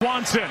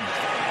Swanson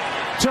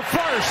to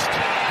first.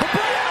 The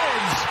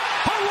Browns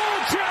are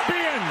world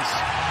champions.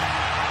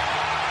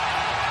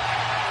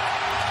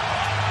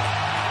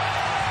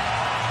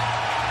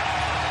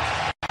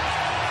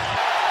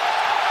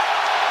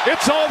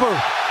 It's over.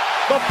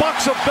 The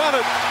Bucks have done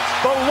it.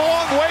 The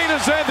long wait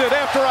has ended.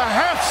 After a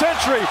half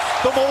century,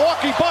 the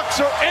Milwaukee Bucks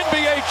are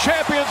NBA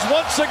champions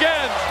once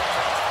again.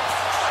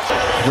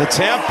 The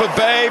Tampa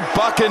Bay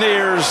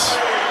Buccaneers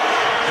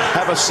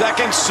have a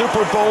second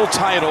Super Bowl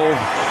title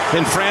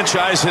in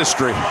franchise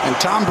history. And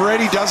Tom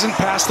Brady doesn't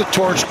pass the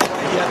torch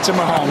yet to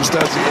Mahomes,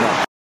 does he?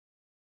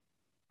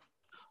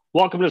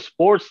 Welcome to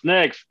Sports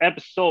Next,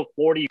 episode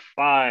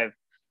 45.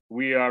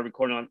 We are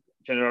recording on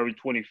January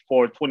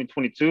 24,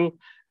 2022.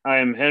 I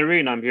am Henry,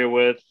 and I'm here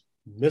with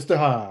Mr.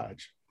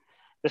 Hodge.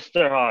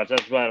 Mr. Hodge,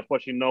 that's right.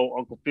 Unfortunately, no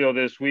Uncle Phil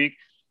this week,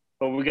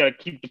 but we got to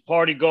keep the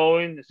party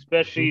going,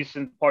 especially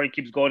since the party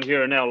keeps going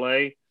here in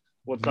LA.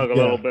 We'll talk a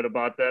little bit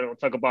about that. We'll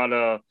talk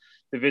about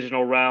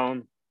divisional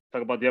round,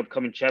 talk about the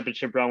upcoming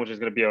championship round, which is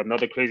going to be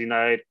another crazy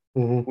night.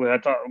 Mm-hmm. We're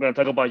going to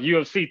talk about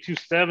UFC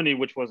 270,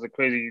 which was a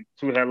crazy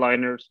two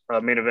headliners,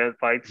 main event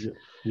fights.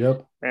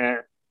 Yep. And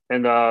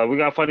we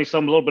got finally a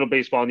little bit of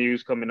baseball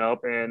news coming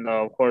up. And,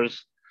 of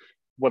course,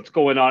 what's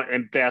going on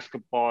in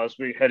basketball as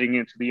we're heading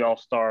into the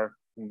All-Star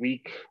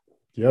week.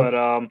 Yep.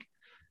 But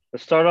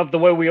let's start off the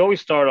way we always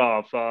start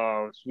off.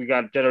 So we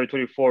got January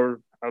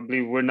 24. I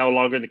believe we're no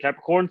longer in the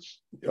Capricorns.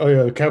 Oh,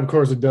 yeah. The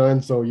Capricorns are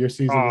done, so your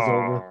season is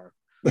over.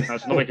 So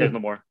nobody cares no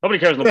more. Nobody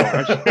cares no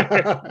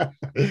more.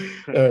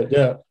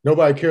 Yeah.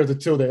 Nobody cares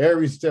until the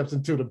Aries steps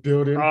into the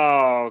building.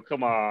 Oh,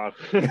 come on.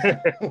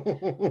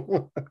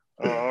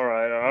 All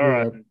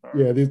right.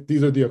 Yeah,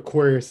 these are the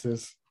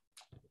Aquariuses.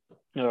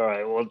 All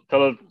right. Well,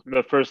 tell us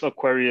the first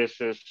Aquarius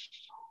is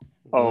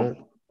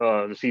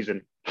the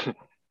season.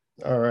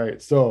 All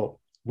right. So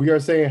we are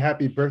saying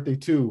happy birthday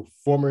to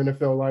former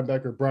NFL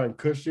linebacker Brian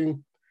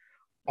Cushing,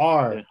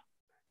 our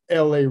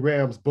LA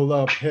Rams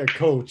beloved head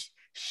coach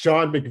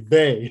Sean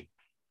McVay.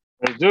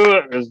 Let's do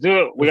it.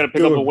 We got to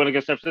pick up a win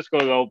against San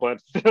Francisco, though,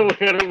 but still, we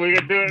got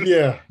to do it.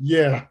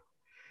 Yeah.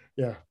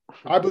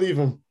 I believe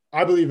him.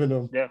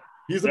 Yeah.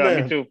 He's a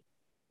man. Me too.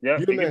 Yeah,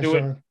 he can do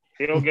it.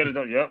 He'll get it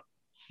done.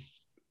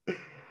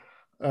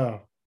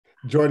 Yep.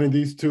 Joining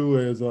these two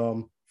is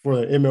for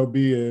the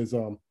MLB is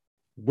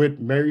Whit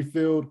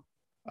Merrifield,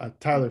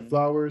 Tyler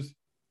Flowers,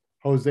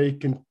 Jose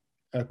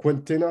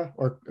Quintana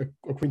or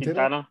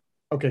Quintana.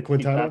 Okay,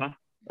 Quintana.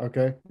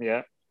 Okay.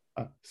 Yeah.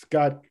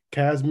 Scott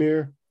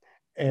Kazmir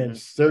and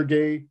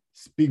Sergey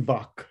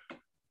Spivak.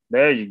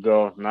 There you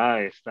go.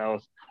 Nice.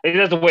 That's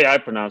the way I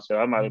pronounce it.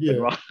 I might have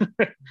been wrong.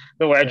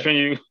 The way I train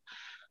you.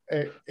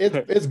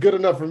 It's good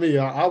enough for me.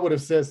 I would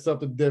have said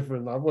something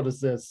different. I would have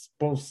said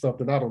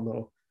something. I don't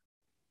know.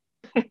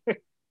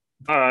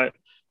 All right.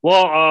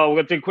 Well, we're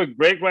gonna take a quick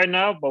break right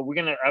now, but we're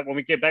gonna when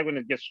we get back, we're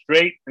gonna get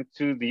straight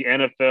into the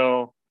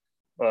NFL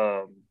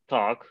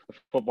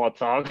football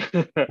talk.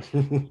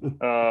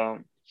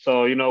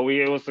 So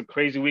it was a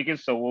crazy weekend,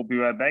 so we'll be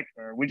right back.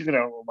 I want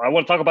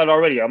to talk about it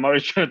already. I'm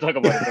already trying to talk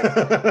about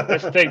it.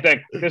 Let's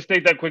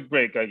take that quick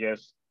break, I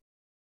guess.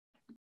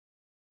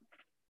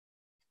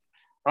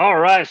 All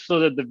right, so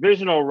the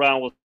divisional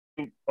round was,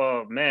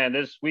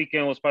 this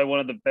weekend was probably one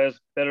of the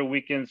better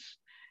weekends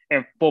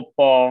in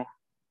football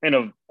in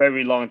a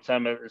very long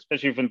time,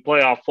 especially from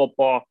playoff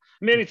football.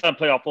 Anytime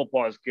playoff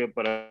football is good,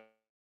 but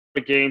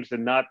the games did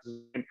not.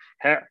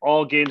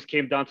 All games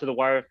came down to the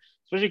wire,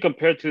 especially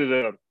compared to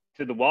the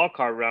wild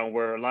card round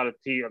where a lot of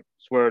teams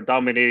were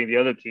dominating the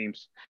other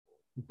teams.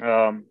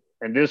 And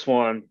this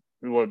one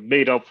was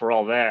made up for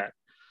all that.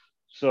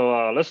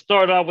 So let's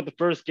start out with the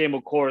first game,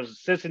 of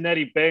course.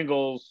 Cincinnati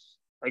Bengals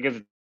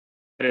against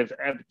at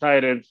the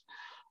Titans.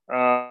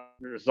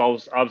 There's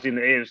obviously in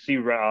the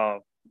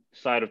AFC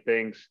side of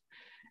things.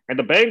 And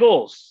the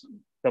Bengals,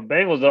 the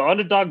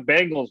underdog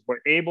Bengals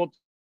were able to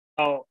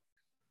out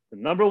the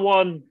number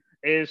one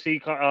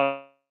AFC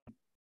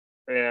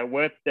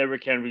with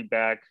Derrick Henry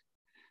back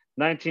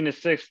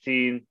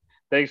 19-16,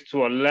 thanks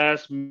to a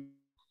last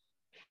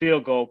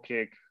field goal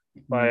kick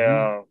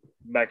by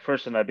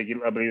McPherson, I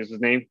believe is his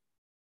name.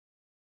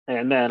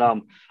 And then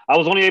I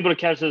was only able to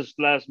catch this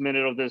last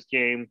minute of this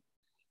game,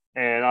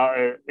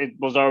 and it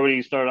was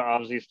already started.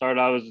 Obviously,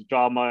 started out as a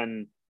drama,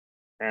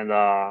 and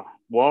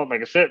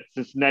like I said,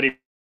 Cincinnati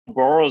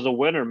Burrow is a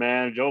winner,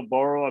 man. Joe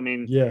Burrow. I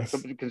mean, yes.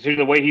 Considering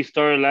the way he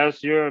started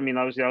last year, I mean,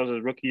 obviously that was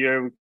his rookie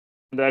year.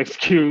 That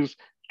excuse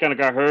kind of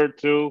got hurt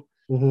too,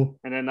 and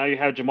then now you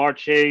have Jamar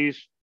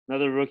Chase,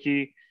 another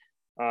rookie,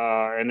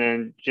 and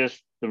then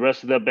just the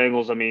rest of the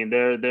Bengals. I mean,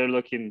 they're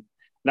looking.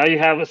 Now you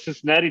have a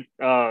Cincinnati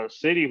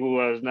City who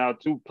has now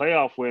 2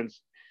 playoff wins,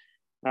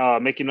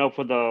 making up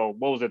for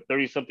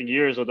 30-something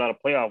years without a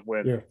playoff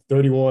win. Yeah,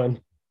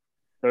 31.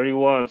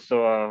 31.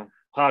 So,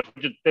 Hodge,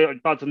 what's your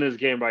thoughts on this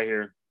game right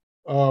here?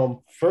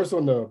 First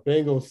on the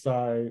Bengals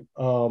side,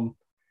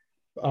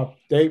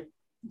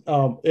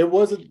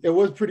 it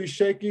was pretty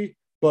shaky,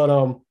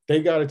 but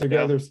they got it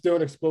together. Yeah. Still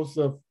an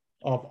explosive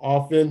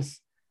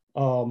offense.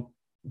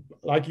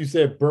 Like you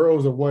said,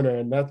 Burrow's a winner,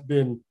 and that's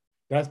been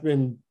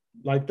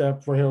like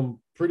that for him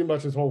pretty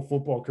much his whole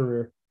football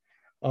career.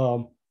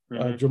 Mm-hmm.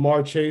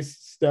 Jamar Chase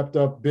stepped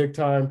up big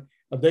time.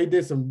 They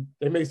made some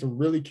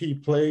really key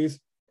plays.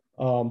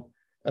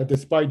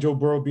 Despite Joe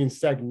Burrow being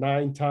sacked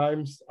 9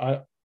 times,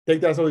 I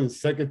think that's only the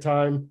second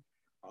time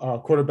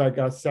quarterback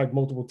got sacked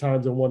multiple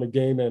times and won a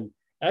game, and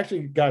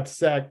actually got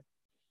sacked.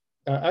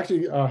 Had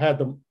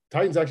the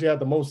Titans actually had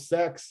the most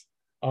sacks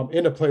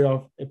in the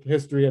playoff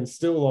history and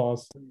still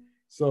lost.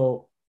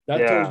 So that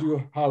tells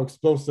you how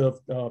explosive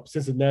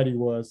Cincinnati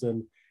was,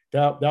 and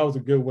that was a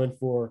good win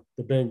for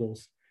the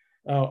Bengals.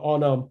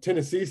 On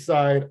Tennessee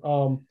side,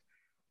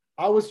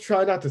 I was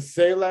trying not to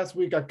say last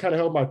week. I kind of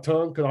held my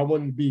tongue because I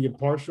wanted to be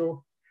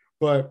impartial,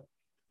 but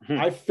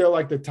I felt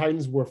like the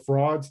Titans were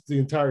frauds the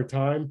entire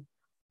time.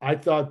 I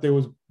thought they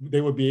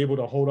would be able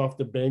to hold off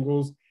the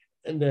Bengals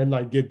and then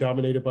like get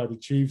dominated by the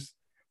Chiefs,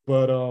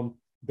 but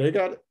they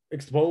got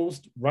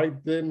exposed right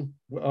then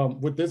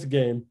with this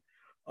game.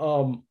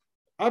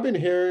 I've been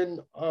hearing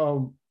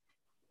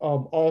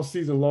all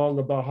season long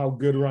about how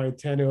good Ryan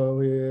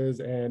Tannehill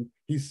is, and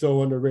he's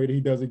so underrated.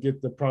 He doesn't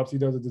get the props he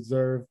doesn't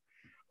deserve.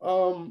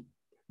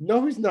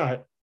 No, he's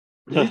not.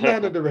 He's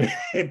not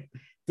underrated.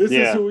 This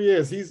is who he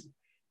is.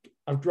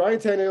 Ryan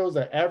Tannehill is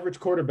an average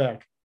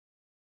quarterback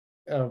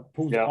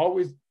who's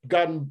always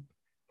gotten,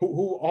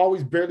 who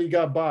always barely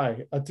got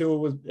by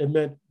until it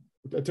meant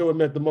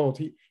the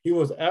most. He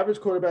was average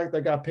quarterback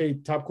that got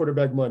paid top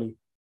quarterback money.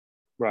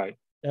 Right.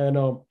 And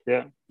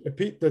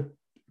the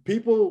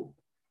people,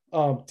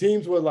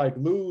 teams would like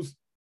lose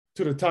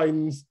to the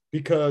Titans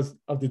because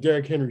of the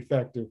Derrick Henry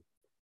factor.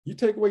 You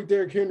take away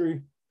Derrick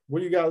Henry, what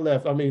do you got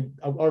left? I mean,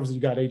 obviously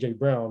you got AJ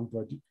Brown,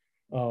 but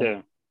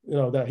you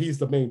know that he's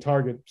the main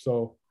target.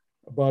 So,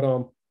 but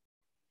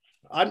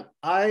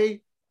I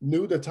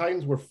knew the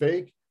Titans were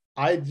fake.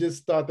 I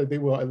just thought that they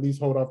will at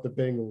least hold off the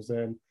Bengals,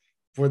 and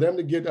for them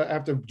to get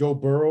after Joe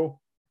Burrow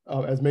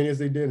as many as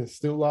they did and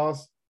still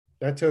lost,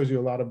 that tells you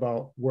a lot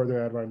about where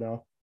they're at right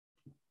now.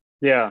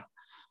 Yeah.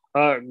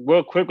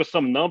 Real quick with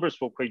some numbers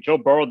real quick. Joe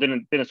Burrow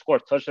didn't score a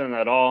touchdown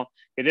at all.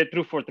 He did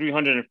throw for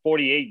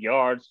 348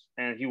 yards,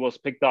 and he was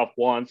picked off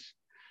once.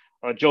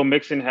 Joe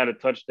Mixon had a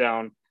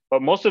touchdown.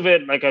 But most of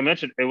it, like I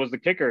mentioned, it was the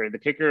kicker. The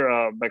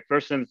kicker,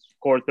 McPherson,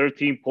 scored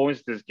 13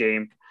 points this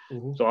game.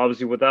 Mm-hmm. So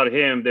obviously without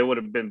him, they would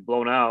have been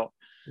blown out.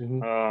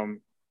 Mm-hmm.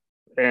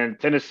 And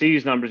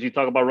Tennessee's numbers, you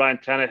talk about Ryan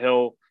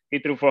Tannehill, he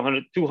threw for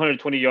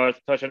 220 yards,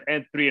 touchdown,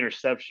 and 3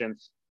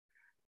 interceptions.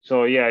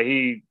 So, yeah,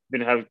 he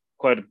didn't have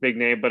quite a big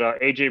name, but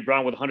A.J.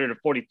 Brown with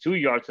 142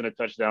 yards and a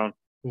touchdown.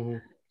 Mm-hmm.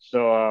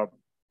 So,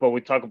 but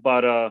we talk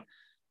about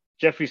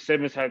Jeffrey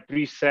Simmons had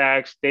 3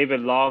 sacks.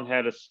 David Long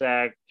had a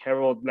sack.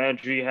 Harold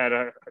Landry had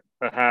a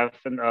half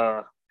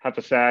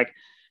a sack.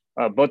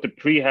 Bud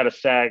Dupree had a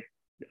sack.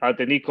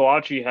 Denico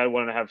Autry had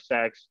 1.5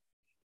 sacks.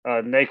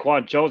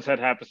 Naquan Jones had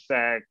half a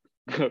sack.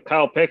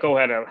 Kyle Picco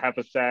had a half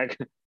a sack.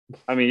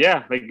 I mean,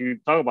 yeah, like you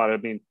talk about it. I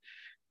mean,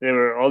 there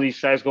were all these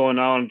sacks going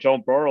on Joe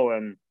Burrow,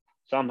 and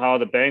somehow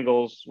the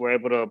Bengals were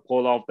able to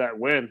pull off that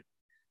win.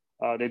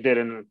 They did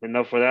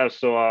enough for that.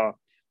 So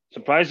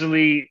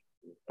surprisingly,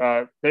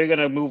 they're going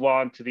to move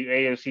on to the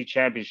AFC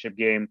Championship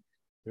game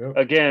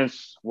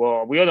against,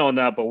 well, we all know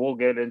that, but we'll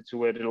get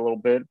into it in a little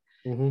bit.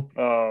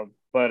 Mm-hmm.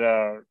 But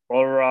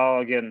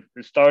overall, again,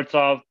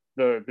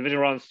 the division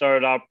round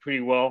started out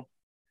pretty well,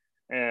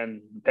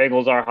 and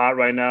Bengals are hot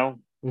right now,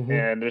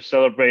 and they're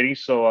celebrating.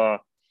 So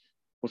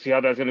we'll see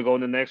how that's going to go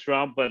in the next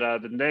round. But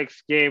the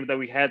next game that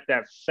we had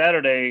that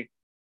Saturday,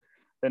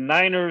 the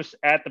Niners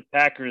at the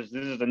Packers.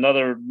 This is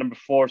another number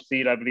 4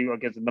 seed, I believe,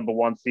 against the number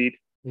 1 seed.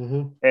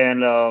 Mm-hmm.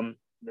 And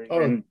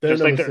they're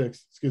number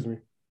 6. Excuse me.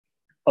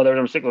 Oh, they're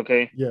number 6.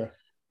 Okay. Yeah.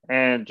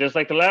 And just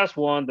like the last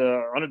one,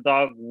 the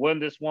underdog won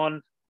this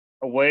one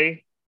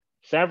away.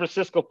 San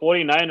Francisco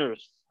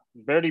 49ers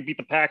barely beat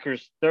the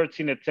Packers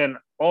 13-10,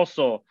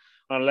 also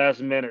on a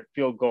last-minute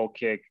field goal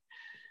kick.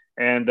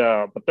 And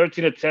but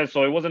 13-10,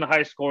 so it wasn't a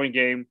high-scoring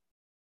game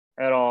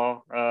at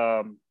all.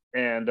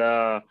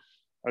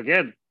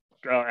 Again,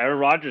 Aaron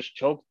Rodgers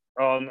choked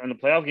on the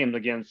playoff games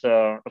against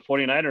the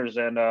 49ers.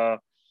 And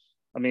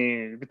I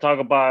mean, you could talk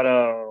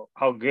about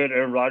how good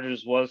Aaron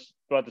Rodgers was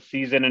throughout the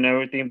season and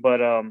everything,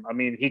 but I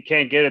mean, he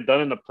can't get it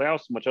done in the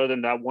playoffs much other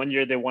than that one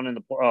year they won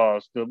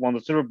won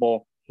the Super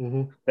Bowl.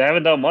 Mm-hmm. They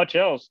haven't done much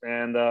else,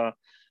 and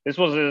this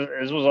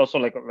was also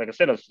like I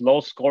said, a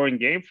low scoring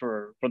game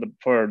for the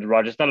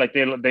Rodgers. It's not like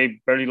they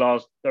barely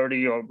lost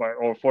 30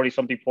 or 40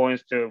 something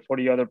points to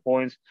 40 other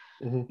points.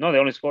 Mm-hmm. No, they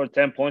only scored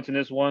 10 points in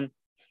this one.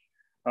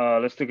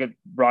 Let's look at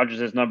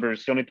Rodgers'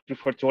 numbers. He only threw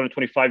for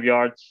 225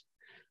 yards.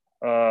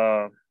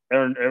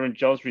 Aaron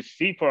Jones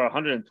received for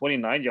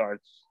 129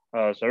 yards.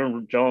 So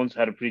Aaron Jones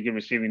had a pretty good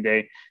receiving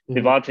day. Mm-hmm.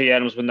 Devontae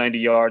Adams with 90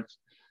 yards.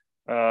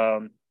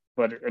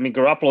 But, I mean,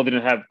 Garoppolo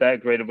didn't have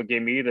that great of a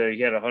game either.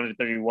 He had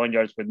 131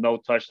 yards with no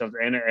touchdowns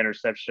and an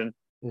interception.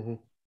 Mm-hmm.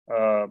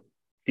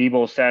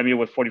 Deebo Samuel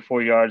with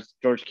 44 yards.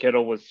 George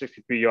Kittle with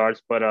 63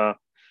 yards. But the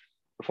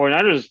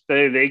 49ers,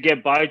 they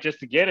get by just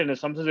to get it. And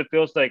sometimes it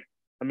feels like,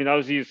 I mean,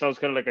 obviously it sounds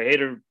kind of like a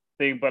hater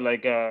thing, but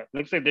like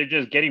looks like they're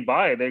just getting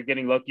by. They're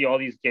getting lucky all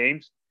these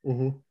games.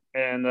 Mm-hmm.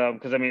 and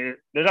because I mean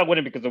they're not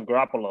winning because of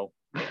Garoppolo.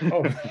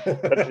 Oh,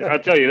 I'll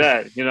tell you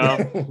that. They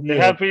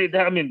yeah. have pretty.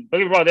 I mean,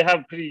 don't get me wrong, they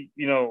have pretty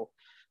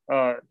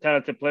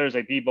talented players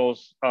like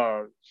Debo's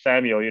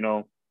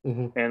Samuel.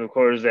 Mhm. And of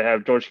course they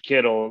have George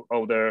Kittle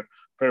over there,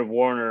 Fred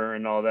Warner,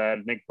 and all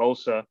that, Nick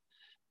Bosa.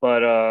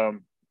 But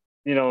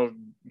you know,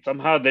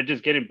 somehow they're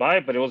just getting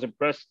by. But it was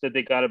impressive that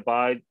they got it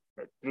by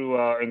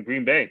through in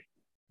Green Bay.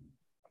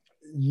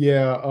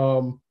 Yeah.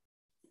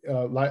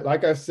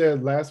 Like I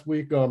said last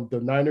week,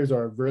 the Niners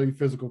are a really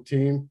physical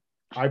team.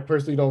 I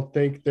personally don't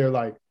think they're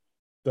like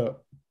the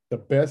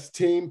best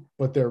team,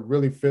 but they're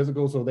really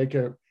physical, so they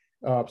could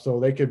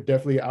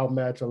definitely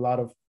outmatch a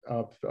lot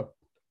of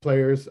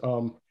players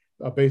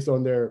based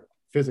on their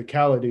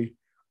physicality.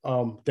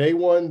 They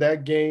won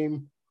that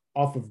game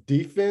off of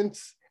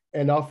defense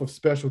and off of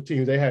special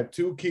teams. They had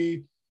two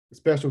key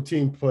special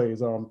team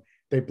plays.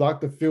 They blocked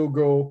the field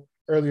goal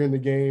earlier in the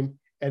game,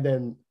 and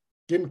then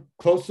getting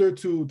closer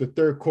to the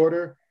third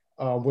quarter,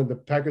 when the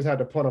Packers had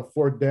to punt on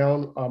fourth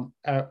down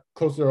at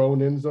close to their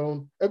own end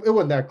zone. It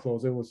wasn't that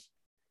close. It was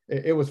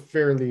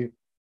fairly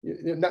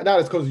not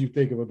as close as you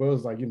think of it, but it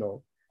was like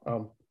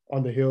on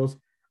the hills.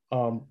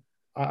 I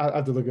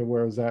have to look at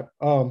where it was at.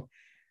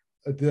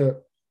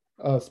 The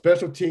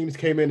special teams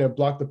came in and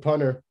blocked the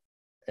punter,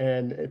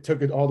 and it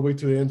took it all the way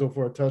to the end zone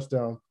for a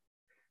touchdown.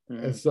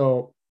 Mm-hmm. And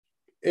so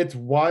it's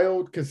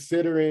wild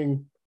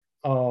considering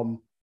that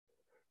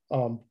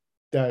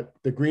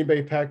the Green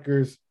Bay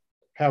Packers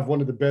have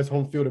one of the best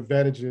home field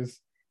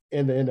advantages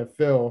in the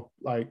NFL.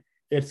 Like,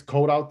 it's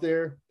cold out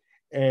there,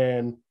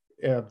 and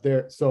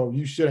so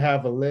you should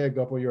have a leg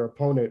up on your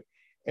opponent.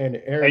 And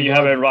have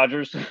Aaron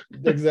Rodgers.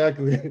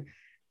 Exactly.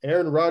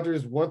 Aaron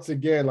Rodgers, once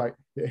again, like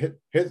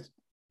his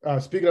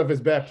speaking of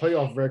his bad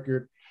playoff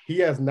record, he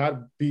has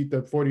not beat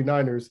the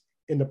 49ers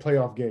in the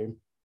playoff game.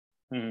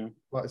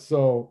 Mm-hmm.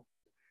 So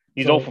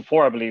he's 0 for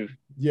 4, I believe.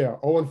 Yeah,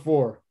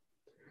 0-4.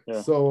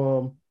 Yeah.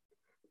 So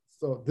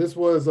this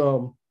was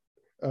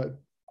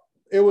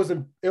it was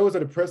an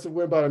impressive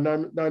win by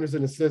the Niners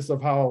in the sense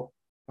of how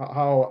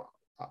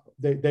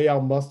they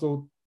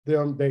outmuscled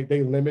them.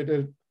 They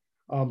limited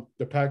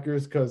the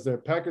Packers, because the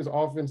Packers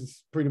offense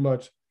is pretty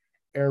much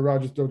Aaron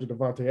Rodgers throw to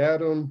Davante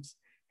Adams,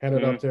 hand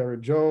it up to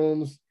Aaron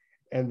Jones,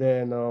 and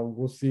then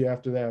we'll see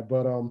after that.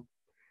 But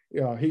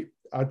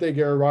I think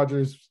Aaron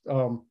Rodgers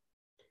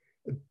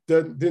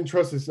didn't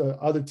trust his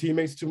other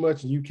teammates too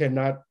much, and you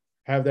cannot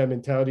have that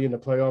mentality in the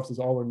playoffs. It's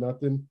all or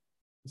nothing.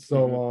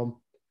 So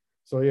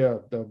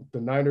the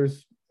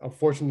Niners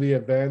unfortunately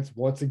advanced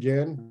once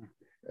again,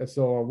 and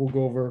so we'll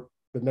go over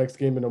the next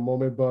game in a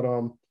moment. But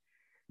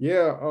have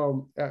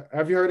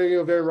you heard any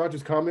of Aaron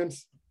Rodgers'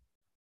 comments?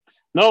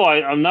 No,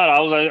 I'm not. I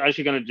was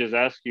actually gonna just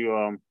ask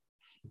you.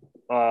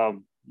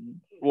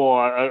 Well,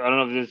 I don't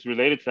know if this is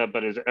related to that,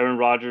 but is Aaron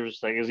Rodgers,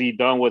 like, is he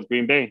done with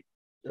Green Bay?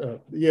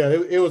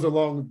 It was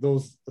along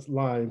those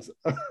lines.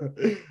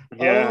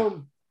 Yeah.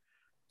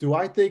 Do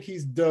I think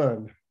he's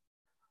done?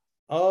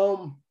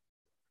 I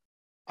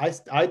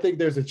think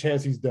there's a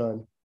chance he's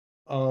done.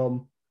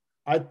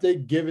 I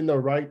think given the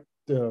right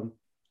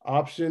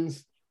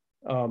options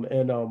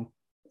and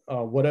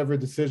whatever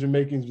decision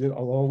making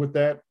along with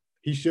that,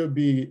 he should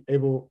be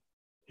able.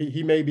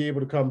 He may be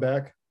able to come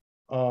back.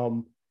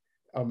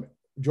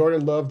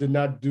 Jordan Love did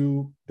not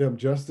do them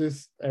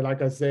justice, and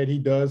like I said, he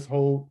does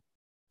hold.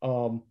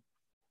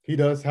 He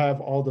does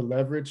have all the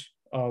leverage.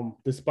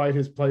 Despite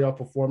his playoff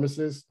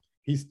performances,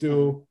 he's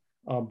still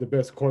the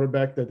best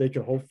quarterback that they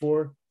can hope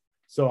for.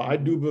 So I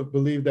do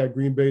believe that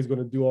Green Bay is going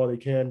to do all they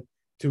can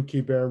to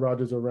keep Aaron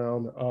Rodgers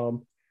around.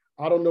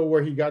 I don't know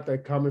where he got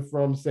that comment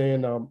from,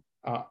 saying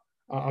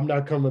I'm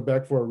not coming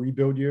back for a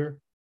rebuild year.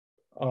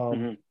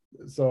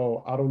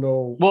 So I don't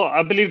know. Well,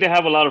 I believe they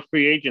have a lot of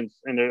free agents,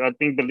 and I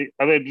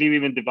believe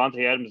even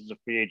Davante Adams is a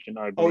free agent.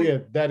 I believe.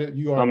 Oh yeah,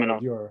 you are.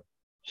 Right, you are.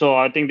 So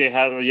I think they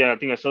have. Yeah, I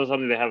think I saw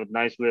something. They have a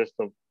nice list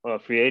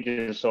of free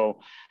agents.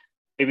 So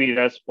maybe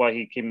that's why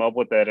he came up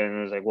with that. And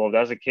it was like, well, if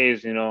that's the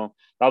case,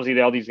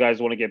 obviously all these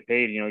guys want to get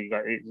paid. You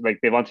got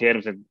like Davante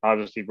Adams and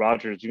obviously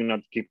Rodgers. You're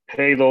gonna have to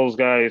pay those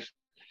guys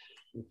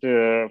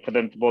for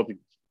them to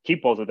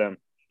keep both of them.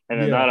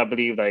 And then I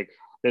believe like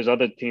there's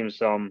other teams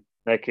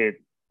that could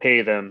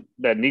pay them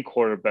that need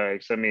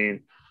quarterbacks. I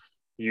mean,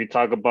 you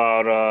talk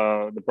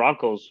about the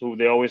Broncos, who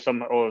they always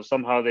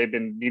somehow they've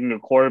been needing a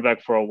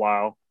quarterback for a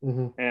while,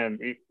 and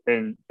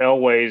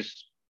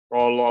Elway's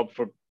all up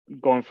for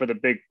going for the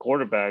big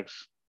quarterbacks.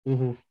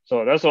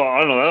 So that's all. I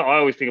don't know. I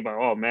always think about,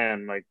 oh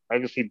man, like I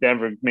can see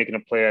Denver making a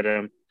play at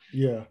him.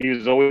 Yeah,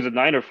 he's always a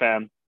Niner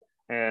fan,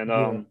 and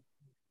I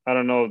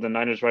don't know if the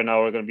Niners right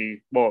now are going to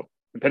be, well,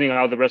 depending on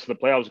how the rest of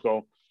the playoffs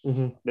go.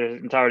 They're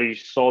entirely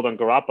sold on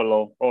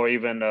Garoppolo or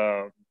even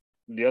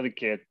the other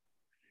kid.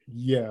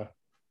 Yeah.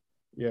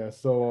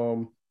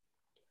 So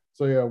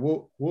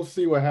we'll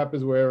see what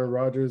happens with Aaron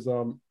Rodgers.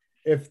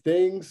 If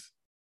things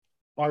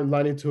aren't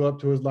lining up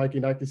to his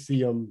liking, I can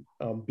see him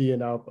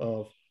being out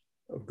of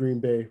Green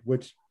Bay,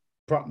 which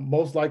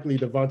most likely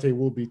Davante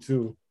will be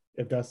too,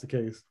 if that's the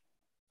case.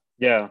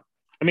 Yeah,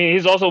 I mean,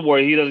 he's also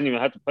where he doesn't even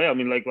have to play. I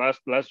mean, like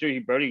last year he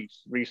barely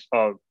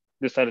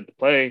decided to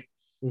play,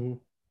 Mhm.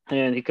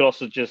 and he could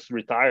also just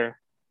retire.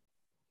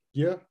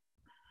 Yeah.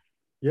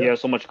 He Yeah.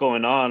 has so much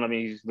going on. I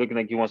mean, he's looking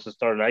like he wants to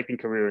start an acting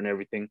career and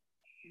everything.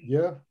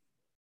 Yeah.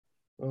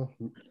 Well,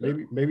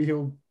 maybe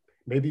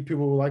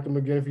people will like him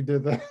again if he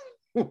did that.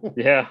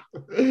 Yeah,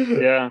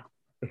 yeah,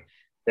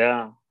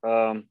 yeah.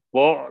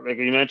 Well, like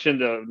you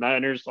mentioned, the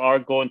Niners are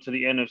going to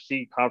the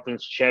NFC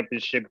Conference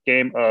Championship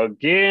game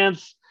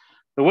against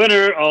the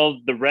winner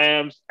of the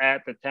Rams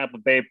at the Tampa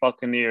Bay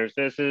Buccaneers.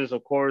 This is,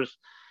 of course,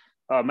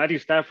 Matthew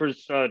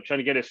Stafford's trying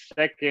to get his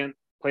second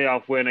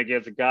playoff win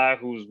against a guy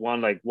who's won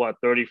like what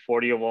 30,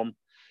 40 of them.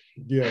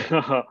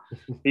 Yeah.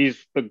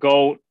 He's the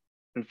GOAT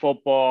in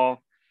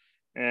football,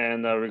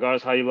 and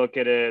regardless how you look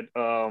at it,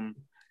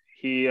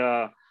 he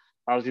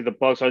obviously the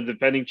Bucs are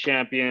defending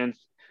champions.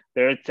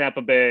 They're in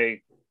Tampa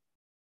Bay,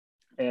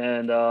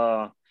 and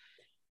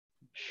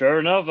sure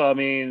enough, I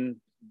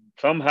mean,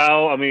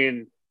 somehow, I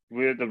mean,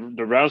 with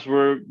the Rams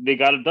they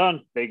got it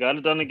done. They got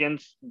it done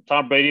against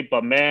Tom Brady,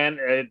 but man,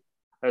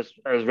 as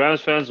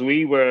Rams fans,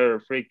 we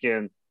were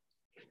freaking.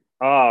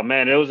 Oh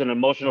man, it was an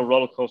emotional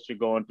roller coaster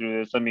going through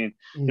this. I mean,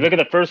 you look at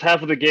the first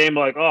half of the game,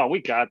 like, oh, we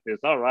got this.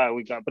 All right,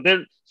 we got. But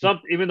then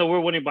even though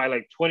we're winning by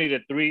like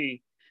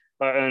 20-3,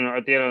 and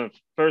at the end of the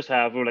first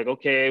half, we're like,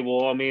 okay,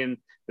 well, I mean,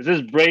 this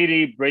is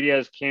Brady. Brady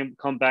has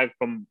come back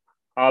from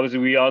obviously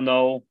we all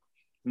know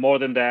more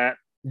than that,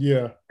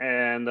 Yeah.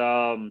 and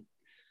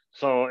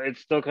so it's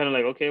still kind of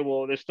like, okay,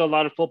 well, there's still a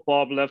lot of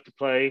football left to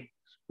play,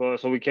 but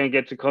so we can't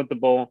get too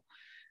comfortable.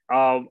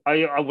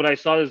 When I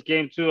saw this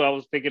game too, I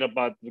was thinking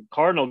about the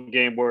Cardinal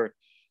game where,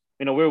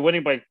 we were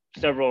winning by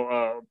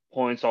several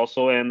points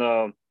also, and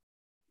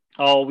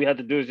all we had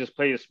to do is just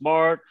play it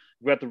smart.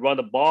 We had to run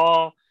the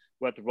ball.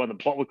 We had to run the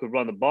ball. We could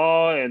run the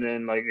ball, and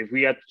then like if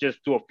we had to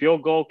just do a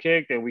field goal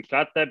kick, then we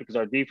got that because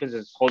our defense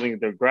is holding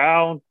their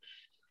ground.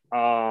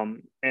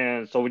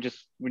 And so we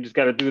just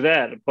got to do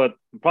that. But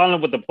the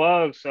problem with the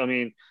Bucs, I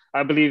mean,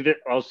 I believe that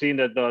I was seeing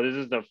that this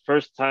is the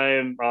first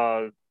time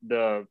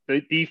the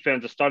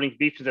defense, the starting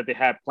defense that they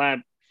had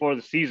planned for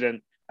the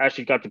season,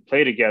 actually got to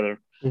play together.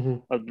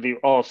 Mm-hmm. I believe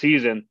all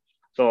season.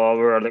 So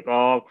we were like,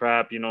 oh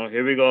crap,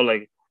 here we go.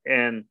 Like,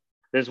 and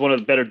this is one of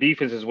the better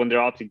defenses when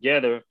they're all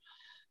together,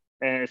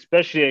 and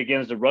especially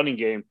against the running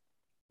game.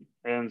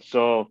 And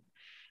so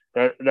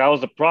that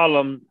was the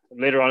problem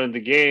later on in the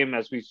game,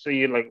 as we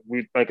see, like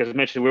as I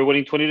mentioned, we were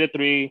winning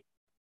 20-3,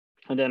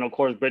 and then of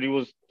course Brady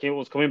was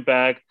coming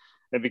back.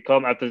 It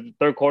become after the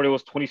third quarter, it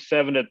was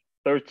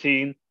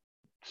 27-13,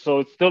 so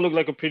it still looked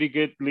like a pretty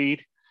good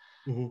lead.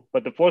 Mm-hmm.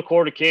 But the fourth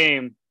quarter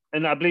came,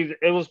 and I believe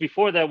it was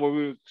before that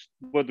where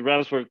the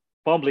Rams were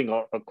fumbling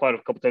quite a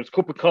couple times.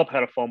 Cooper Kupp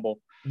had a fumble.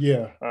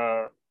 Yeah.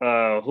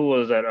 Who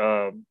was that?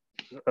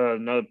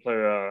 Another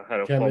player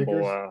had a Cam fumble.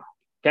 Akers?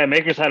 Cam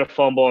Akers had a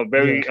fumble, a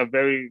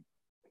very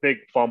big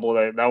fumble.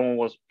 That one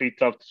was pretty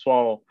tough to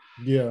swallow.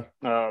 Yeah.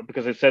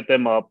 Because it set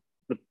them up,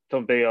 the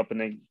Tampa Bay up,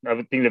 and I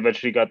think they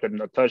eventually got them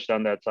a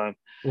touchdown that time.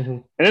 Mm-hmm.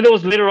 And then there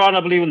was later on,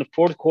 I believe, in the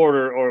fourth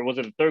quarter, or was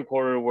it the third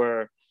quarter,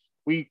 where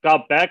we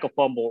got back a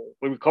fumble.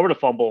 We recovered a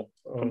fumble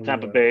from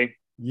Tampa Bay.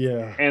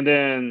 Yeah. And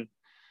then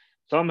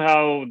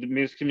somehow the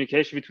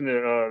miscommunication between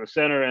the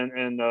center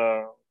and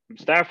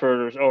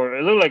Stafford, or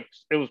it looked like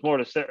it was more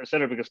the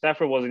center, because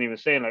Stafford wasn't even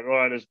saying like, all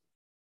right,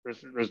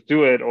 let's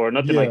do it, or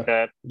nothing like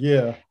that.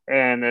 Yeah.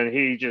 And then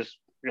he just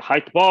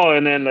hiked the ball,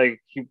 and then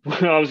like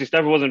obviously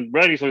Stafford wasn't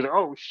ready, so he's like,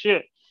 oh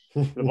shit.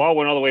 The ball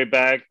went all the way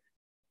back,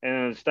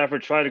 and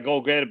Stafford tried to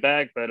go get it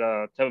back, but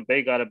Tampa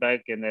Bay got it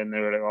back, and then they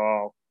were like,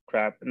 oh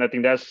crap. And I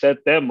think that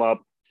set them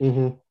up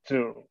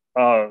to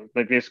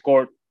like they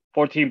scored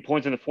 14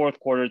 points in the fourth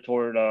quarter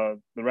toward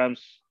the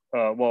Rams.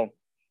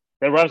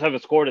 The Rams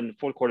haven't scored in the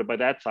fourth quarter by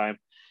that time,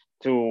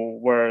 to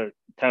where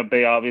Tampa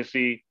Bay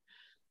obviously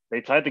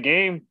they tied the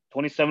game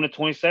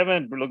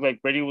 27-27. It looked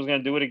like Brady was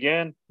gonna do it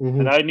again,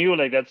 and I knew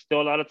like that's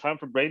still a lot of time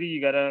for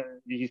Brady.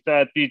 He still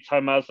had 3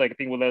 timeouts, like I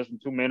think with less than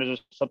 2 minutes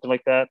or something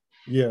like that.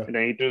 Yeah, and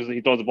then he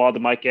throws the ball to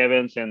Mike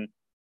Evans, and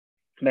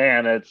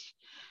man,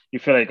 you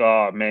feel like,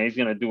 oh man, he's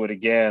gonna do it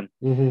again.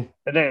 And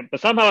then,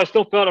 but somehow I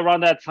still felt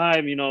around that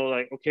time,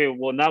 like, okay,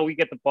 well now we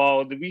get the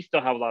ball, we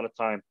still have a lot of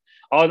time.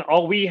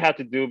 All we have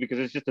to do, because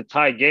it's just a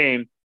tie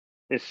game,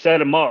 is set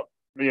him up.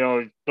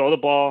 Throw the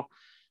ball.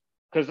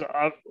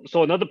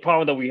 So another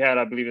problem that we had,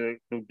 I believe, in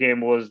the game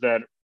was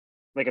that,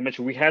 like I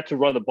mentioned, we had to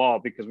run the ball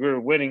because we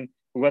were winning.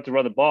 We had to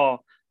run the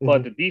ball,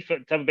 but the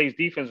defense, Tampa Bay's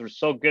defense, was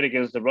so good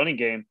against the running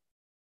game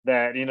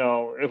that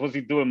it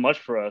wasn't doing much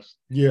for us.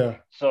 Yeah.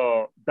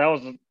 So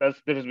that's the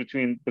difference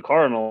between the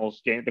Cardinal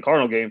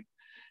game,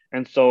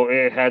 and so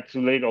it had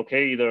to late.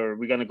 Okay, either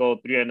we're gonna go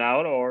 3 and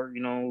out, or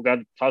we got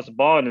to toss the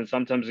ball, and then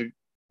sometimes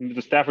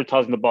the Stafford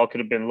tossing the ball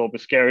could have been a little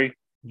bit scary.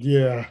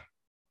 Yeah.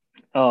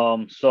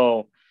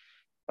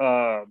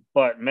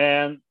 But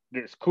man,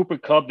 this Cooper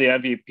Kupp, the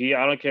MVP.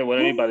 I don't care what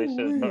anybody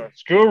says. No,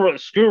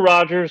 screw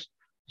Rodgers,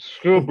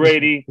 screw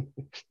Brady.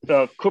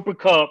 Cooper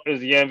Kupp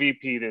is the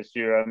MVP this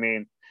year. I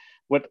mean,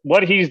 with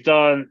what he's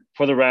done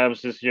for the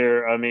Rams this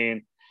year, I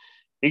mean,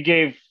 he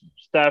gave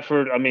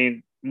Stafford,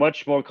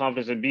 much more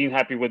confidence in being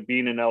happy with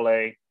being in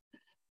LA.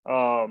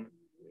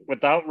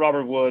 without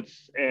Robert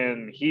Woods,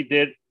 and he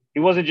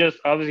wasn't just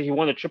obviously he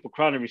won the Triple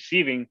Crown in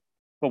receiving,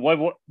 but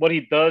what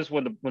he does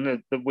when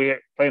we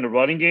play in the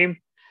running game,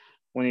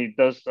 when he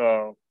does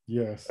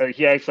Yes.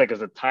 he acts like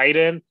as a tight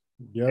end,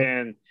 Yep.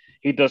 and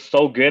he does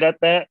so good at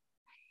that.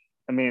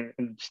 I mean,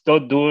 and still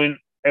doing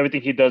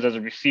everything he does as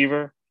a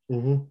receiver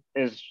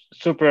is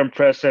super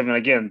impressive. And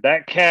again,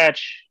 that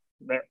catch,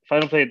 that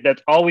final play,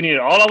 that's all we needed.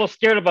 All I was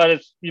scared about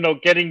is,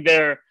 getting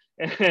there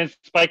and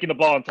spiking the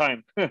ball on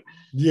time.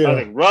 Yeah. I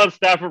was like, run,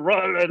 Stafford,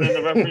 run. And then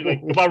the referee,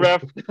 like, come on,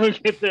 ref,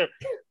 get there.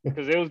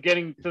 Because it was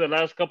getting to the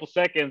last couple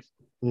seconds.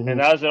 And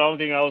that was the only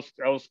thing I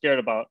was scared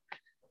about.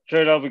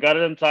 Sure enough, we got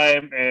it in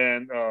time.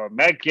 And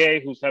Matt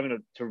Gay, who's having a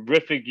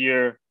terrific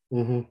year,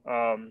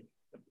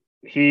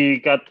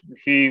 he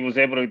was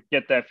able to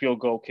get that field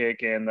goal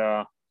kick. And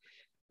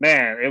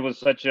man, it was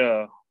such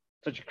a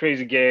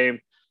crazy game,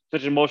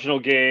 such an emotional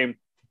game.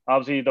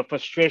 Obviously, the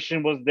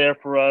frustration was there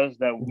for us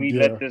that we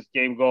let this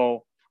game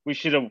go. We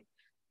should have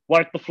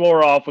wiped the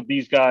floor off with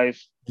these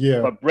guys.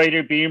 Yeah. But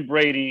Brady being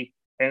Brady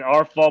and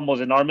our fumbles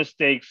and our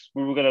mistakes,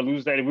 we were going to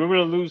lose that. If we were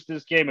going to lose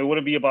this game, it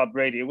wouldn't be about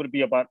Brady. It would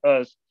be about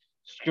us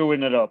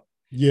screwing it up.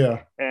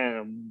 Yeah.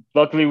 And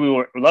luckily,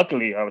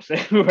 I would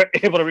say, we were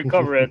able to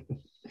recover it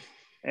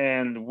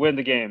and win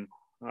the game.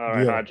 All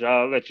right, Hodge,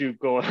 I'll let you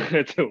go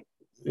ahead too.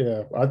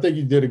 Yeah, I think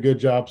you did a good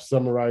job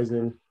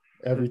summarizing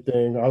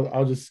everything.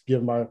 I'll just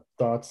give my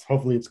thoughts.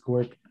 Hopefully it's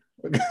quick.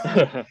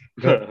 I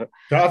feel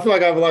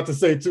like I have a lot to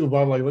say too, but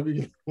I'm like, let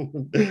me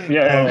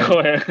go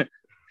ahead.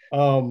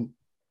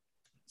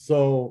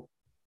 So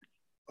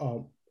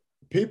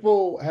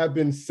people have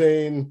been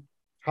saying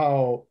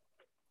how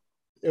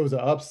it was an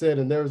upset,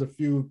 and there was a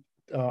few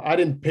I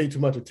didn't pay too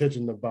much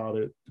attention about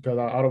it because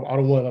I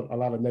don't want a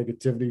lot of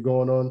negativity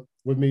going on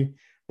with me,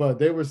 but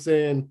they were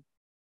saying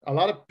a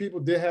lot of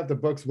people did have the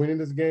Bucs winning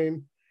this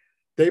game.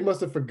 They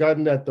must have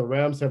forgotten that the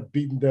Rams have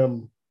beaten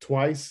them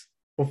twice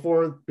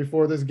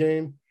before this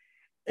game,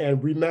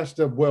 and we matched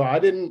up well. I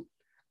didn't,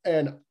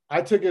 and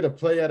I took it a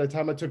play at a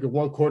time. I took it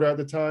one quarter at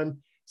a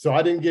time, so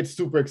I didn't get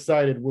super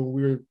excited when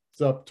we were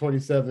up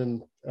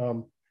 27-10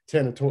 or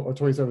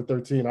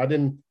 27-13. I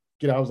didn't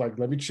get. I was like,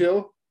 let me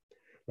chill.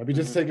 Let me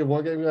just take it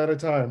one game at a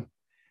time.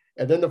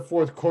 And then the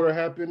fourth quarter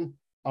happened.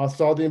 I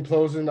saw the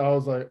implosion. I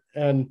was like,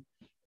 and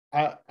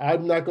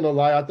I'm not going to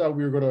lie. I thought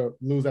we were going to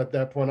lose at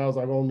that point. I was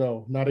like, oh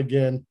no, not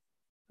again.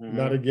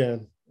 Not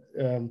again.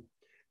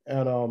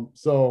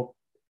 So,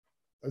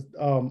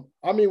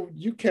 I mean,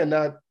 you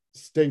cannot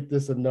state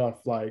this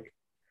enough. Like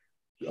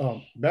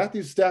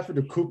Matthew Stafford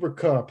to Cooper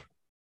Kupp,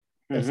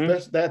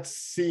 especially that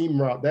seam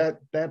route,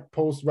 that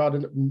post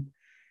route,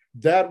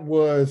 that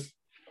was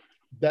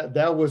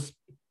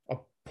a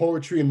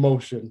poetry in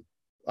motion.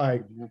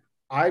 Like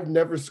I've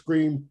never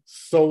screamed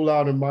so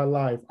loud in my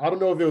life. I don't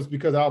know if it was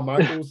because Al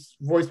Michaels'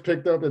 voice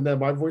picked up and then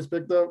my voice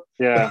picked up.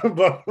 Yeah.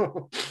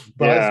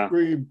 but I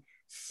screamed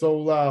so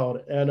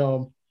loud.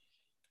 And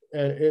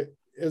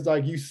it's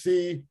like you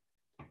see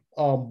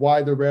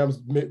why the Rams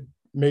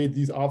made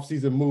these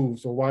offseason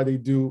moves, or why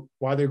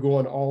they're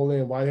going all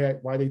in,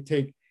 why they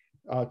take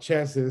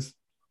chances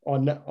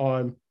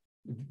on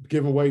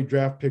giving away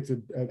draft picks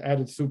and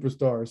added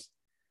superstars.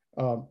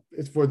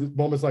 It's for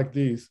moments like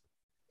these.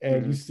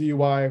 And you see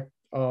why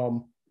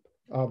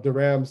the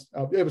Rams,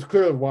 it was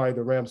clear why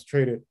the Rams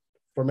traded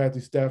for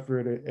Matthew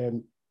Stafford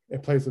in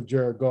place of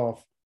Jared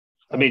Goff.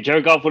 I mean,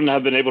 Jared Goff wouldn't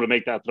have been able to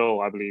make that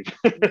throw, I believe.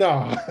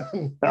 No.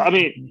 I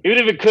mean, even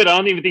if it could, I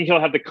don't even think he'll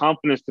have the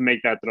confidence to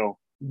make that throw.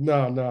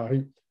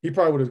 No. He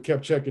probably would have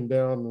kept checking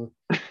down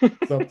or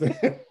something.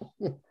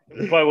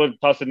 He probably would have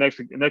tossed it next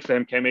to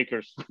him, Cam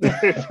Akers.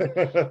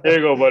 There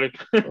you go, buddy.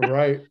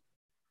 Right.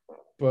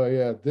 But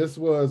yeah, this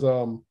was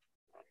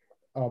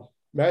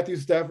Matthew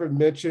Stafford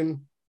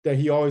mentioned that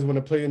he always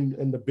wanted to play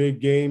in the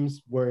big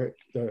games where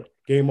the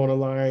game on the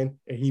line,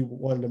 and he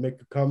wanted to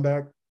make a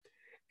comeback,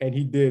 and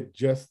he did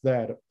just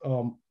that.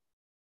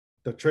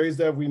 The trades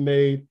that we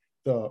made,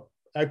 the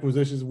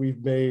acquisitions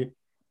we've made,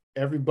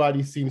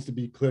 everybody seems to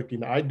be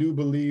clicking. I do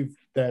believe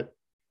that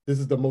this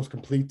is the most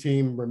complete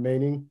team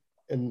remaining,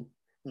 and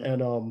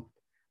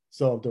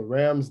so the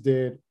Rams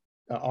did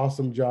an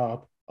awesome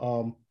job.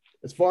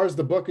 As far as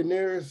the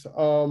Buccaneers, I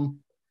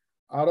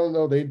don't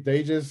know.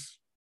 They just,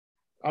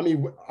 I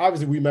mean,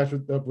 obviously we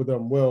matched up with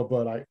them well,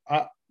 but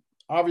I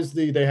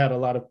obviously they had a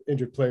lot of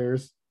injured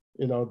players.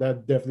 You know,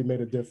 that definitely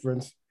made a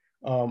difference.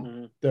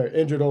 Their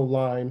injured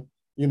O-line,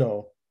 you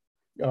know,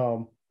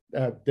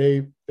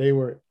 they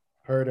were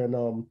hurt,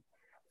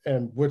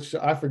 and which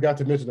I forgot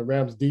to mention, the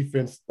Rams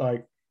defense,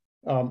 like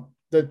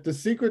the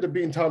secret of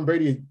being Tom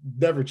Brady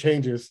never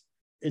changes.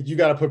 You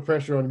got to put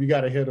pressure on him. You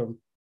got to hit him.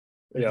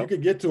 If you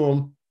could get to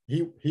him,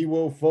 he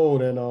will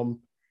fold,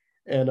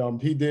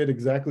 and he did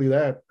exactly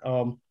that.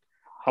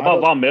 How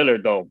about Von Miller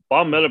though?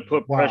 Von Miller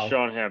put pressure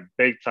on him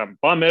big time.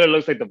 Von Miller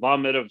looks like the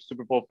Von Miller of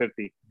Super Bowl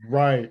 50.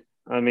 Right.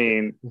 I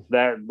mean,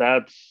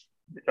 that's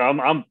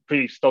I'm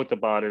pretty stoked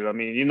about it. I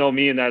mean, you know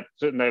me and that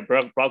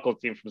Bronco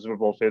team from Super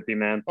Bowl 50,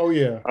 man. Oh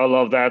yeah. I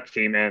love that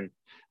team, man.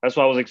 That's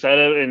why I was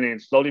excited, and then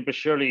slowly but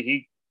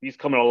surely he's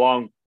coming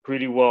along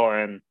pretty well,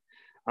 and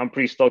I'm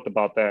pretty stoked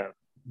about that.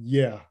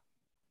 Yeah.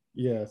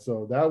 Yeah.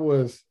 So that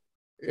was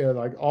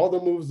like all the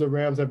moves the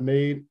Rams have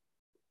made,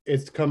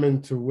 it's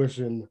coming to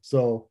fruition.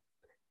 So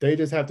they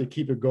just have to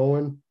keep it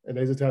going and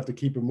they just have to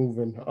keep it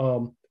moving.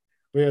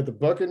 But yeah, the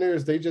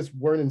Buccaneers, they just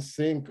weren't in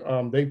sync.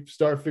 They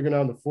started figuring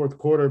out in the fourth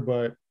quarter,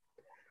 but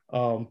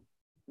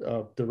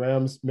the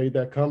Rams made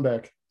that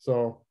comeback.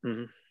 So,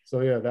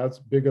 so yeah, that's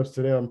big ups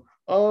to them.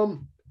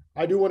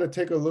 I do want to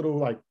take a little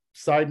like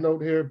side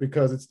note here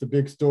because it's the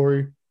big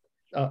story.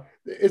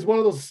 It's one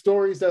of those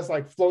stories that's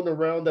like floating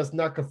around that's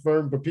not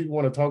confirmed, but people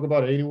want to talk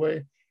about it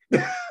anyway.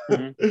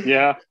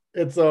 Yeah,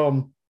 it's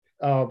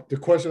the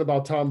question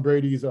about Tom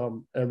Brady's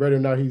and whether or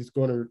not he's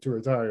going to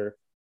retire.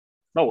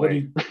 No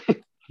way.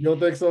 You don't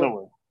think so? No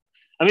way.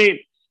 I mean,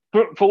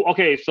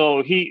 okay,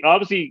 so he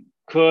obviously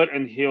could,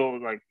 and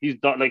he's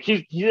done. Like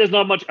there's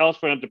not much else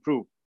for him to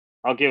prove.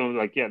 I'll give him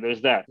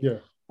there's that. Yeah.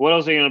 What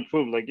else are you gonna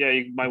prove?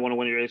 You might want to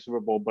win your Super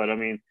Bowl, but I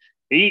mean,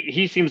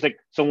 he seems like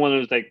someone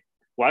who's like,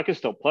 well, I can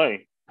still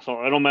play.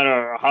 So it don't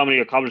matter how many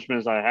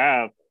accomplishments I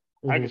have,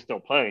 I can still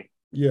play.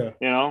 Yeah.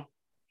 You know,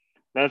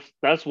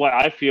 that's why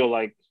I feel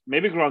like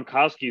maybe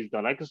Gronkowski's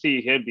done. I can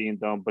see him being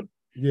done, but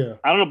yeah,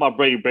 I don't know about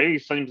Brady. Brady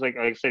seems like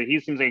I said, he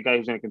seems like a guy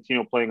who's going to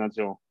continue playing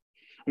until.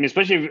 I mean,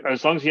 especially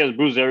as long as he has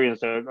Bruce Arians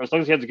there, as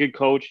long as he has a good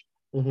coach.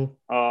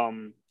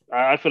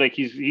 I feel like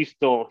he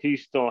still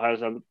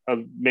has a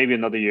maybe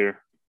another year.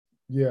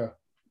 Yeah,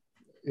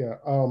 yeah.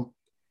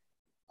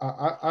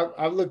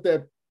 I've looked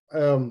at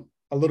a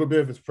little bit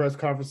of his press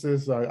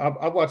conferences.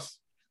 I've watched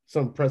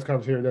some press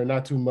conferences here and there,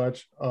 not too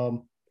much.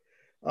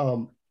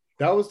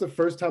 That was the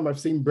first time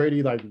I've seen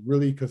Brady like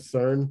really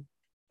concerned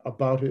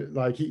about it.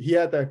 Like he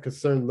had that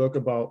concerned look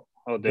about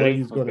what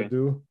he's going to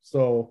do.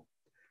 So,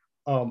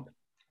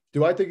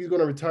 do I think he's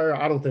going to retire?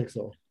 I don't think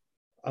so.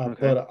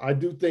 But I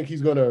do think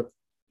he's going to.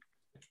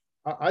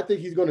 I think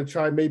he's going to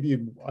try maybe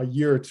a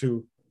year or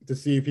two to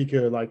see if he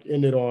could like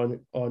end it on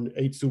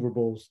 8 Super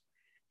Bowls.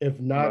 If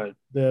not,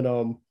 then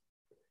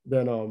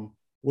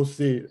we'll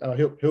see.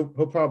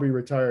 He'll probably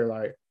retire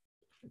like.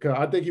 Cause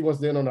I think he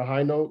wants to end on a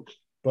high note,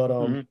 but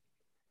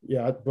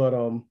yeah, but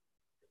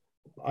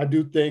I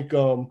do think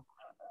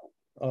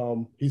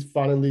he's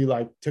finally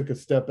like took a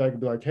step back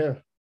and be like, hey,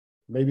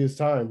 maybe it's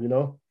time, you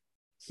know.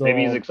 So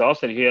maybe he's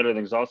exhausted. He had an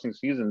exhausting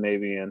season,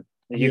 maybe, and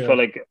he felt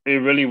like it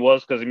really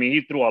was because I mean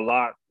he threw a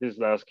lot this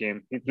last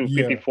game. He threw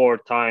 54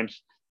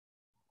 times.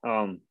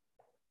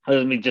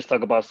 Let me just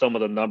talk about some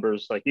of the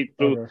numbers. Like he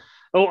threw.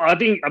 I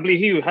believe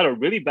he had a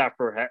really bad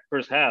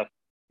first half.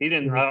 He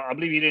didn't. I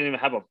believe he didn't even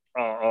have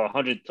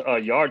 100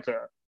 yards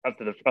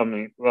after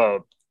the.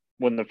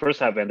 When the first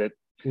half ended,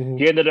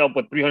 he ended up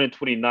with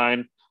 329.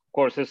 Of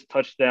course, his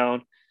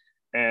touchdown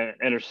and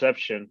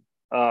interception.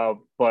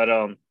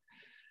 But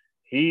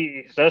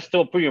that's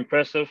still pretty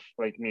impressive.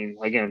 Like, I mean,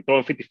 again,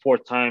 throwing 54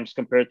 times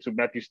compared to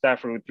Matthew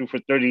Stafford, who threw for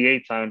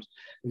 38 times,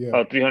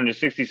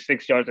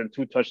 366 yards and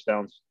 2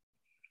 touchdowns.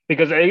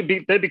 Because they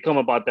become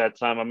about that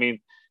time. I mean,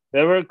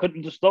 they were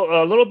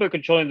a little bit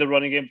controlling the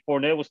running game.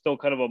 Fournette was still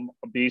kind of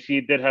a beast. He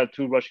did have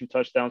 2 rushing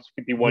touchdowns,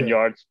 51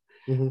 yards.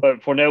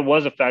 But Fournette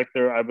was a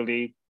factor, I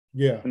believe,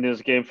 in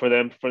this game for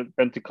them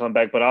to come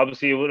back. But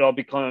obviously, it would all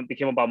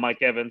became about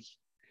Mike Evans.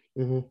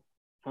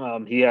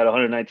 He had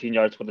 119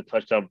 yards for the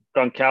touchdown.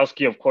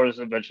 Gronkowski, of course,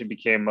 eventually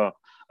became a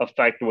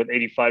factor with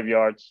 85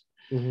 yards.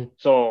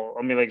 So,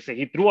 I mean, like I said,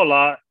 he threw a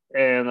lot,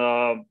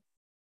 and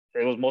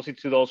it was mostly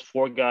to those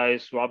 4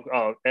 guys: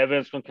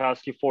 Evans,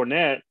 Gronkowski,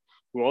 Fournette,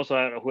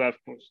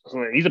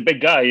 he's a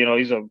big guy, you know,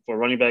 he's for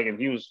running back, and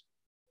he was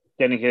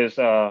getting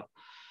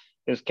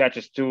his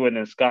catches too, and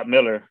then Scott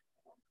Miller.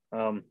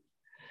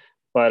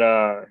 But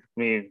I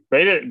mean,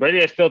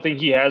 Brady, I still think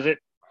he has it.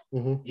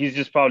 He's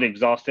just probably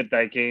exhausted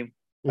that game,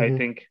 I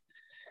think.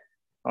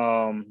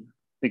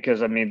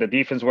 Because I mean, the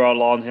defense were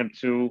all on him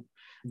too.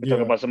 You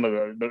talk about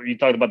you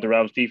talked about the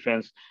Rams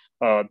defense.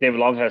 David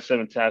Long had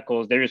 7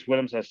 tackles. Darius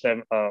Williams had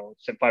 5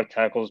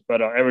 tackles,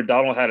 but Aaron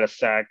Donald had a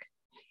sack.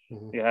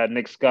 You had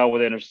Nick Scott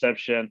with an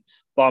interception.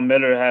 Von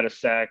Miller had a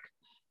sack.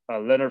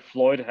 Leonard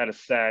Floyd had a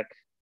sack.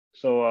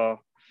 So,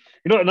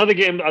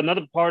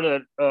 another part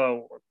of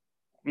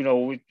we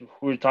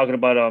were talking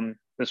about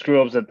the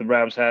screw ups that the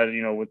Rams had,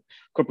 with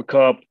Cooper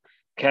Kupp,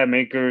 Cam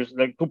Akers,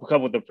 like Cooper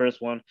Kupp with the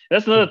first one.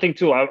 That's another thing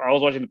too. I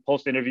was watching the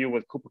post interview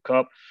with Cooper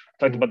Kupp,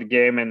 talked about the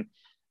game, and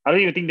I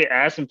don't even think they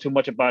asked him too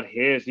much about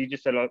his. He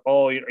just said like,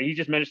 he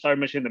just started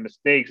mentioning the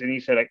mistakes, and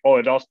he said like,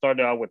 it all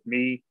started out with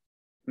me.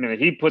 I mean,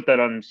 he put that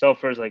on himself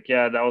first, like,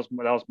 yeah, that was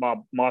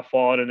my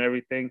fault and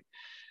everything,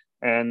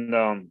 and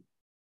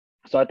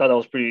so I thought that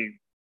was pretty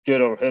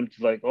good of him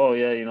to like,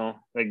 like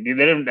they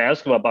didn't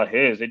ask him about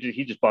his.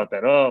 He just brought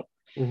that up,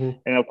 and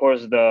of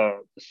course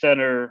the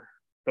center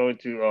going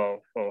to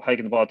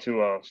hiking the ball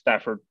to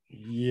Stafford,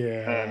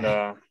 and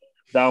that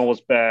one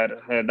was bad,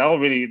 and that one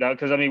really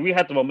because I mean we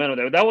had the momentum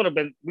there. That would have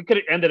been we could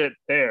have ended it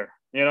there,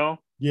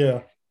 and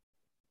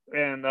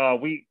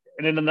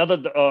then another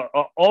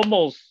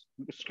almost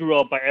screw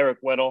up by Eric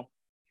Weddle.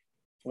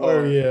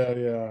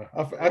 I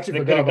actually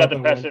forgot about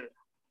that one.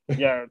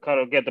 yeah, kind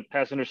of get the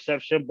pass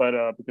interception, but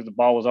because the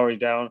ball was already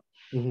down,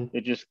 Mm-hmm.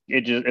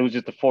 it was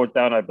just the fourth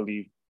down, I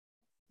believe.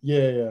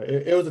 Yeah.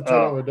 It was a Uh,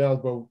 turnover downs,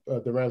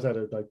 but the Rams had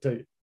to like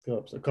take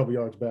a couple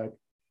yards back.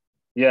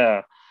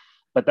 yeah,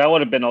 but that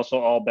would have been also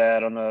all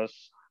bad on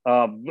us.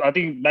 I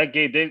think Matt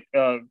Gay did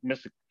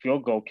miss a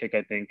field goal kick,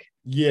 I think,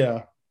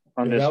 Yeah,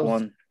 on yeah, this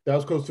one. that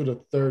was close to the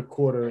third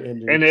quarter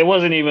And ending. it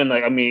wasn't even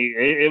like, I mean,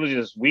 it was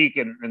just weak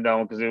and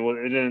down because it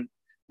didn't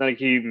not like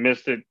he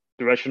missed it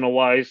directional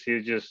wise.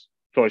 He just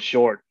fell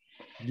short,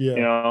 you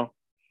Yeah, know.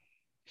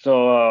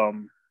 So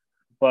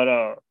but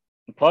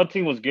the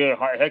punting was good.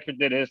 Hecker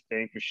did his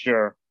thing for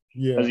sure,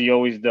 as yeah. he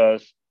always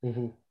does.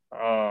 Mm-hmm.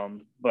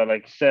 But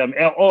like Sam,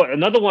 oh,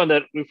 another one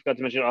that we forgot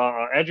to mention,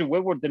 Andrew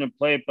Whitworth didn't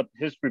play, but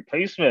his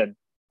replacement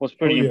was Oh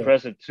pretty yeah,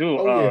 impressive too.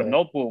 oh yeah.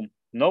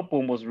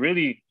 Noteboom was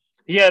really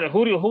he had who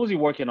was he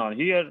working on?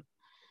 He had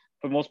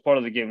for the most part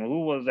of the game.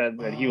 Who was that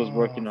he was Oh,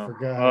 working I on?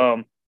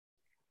 forgot.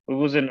 It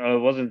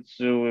wasn't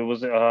Sue. It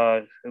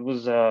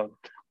was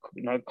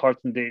not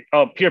Carson Day.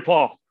 Oh, Pierre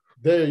Paul,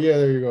 There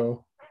you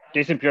go.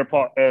 Jason Pierre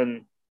Paul,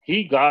 and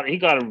he got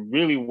it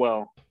really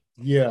well.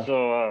 Yeah,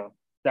 So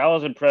that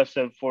was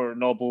impressive for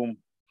Noteboom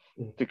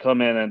to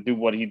come in and do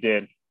what he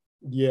did.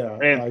 yeah.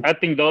 And I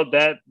think though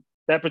that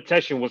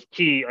protection was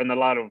key in a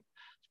lot of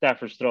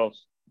Stafford's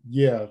throws.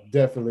 Yeah,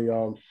 definitely.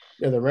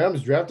 Yeah, the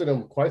Rams drafted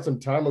him quite some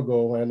time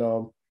ago,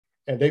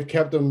 and they've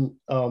kept him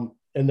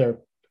in their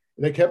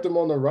they kept him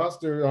on the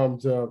roster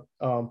to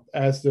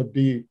as to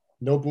be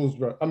no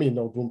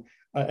boom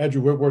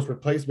Andrew Whitworth's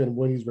replacement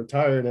when he's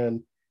retired,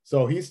 and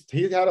so he's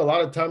had a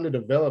lot of time to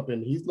develop,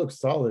 and he's looked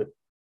solid.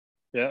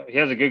 Yeah, he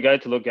has a good guy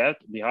to look at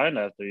behind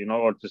after,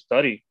 or to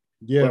study.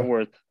 Yeah,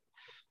 Whitworth.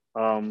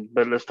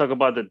 But let's talk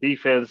about the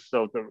defense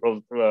of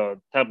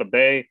Tampa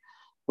Bay.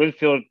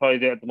 Winfield probably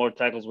did the more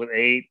tackles with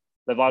 8.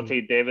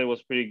 Levante David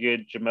was pretty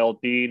good. Jamel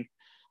Dean,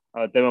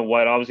 Devin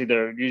White, obviously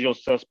their usual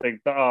suspect.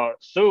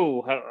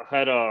 Sue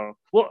had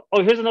well.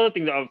 Oh, here's another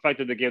thing that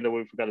affected the game that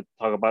we forgot to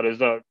talk about is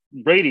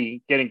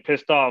Brady getting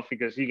pissed off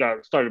because he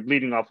got started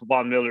bleeding off a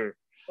Von Miller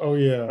oh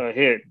yeah,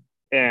 hit,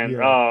 and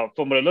yeah,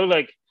 from what it looked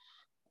like,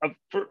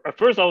 at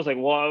first I was like,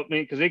 well, I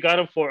mean, because they got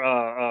him for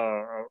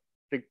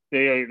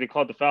they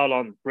called the foul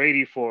on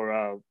Brady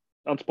for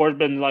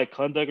unsportsmanlike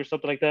conduct or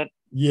something like that.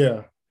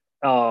 yeah,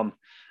 Um,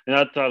 and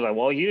I thought like,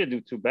 well, he didn't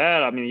do too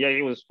bad. I mean, yeah,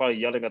 he was probably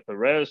yelling at the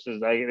refs,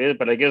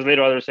 but I guess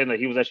later on they're saying that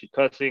he was actually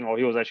cussing or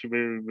he was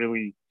actually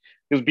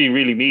he was being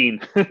really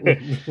mean.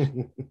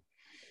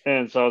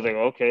 And so I was like,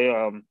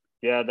 okay,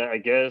 yeah, that I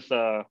guess.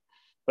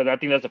 But I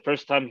think that's the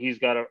first time he's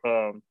got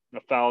a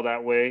foul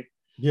that way.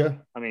 yeah.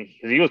 I mean,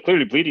 he was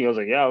clearly bleeding. I was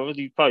like, yeah,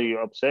 he probably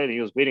upset. He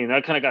was bleeding. And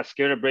I kind of got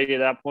scared of Brady at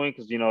that point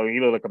because, he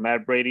looked like a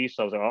mad Brady.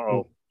 So I was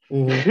like,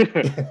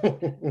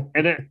 Mm-hmm.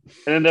 and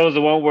then there was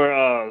the one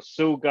where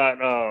Sue got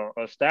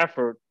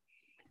Stafford,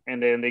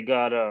 and then they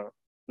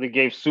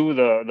gave Sue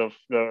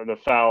the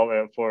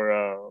foul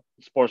for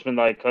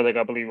sportsmanlike conduct,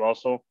 I believe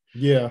also.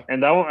 Yeah.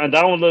 And that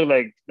one looked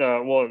like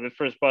well, they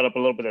first brought up a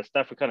little bit that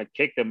Stafford kind of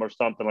kicked him or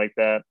something like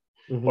that,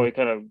 or he Mm-hmm.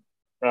 kind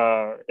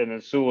of and then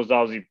Sue was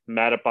obviously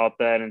mad about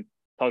that and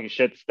talking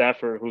shit to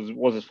Stafford, who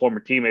was his former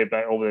teammate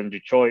back over in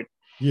Detroit.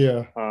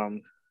 Yeah.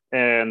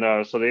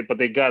 And so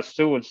they got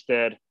Sue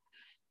instead,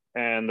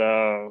 and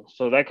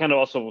so that kind of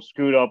also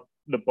screwed up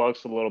the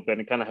Bucks a little bit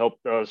and kind of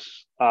helped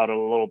us out a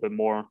little bit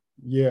more.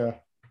 Yeah.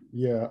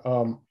 Yeah.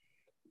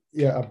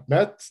 Yeah.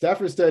 Matt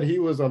Stafford said he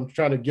was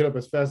trying to get up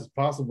as fast as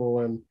possible,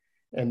 and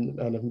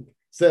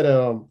said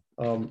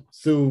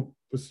Sue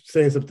was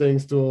saying some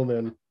things to him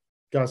and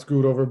got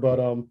screwed over, but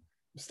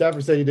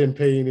Stafford said he didn't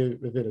pay any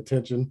of it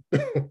attention.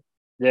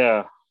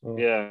 Yeah, Oh,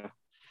 yeah,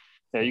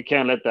 yeah. You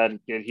can't let that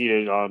get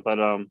heated on, but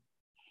I yeah.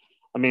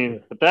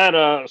 mean, but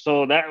that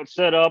so that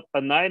set up a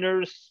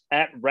Niners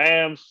at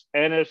Rams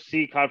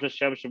NFC Conference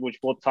Championship, which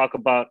we'll talk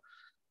about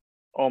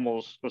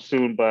almost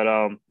soon, but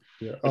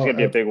Yeah. it's gonna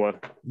be a big one.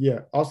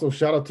 Yeah. Also,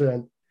 shout out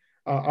to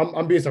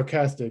I'm being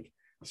sarcastic.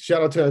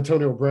 Shout out to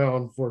Antonio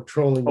Brown for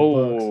trolling the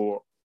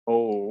Bucks.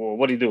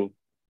 What do you do?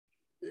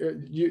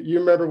 You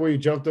remember when he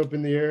jumped up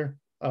in the air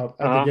at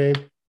the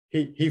game?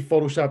 He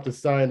photoshopped a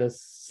sign that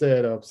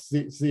said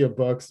 "See ya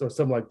Bucks" or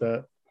something like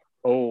that.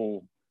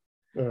 Oh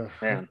Uh,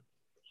 man,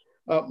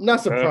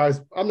 not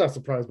surprised. I'm not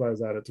surprised by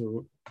his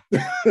attitude.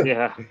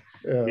 yeah,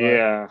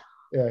 yeah.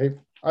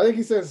 I think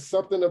he said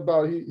something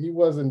about he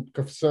wasn't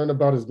concerned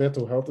about his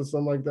mental health or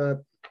something like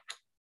that.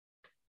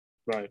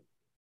 Right.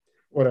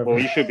 Whatever. Well,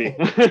 you should be.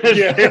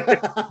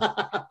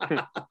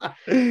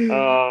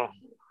 Yeah.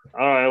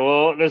 All right.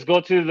 Well, let's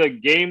go to the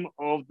game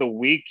of the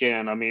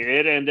weekend. I mean,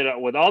 it ended up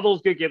with all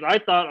those good games. I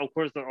thought, of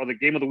course, the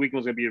game of the weekend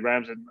was going to be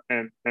Rams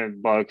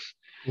and Bucks,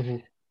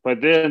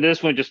 but then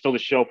this one just stole the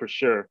show for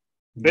sure.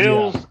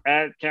 Bills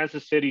at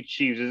Kansas City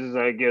Chiefs. This is,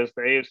 I guess,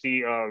 the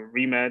AFC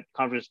rematch,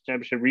 conference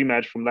championship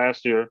rematch from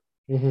last year.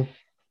 And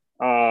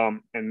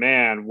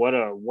man, what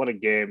a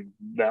game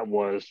that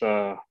was.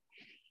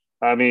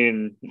 I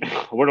mean,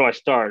 where do I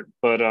start?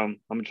 But I'm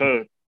gonna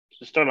try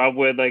to start off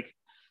with like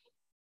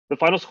the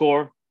final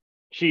score.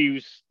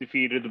 Chiefs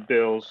defeated the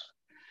Bills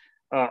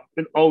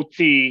in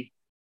OT.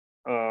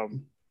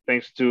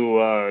 thanks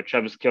to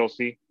Travis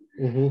Kelce,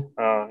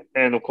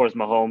 and of course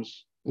Mahomes.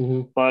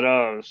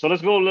 But so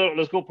let's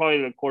go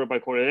probably quarter by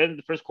quarter. And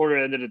the first quarter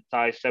ended a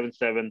tie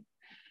 7-7.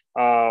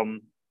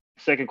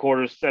 Second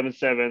quarter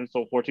 7-7,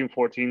 so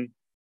 14-14.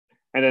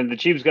 And then the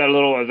Chiefs got a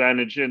little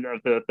advantage in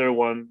the third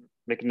one,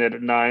 making it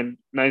 9-7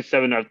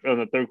 on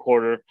the third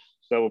quarter.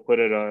 So that will put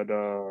it at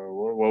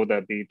what would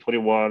that be?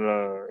 21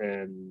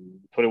 and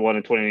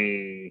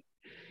 20,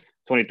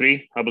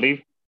 23, I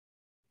believe.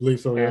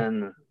 So,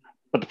 yeah.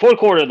 But the fourth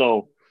quarter,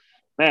 though,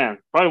 man,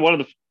 probably one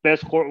of the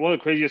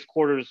craziest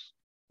quarters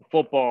of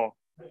football,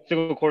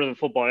 single quarters of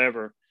football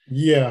ever.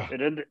 Yeah.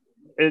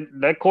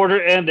 That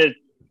quarter ended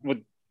with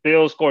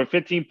Bills scoring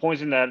 15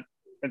 points in that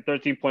and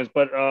 13 points.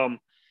 But so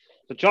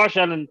Josh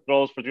Allen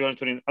throws for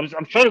 320. I'm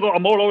trying to go.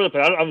 I'm all over the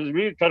place. I was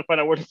really trying to find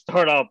out where to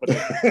start out. But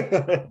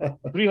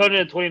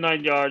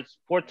 329 yards,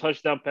 4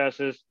 touchdown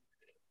passes.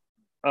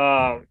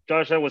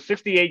 Josh Allen was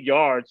 68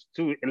 yards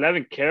to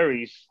 11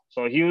 carries,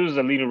 so he was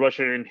the leading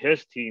rusher in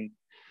his team.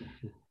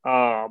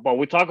 But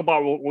we talk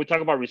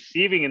about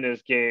receiving in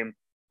this game.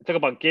 We talk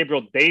about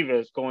Gabriel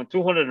Davis going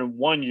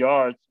 201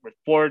 yards with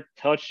 4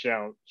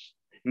 touchdowns.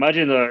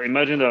 Imagine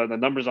the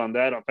numbers on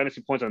that,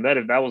 fantasy points on that,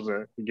 if that was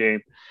a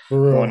game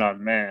going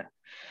on, man.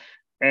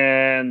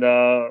 And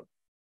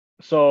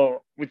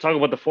so we talk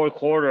about the fourth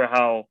quarter,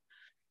 how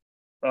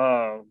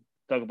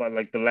talk about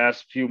like the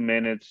last few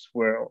minutes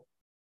where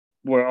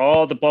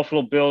all the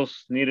Buffalo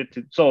Bills needed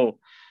to. So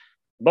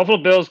Buffalo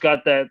Bills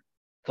got that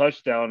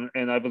touchdown,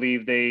 and I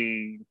believe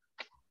they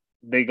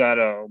got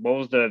what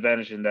was the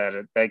advantage in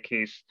that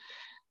case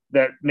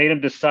that made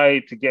them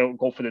decide to go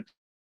for the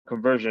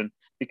conversion,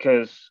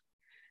 because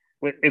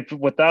if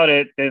without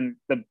it, then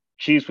the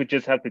Chiefs would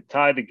just have to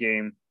tie the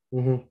game,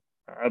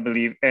 I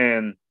believe,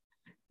 and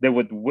they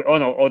would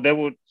they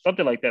would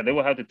something like that. They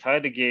would have to tie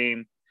the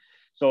game,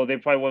 so they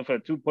probably went for a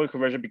 2-point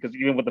conversion, because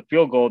even with the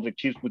field goal, the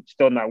Chiefs would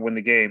still not win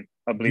the game.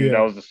 I believe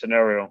that was the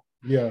scenario.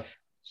 Yeah.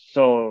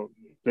 So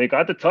they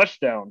got the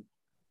touchdown,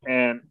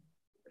 and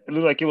it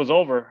looked like it was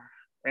over.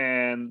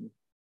 And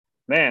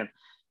man,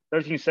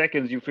 13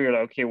 seconds, you figure,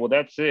 okay, well,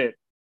 that's it,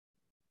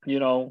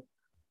 and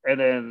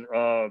then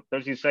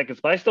 13 seconds.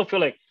 But I still feel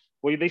like,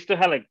 well, they still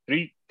had like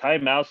 3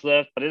 timeouts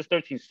left, but it's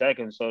 13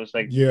 seconds. So it's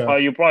like,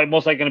 you're probably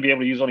most likely going to be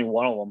able to use only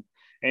one of them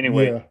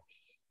anyway. Yeah.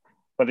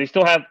 But they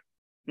still have,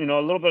 a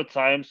little bit of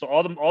time. So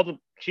all the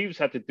Chiefs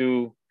had to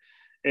do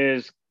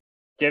is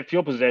get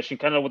field possession,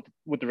 kind of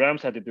what the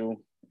Rams had to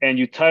do. And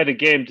you tie the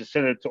game to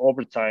send it to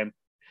overtime.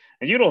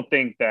 And you don't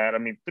think that,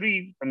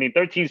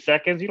 13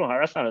 seconds,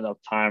 that's not enough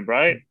time,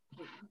 right?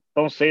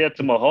 Don't say that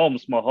to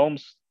Mahomes.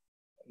 Mahomes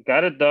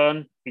got it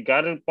done. He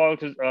got it,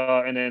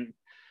 and then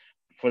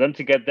for them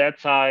to get that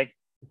tie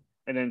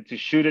and then to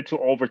shoot it to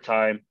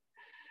overtime.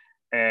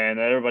 And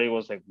everybody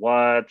was like,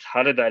 what?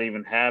 How did that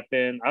even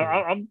happen?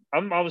 I'm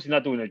obviously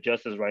not doing it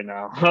justice right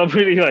now. I'm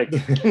really like,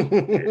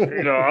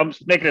 I'm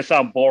making it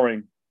sound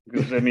boring,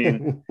 because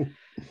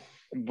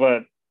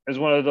but it's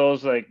one of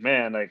those like,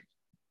 man, like,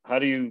 how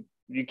do you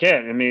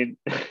can't. You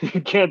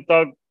can't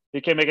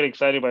make it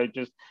exciting by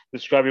just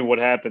describing what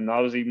happened.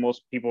 Obviously,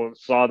 most people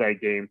saw that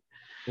game.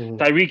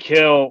 Tyreek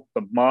Hill,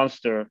 the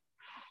monster,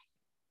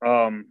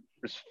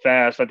 is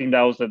fast. I think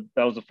that was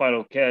the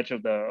final catch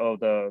of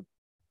that's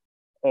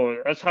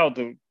how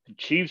the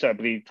Chiefs, I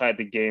believe, tied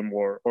the game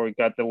or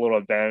got the little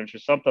advantage or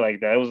something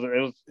like that. It was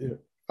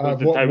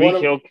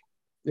Tyreek Hill.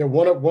 Yeah,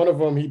 one of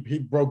them he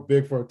broke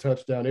big for a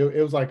touchdown.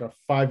 It was like a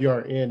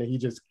 5-yard in, and he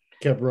just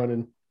kept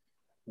running.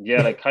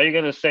 Yeah, like, how are you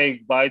gonna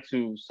say bye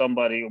to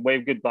somebody,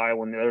 wave goodbye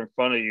when they're in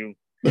front of you?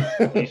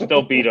 You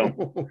still beat them.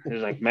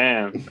 It's like,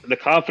 man, the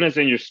confidence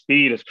in your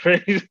speed is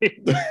crazy.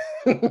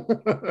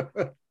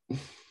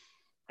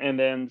 And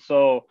then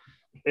so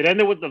it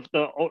ended with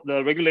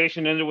the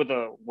regulation ended with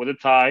a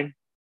tie,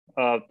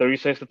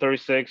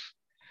 36-36,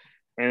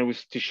 and it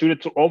was to shoot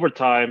it to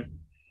overtime,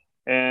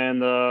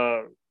 and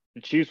the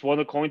Chiefs won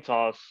the coin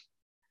toss,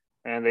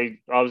 and they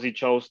obviously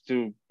chose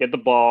to get the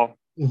ball.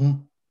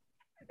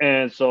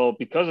 And so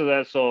because of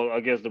that, so I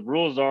guess the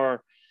rules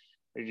are,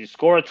 if you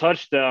score a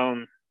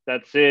touchdown,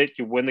 that's it.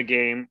 You win the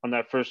game on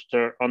their first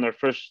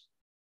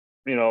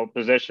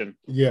possession.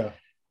 Yeah.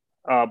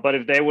 But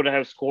if they would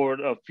have scored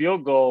a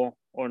field goal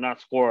or not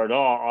score at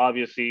all,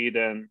 obviously,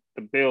 then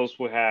the Bills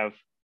would have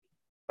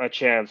a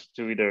chance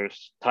to either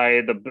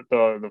tie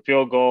the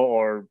field goal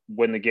or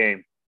win the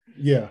game.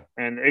 Yeah.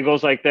 And it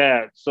goes like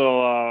that.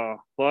 So,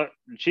 but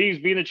the Chiefs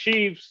being the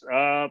Chiefs,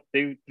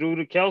 they threw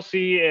to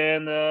Kelce,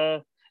 and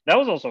that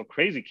was also a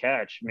crazy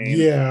catch.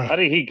 How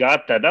did he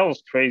got that? That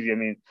was crazy.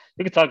 You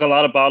could talk a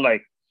lot about,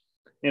 like,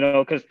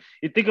 because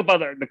you think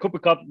about the Cooper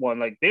Kupp one,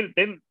 like they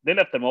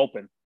left them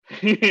open.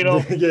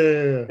 Yeah.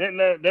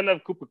 They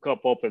left Cooper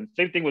Kupp open.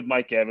 Same thing with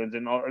Mike Evans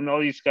and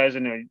all these guys.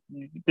 And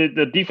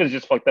the defense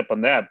just fucked up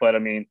on that. But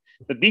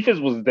the defense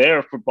was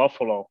there for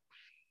Buffalo,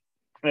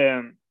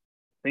 and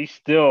they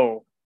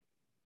still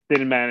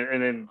didn't manage.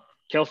 And then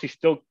Kelce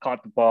still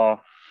caught the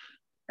ball,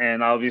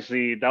 And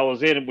obviously that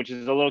was it, which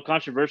is a little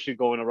controversial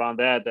going around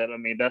that. I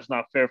mean, that's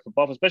not fair for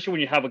Buffalo, especially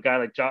when you have a guy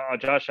like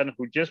Josh Allen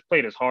who just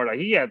played his heart out.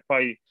 He had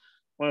probably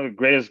one of the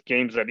greatest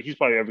games that he's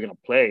probably ever going to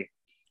play,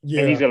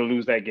 and he's going to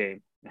lose that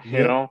game,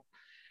 you know.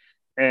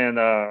 And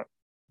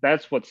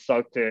that's what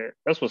sucked.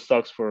 That's what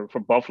sucks for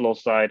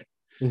Buffalo's side.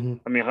 Mm-hmm.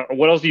 I mean,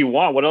 what else do you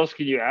want? What else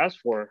can you ask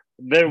for?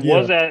 There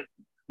was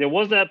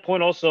that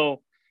point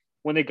also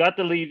when they got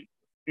the lead,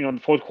 you know, in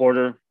the fourth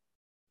quarter,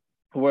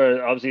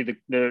 where obviously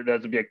there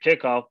has to be a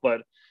kickoff, but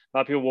a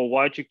lot of people, well,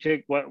 why'd you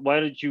kick? Why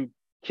did you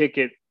kick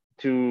it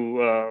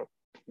to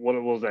what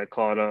was that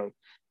called?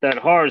 That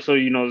hard? So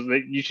you know,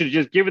 you should have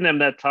just given them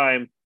that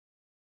time,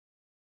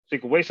 so you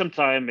could waste some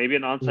time, maybe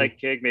an onside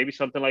kick, maybe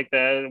something like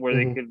that, where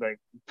they could like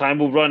time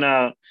will run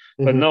out.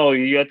 But no,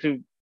 you had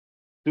to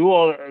do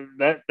all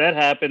that. That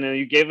happened, and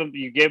you gave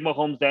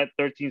Mahomes that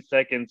 13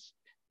 seconds,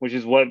 which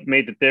is what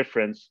made the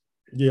difference.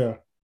 Yeah.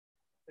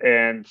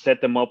 And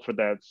set them up for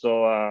that.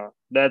 So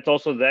that's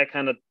also that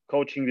kind of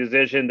coaching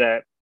decision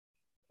that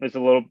is a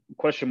little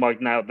question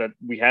mark now that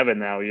we have it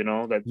now, you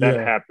know, that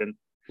happened.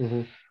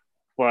 Mm-hmm.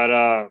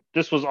 But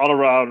this was all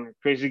around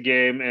crazy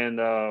game, and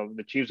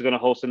the Chiefs are going to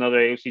host another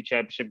AFC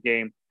Championship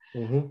game.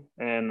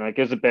 And I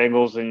guess the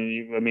Bengals,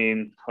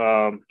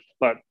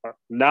 but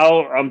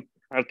now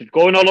after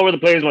going all over the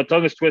place, my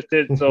tongue is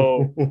twisted,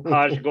 so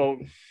I should go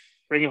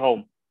bring it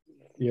home.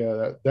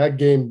 Yeah, that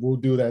game will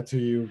do that to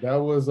you. That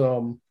was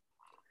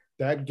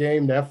that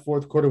game, that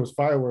fourth quarter was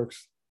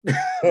fireworks.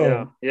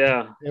 It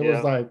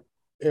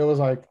was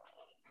like,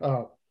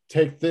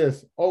 take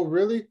this. Oh,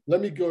 really?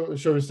 Let me go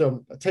show you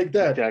something. Take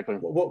that. Exactly.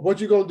 What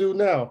you gonna do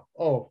now?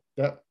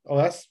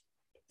 That's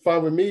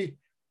fine with me.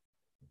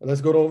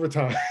 Let's go to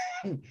overtime.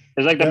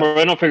 It's like the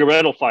Moreno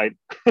Figueredo fight.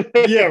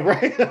 Yeah,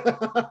 right.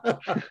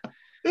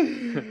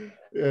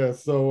 Yeah.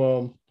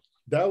 So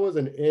that was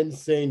an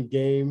insane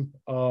game.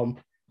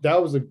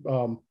 That was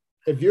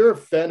if you're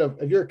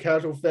a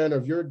casual fan, or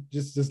if you're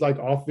just like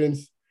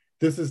offense,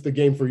 this is the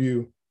game for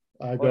you.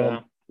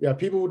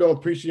 People who don't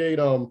appreciate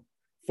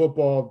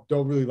football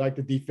don't really like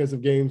the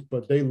defensive games,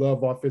 but they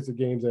love offensive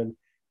games, and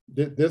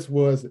this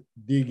was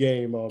the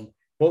game.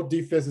 Both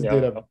defenses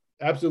did an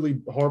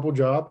absolutely horrible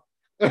job.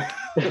 And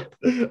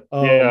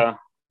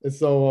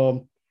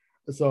so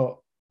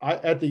I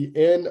at the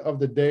end of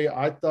the day,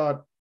 I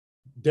thought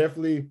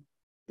definitely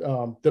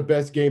the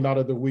best game out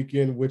of the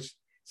weekend, which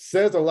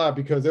says a lot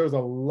because there was a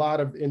lot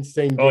of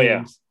insane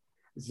games.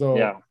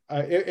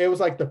 It was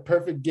like the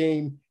perfect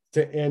game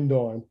to end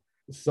on.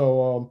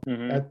 So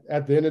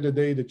at the end of the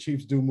day, the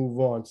Chiefs do move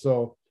on.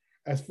 So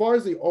as far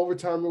as the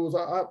overtime rules,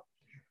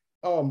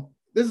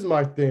 this is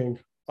my thing.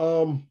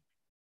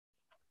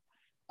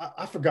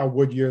 I forgot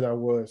what year that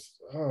was.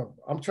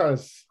 I'm trying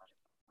to.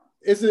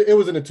 It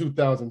was in the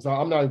 2000s. So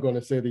I'm not going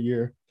to say the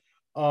year.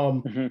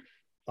 And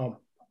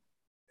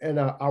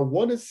I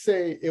want to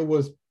say it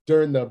was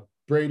during the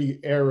Brady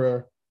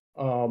era,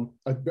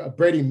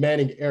 Brady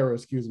Manning era.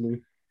 Excuse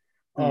me.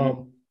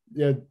 There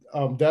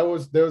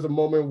was a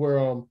moment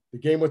where the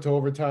game went to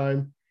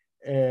overtime,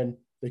 and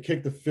they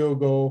kicked the field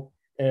goal,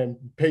 and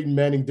Peyton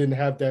Manning didn't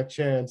have that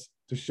chance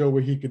to show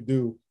what he could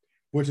do,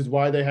 which is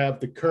why they have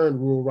the current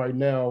rule right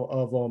now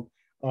of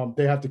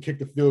they have to kick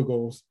the field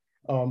goals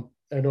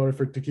in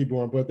order to keep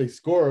going. But if they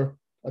score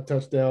a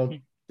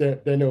touchdown,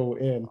 then it'll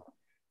end.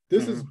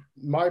 This is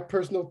my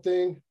personal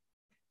thing.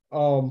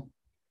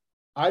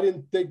 I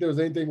didn't think there was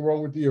anything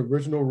wrong with the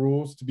original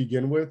rules to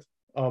begin with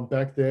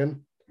back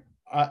then.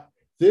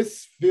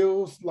 This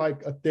feels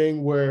like a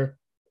thing where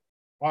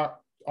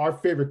our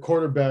favorite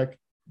quarterback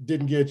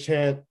didn't get a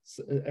chance,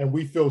 and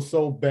we feel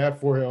so bad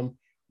for him.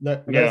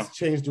 Let's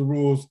change the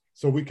rules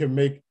so we can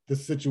make the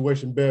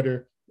situation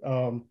better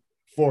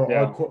for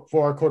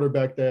our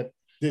quarterback that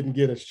didn't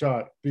get a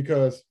shot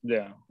because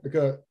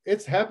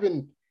it's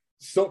happened.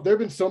 So there have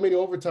been so many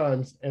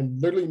overtimes,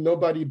 and literally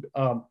nobody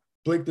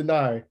blinked an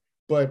eye.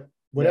 But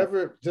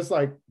whatever, just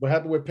like what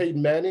happened with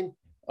Peyton Manning,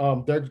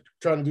 they're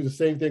trying to do the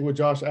same thing with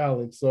Josh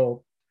Allen.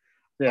 So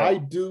I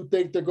do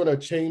think they're going to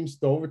change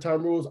the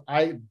overtime rules.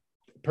 I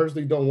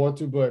personally don't want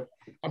to, but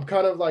I'm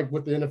kind of like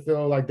with the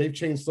NFL, like they've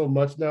changed so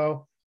much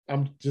now.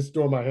 I'm just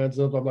throwing my hands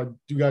up. I'm like,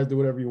 you guys do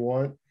whatever you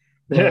want.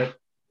 But,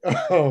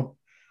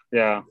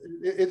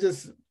 it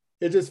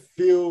just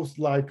feels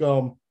like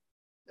oh,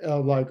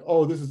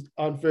 this is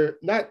unfair.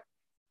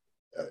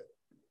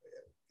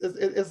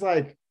 It's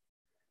like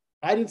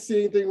I didn't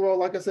see anything wrong.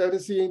 Like I said, I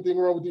didn't see anything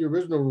wrong with the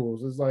original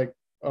rules. It's like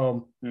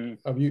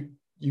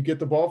you get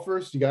the ball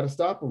first, you got to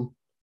stop them.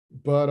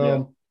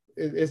 But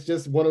it's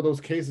just one of those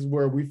cases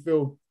where we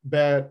feel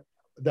bad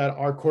that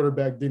our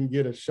quarterback didn't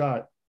get a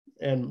shot.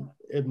 And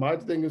my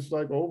thing is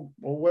like, oh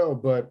well.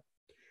 But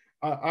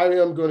I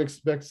am going to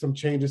expect some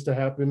changes to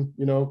happen.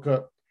 You know,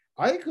 'cause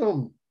I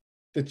think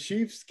the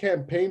Chiefs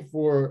campaigned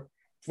for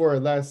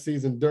last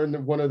season during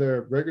one of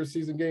their regular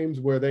season games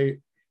where they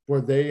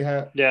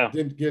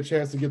didn't get a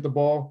chance to get the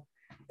ball,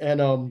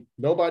 and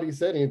nobody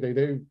said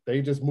anything.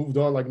 They just moved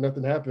on like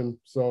nothing happened.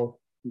 So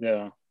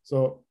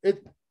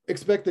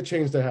expect the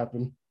change to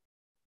happen.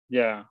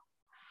 Yeah.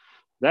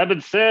 That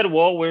being said,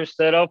 well, we're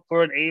set up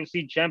for an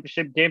AFC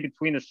Championship game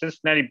between the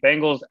Cincinnati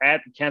Bengals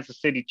at the Kansas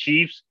City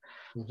Chiefs.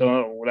 Mhm.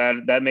 So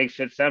that makes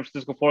it San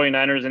Francisco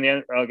 49ers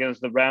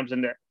against the Rams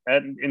in the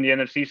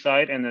NFC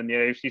side, and then the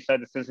AFC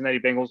side, the Cincinnati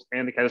Bengals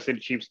and the Kansas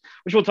City Chiefs,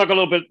 which we'll talk a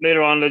little bit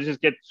later on.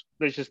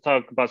 Let's just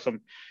talk about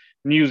some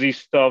newsy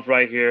stuff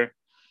right here.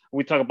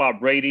 We talk about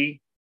Brady.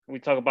 We were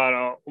talking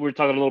a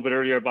little bit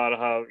earlier about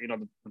how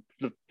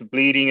the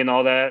bleeding and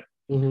all that,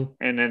 Mhm.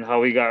 and then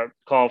how he got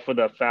called for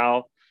the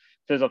foul.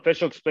 Says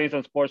official explains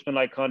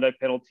unsportsmanlike conduct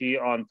penalty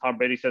on Tom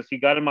Brady. Says he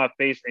got in my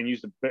face and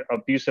used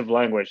abusive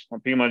language.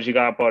 Pretty much he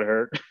got butt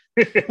hurt.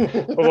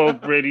 Well,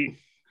 Brady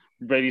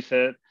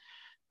said.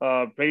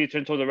 Brady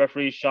turned toward the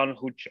referee Sean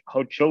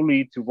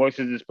Hochuli to voice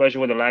his displeasure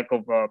with the lack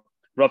of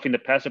roughing the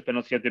passer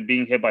penalty after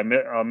being hit by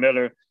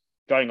Miller,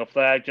 drawing a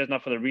flag just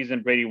not for the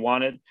reason Brady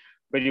wanted.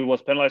 Brady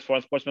was penalized for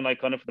unsportsmanlike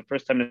conduct for the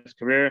first time in his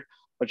career.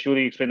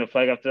 Hochuli explained the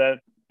flag after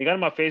that. He got in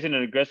my face in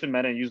an aggressive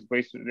manner and used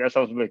grace. That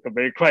sounds like a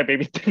very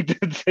crybaby thing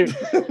to say.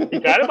 He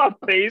got in my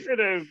face in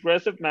an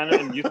aggressive manner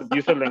and used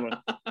abusive language.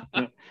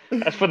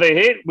 As for the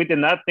hit, we did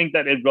not think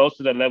that it rose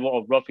to the level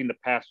of roughing the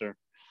passer.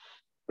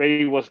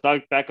 Brady was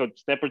knocked back a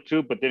step or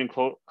two, but didn't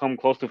come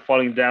close to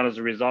falling down as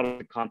a result of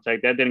the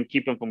contact. That didn't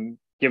keep him from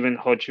giving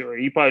Hochuli.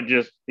 He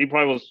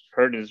probably was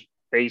hurt in his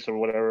face or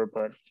whatever,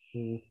 but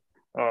it's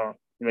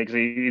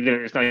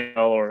not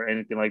yellow or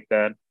anything like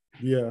that.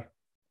 Yeah.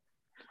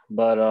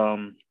 But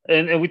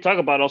and we talk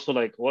about also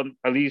like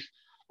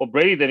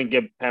Brady didn't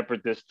get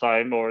pampered this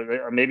time,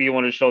 or maybe you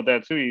want to show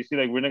that too. You see,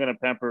 like we're not gonna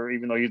pamper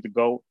even though he's the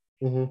GOAT.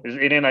 Mhm.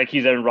 It ain't like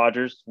he's Aaron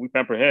Rodgers. We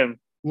pamper him.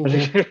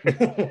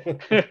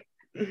 Mhm.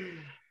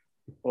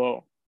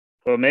 Well,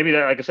 maybe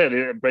that, like I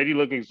said, Brady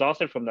looked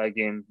exhausted from that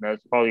game.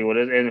 That's probably what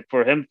it is. And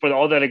for him, for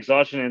all that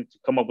exhaustion and to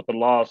come up with the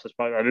loss, that's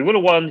probably. I mean, would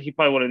have won. He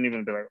probably wouldn't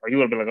even be like. He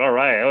would have been like, all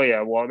right, oh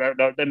yeah, well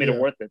that made it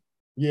worth it.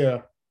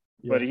 Yeah.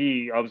 But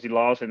he obviously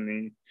lost, and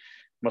he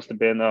must have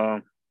been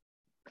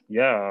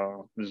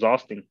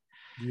exhausting.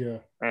 Yeah.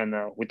 And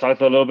we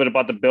talked a little bit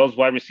about the Bills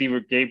wide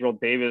receiver Gabriel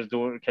Davis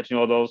catching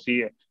all those.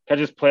 He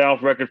catches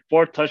playoff record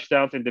 4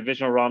 touchdowns in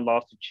divisional round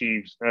loss to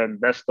Chiefs, and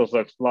that still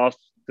sucks. Lost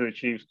to the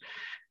Chiefs.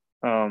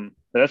 But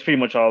that's pretty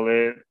much all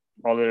it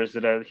is.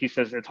 That he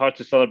says it's hard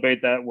to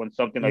celebrate that when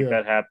something like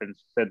that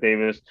happens. Said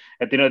Davis.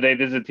 At the end of the day,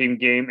 this is a team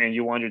game, and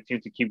you want your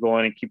team to keep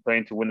going and keep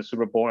playing to win the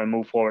Super Bowl and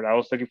move forward. I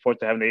was looking forward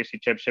to having the AFC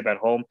Championship at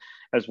home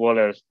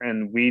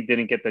and we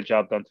didn't get the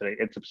job done today.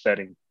 It's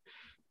upsetting.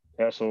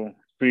 Yeah, so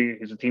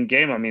it's a team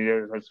game. I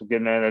mean, that's a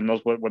good man that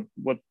knows what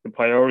the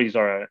priorities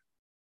are at.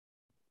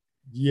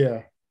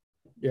 Yeah.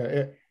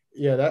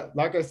 That,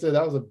 like I said,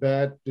 that was a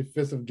bad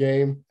defensive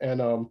game,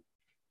 and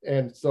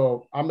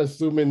so I'm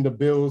assuming the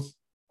Bills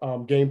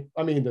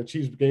the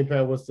Chiefs game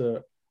plan was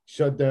to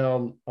shut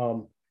down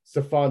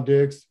Stephon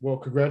Diggs. Well,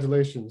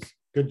 congratulations,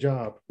 good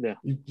job. Yeah,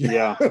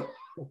 yeah,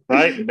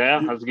 right.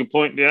 Yeah, that's a good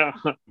point. Yeah,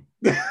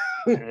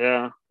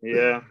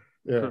 yeah.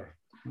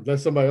 Let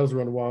somebody else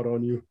run wild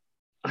on you.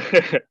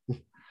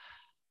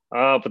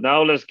 But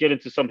now let's get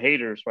into some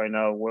haters right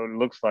now. What it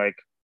looks like.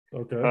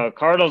 Okay.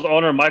 Cardinals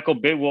owner Michael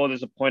Bidwill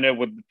disappointed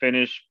with the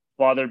finish,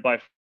 bothered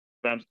by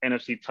Rams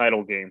NFC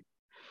title game.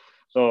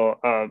 So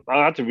I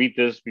had to read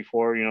this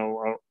before,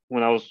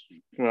 when I was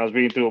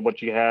reading through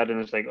what you had,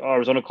 and it's like,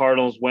 Arizona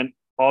Cardinals went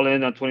all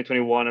in on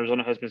 2021.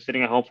 Arizona has been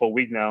sitting at home for a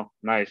week now.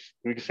 Nice.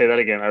 We can say that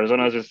again.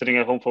 Arizona has been sitting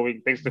at home for a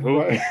week. Thanks to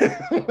who? Right.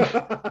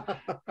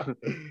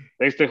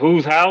 Thanks to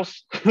whose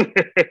house?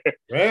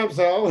 Rams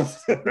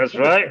house. That's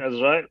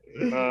right.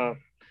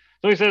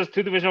 So he says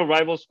 2 divisional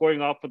rivals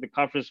scoring off for the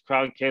conference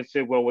crown can't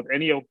sit well with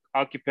any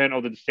occupant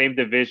of the same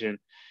division,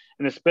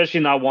 and especially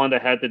not one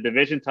that had the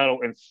division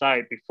title in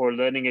sight before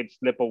letting it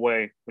slip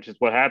away, which is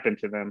what happened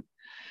to them.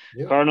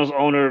 Yeah. Cardinals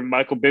owner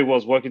Michael Bidwill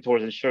is working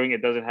towards ensuring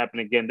it doesn't happen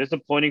again.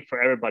 Disappointing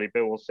for everybody,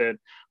 Bidwill said.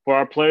 For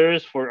our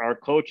players, for our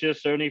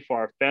coaches, certainly for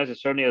our fans, and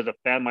certainly as a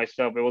fan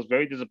myself, it was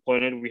very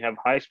disappointing. We have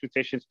high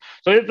expectations.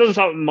 So it doesn't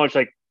sound much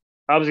like,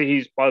 obviously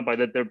he's bothered by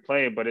that they're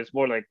playing, but it's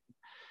more like,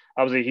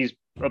 obviously he's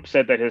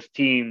upset that his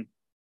team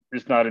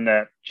is not in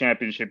that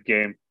championship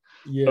game.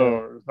 Yeah.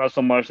 So it's not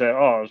so much that,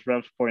 it's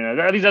Rams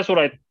 49ers. At least that's what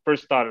I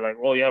first thought. Like,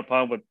 you have a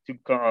problem with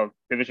 2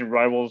 division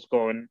rivals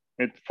going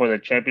for the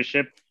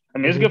championship. I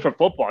mean, it's good for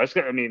football. It's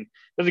good. I mean, it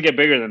doesn't get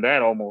bigger than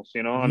that almost,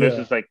 Unless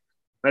it's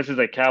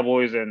like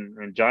Cowboys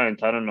and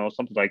Giants. I don't know,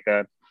 something like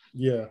that.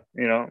 Yeah.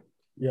 Yeah.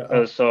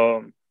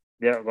 So,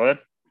 yeah, go ahead.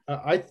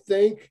 I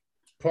think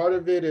part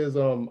of it is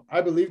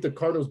I believe the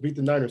Cardinals beat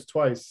the Niners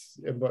twice,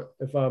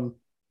 if I'm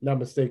not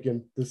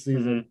mistaken, this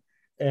season. Mm-hmm.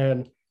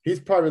 And he's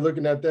probably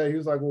looking at that. He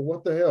was like, well,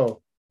 what the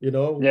hell? We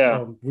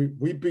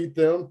beat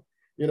them.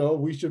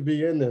 We should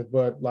be in there.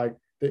 But, like,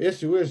 the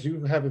issue is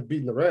you haven't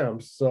beaten the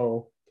Rams.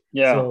 So,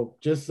 so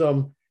just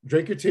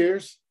drink your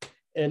tears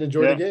and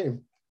enjoy the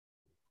game.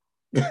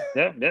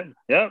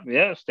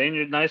 Yeah. Stay in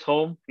your nice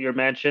home, your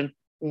mansion,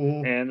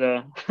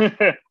 and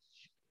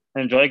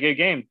enjoy a good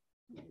game.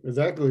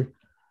 Exactly.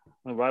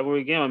 A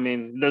rivalry game. I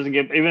mean, it doesn't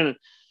get, even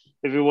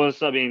if it was,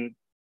 the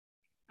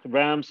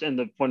Rams and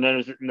the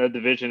 49ers in that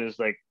division is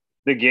like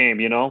the game,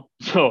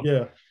 So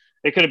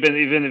it could have been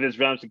even if it's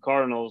Rams and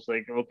Cardinals.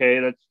 Like,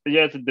 okay,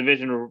 it's a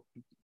divisional,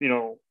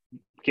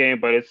 game,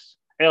 but it's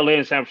LA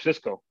and San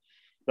Francisco.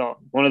 So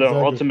Exactly.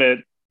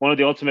 one of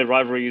the ultimate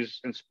rivalries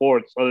in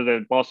sports, other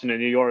than Boston and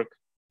New York.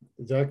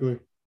 Exactly.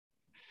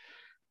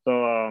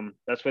 So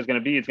that's what it's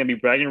gonna be. It's gonna be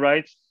bragging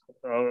rights.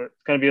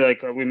 It's gonna be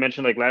like we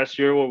mentioned like last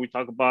year where we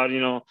talk about,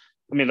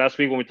 last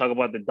week when we talk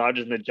about the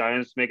Dodgers and the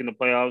Giants making the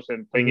playoffs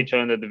and playing Mm-hmm. each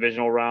other in the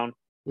divisional round.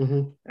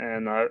 Mm-hmm.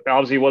 And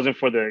obviously it wasn't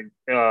for the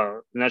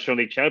National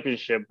League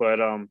Championship, but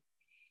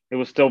it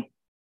was still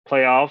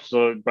playoffs,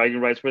 so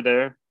bragging rights were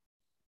there.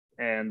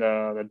 And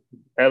the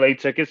LA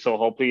took it, so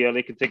hopefully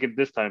LA can take it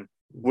this time.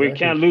 We Exactly.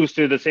 can't lose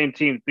to the same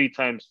team 3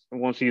 times in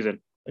one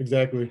season,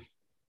 Exactly.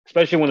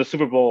 especially when the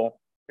Super Bowl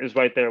is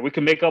right there. We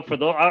can make up for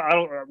those. I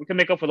don't. We can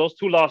make up for those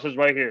 2 losses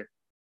right here.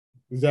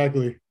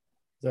 Exactly. I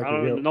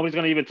Exactly. Yeah. don't. Nobody's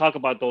gonna even talk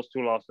about those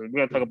 2 losses.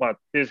 We're gonna talk about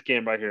this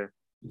game right here.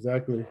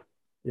 Exactly.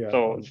 Yeah.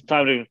 So it's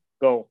time to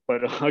go.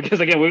 But I guess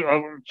again we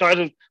try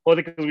to hold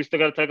it because we still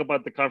got to talk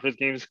about the conference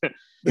games.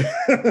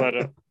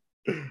 But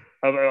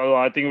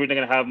I think we're not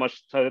gonna have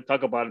much to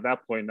talk about at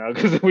that point now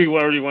because we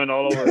already went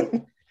all over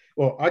it.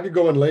 Well, I could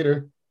go in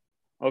later.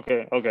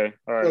 Okay. Okay.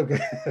 All right. Okay.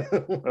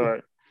 All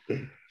right.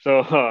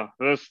 So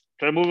let's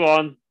try to move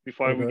on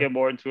before we Okay. get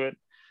more into it.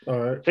 All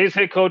right. Saints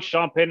head coach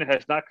Sean Payton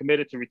has not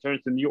committed to return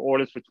to New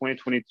Orleans for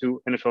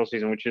 2022 NFL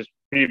season, which is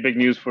pretty big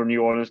news for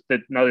New Orleans.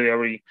 That now they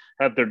already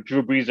have their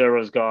Drew Brees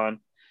era is gone,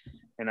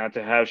 and now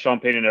to have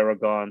Sean Payton era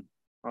gone,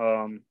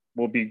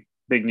 will be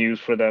big news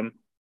for them.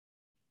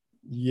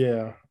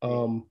 Yeah.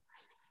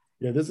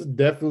 Yeah, this is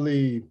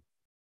definitely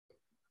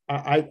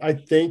I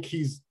think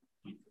he's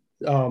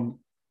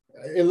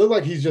it looked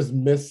like he's just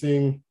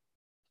missing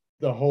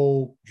the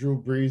whole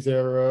Drew Brees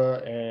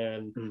era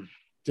and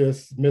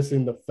just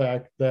missing the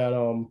fact that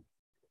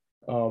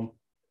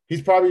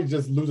he's probably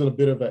just losing a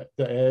bit of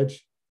the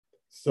edge.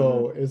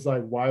 So it's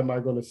like, why am I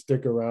going to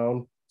stick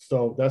around?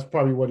 So that's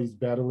probably what he's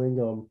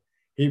battling.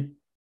 He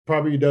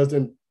probably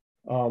doesn't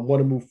want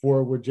to move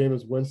forward with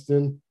Jameis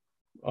Winston.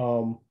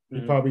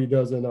 He probably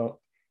doesn't.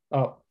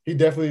 He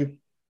definitely.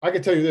 I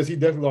can tell you this. He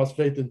definitely lost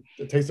faith in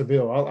Taysom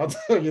Hill. I'll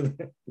tell you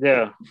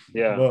that.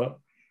 Yeah.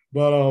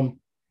 But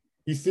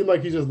he seemed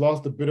like he just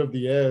lost a bit of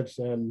the edge,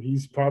 and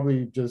he's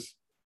probably just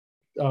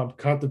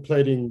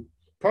contemplating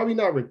probably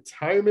not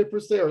retirement per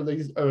se, or at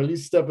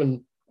least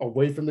stepping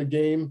away from the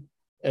game,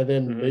 and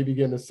then maybe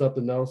getting to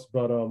something else.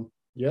 But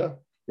yeah.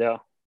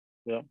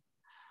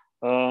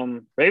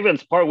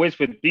 Ravens part ways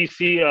with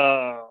BC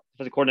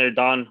defensive coordinator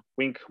Don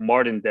Wink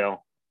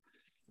Martindale.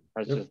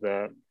 That's just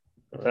that.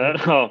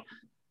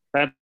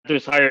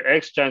 Panthers hire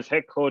ex-Giants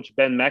head coach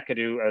Ben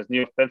McAdoo as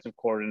new offensive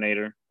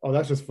coordinator. Oh,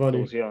 that's just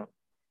funny. Yeah.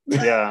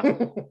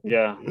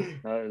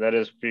 That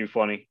is pretty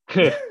funny.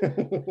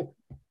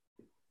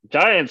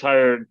 Giants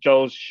hired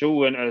Joe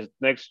Schoen as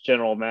next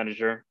general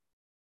manager.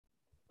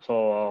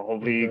 So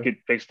hopefully he could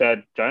fix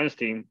that Giants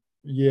team.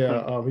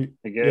 Yeah,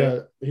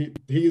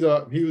 he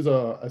was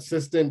a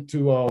assistant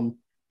to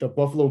the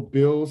Buffalo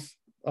Bills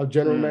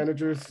general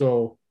manager.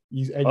 So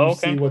you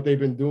see what they've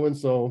been doing.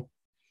 So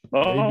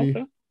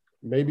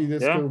maybe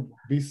this could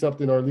be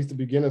something, or at least the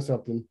beginning of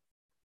something.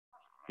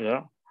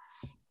 Yeah.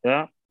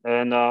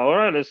 And all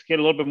right, let's get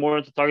a little bit more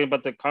into talking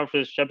about the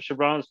conference championship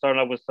round.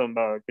 Starting out with some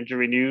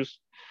injury news.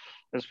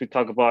 As we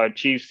talk about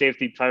Chiefs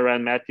safety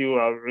Tyrann Mathieu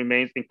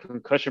remains in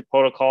concussion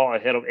protocol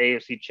ahead of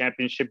AFC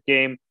Championship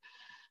game.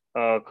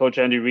 Coach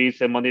Andy Reid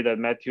said Monday that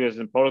Mathieu is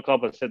in protocol,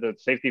 but said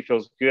that safety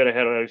feels good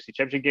ahead of AFC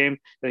Championship game.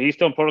 That he's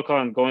still in protocol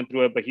and going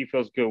through it, but he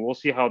feels good. We'll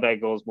see how that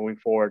goes moving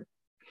forward.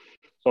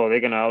 So they're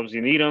gonna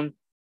obviously need him,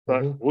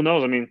 but who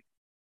knows? I mean,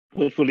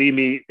 which will lead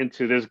me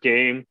into this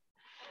game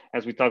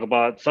as we talk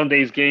about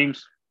Sunday's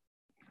games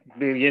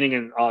beginning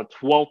in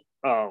 12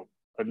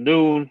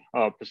 noon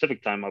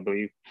Pacific time, I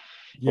believe.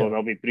 So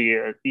that'll be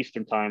 3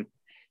 Eastern time.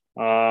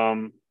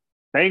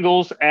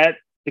 Bengals at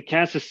the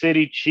Kansas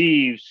City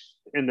Chiefs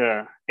in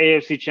the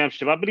AFC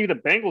Championship. I believe the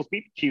Bengals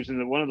beat the Chiefs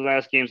in one of the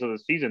last games of the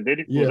season. Did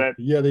it? Yeah,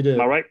 they did.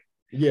 Am I right?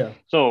 Yeah.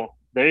 So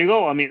there you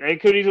go. I mean,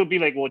 it could easily be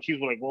like, well, Chiefs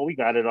were like, well, we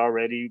got it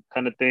already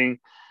kind of thing.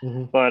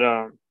 But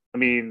I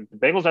mean, the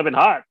Bengals have been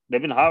hot.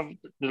 They've been hot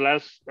the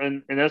last,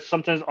 and that's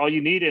sometimes all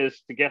you need is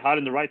to get hot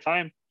in the right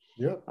time.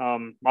 Yeah.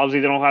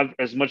 Obviously, they don't have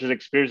as much as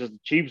experience as the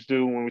Chiefs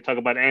do when we talk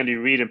about Andy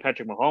Reid and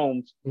Patrick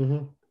Mahomes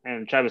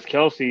and Travis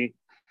Kelce.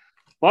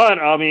 But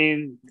I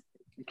mean,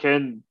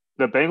 can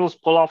the Bengals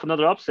pull off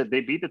another upset?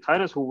 They beat the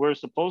Titans, who were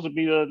supposed to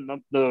be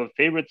the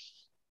favorites,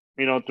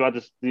 throughout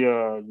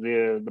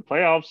the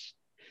playoffs,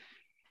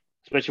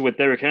 especially with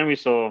Derrick Henry.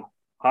 So,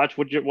 Hodge,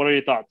 what are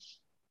your thoughts?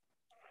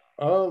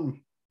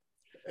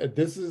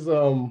 This is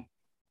a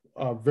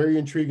very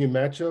intriguing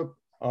matchup.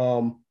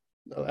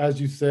 As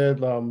you said,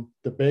 the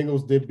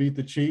Bengals did beat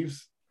the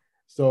Chiefs.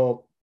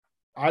 So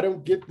I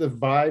don't get the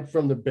vibe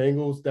from the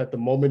Bengals that the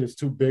moment is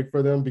too big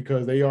for them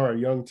because they are a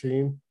young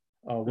team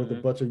with a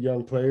bunch of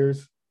young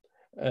players.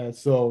 And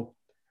so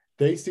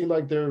they seem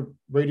like they're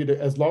ready to,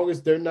 as long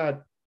as they're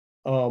not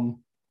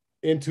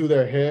into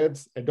their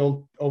heads and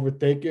don't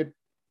overthink it,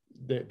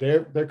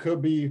 there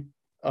could be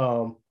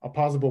a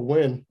possible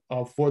win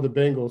for the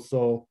Bengals.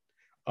 So,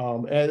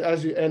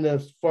 and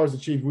as far as the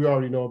Chiefs, we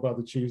already know about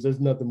the Chiefs. There's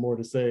nothing more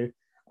to say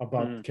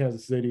about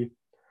Kansas City.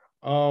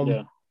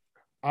 Yeah.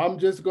 I'm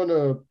just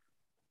gonna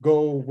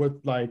go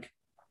with like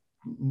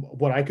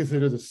what I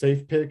consider the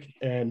safe pick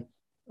and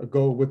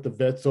go with the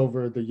vets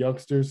over the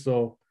youngsters.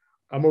 So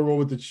I'm gonna roll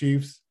with the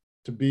Chiefs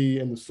to be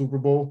in the Super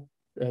Bowl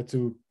and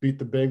to beat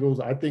the Bengals.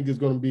 I think it's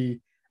going to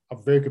be a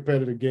very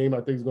competitive game.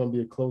 I think it's going to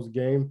be a close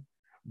game,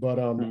 but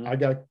I'm going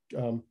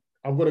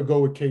to go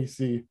with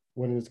KC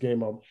winning this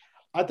game.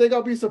 I think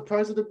I'll be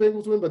surprised if the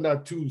Bengals win, but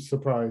not too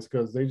surprised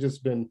because they've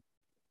just been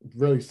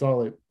really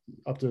solid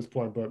up to this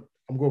point. But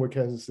I'm going with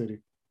Kansas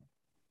City.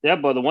 Yeah,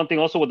 but the one thing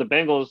also with the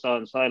Bengals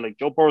on side, like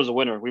Joe Burrow is a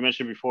winner. We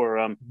mentioned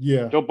before.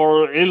 Yeah. Joe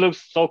Burrow, it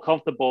looks so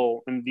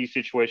comfortable in these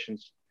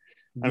situations.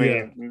 I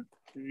mean,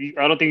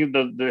 I don't think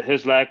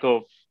his lack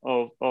of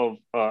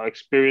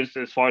experience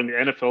as far in the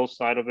NFL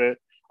side of it.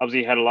 Obviously,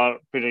 he had a lot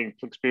of pretty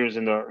experience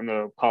in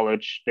the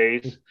college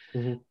days,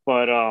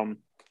 but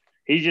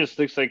he just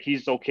looks like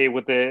he's okay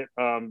with it.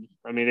 I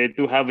mean, they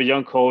do have a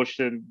young coach,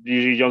 and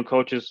usually young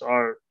coaches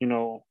are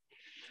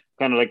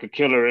kind of like a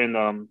killer in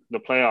the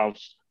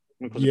playoffs.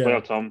 Because the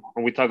playoff time,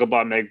 when we talk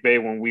about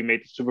McVay when we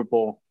made the Super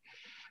Bowl,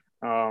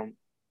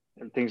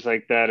 and things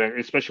like that, and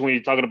especially when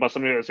you're talking about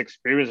somebody as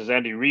experienced as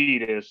Andy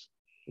Reid is.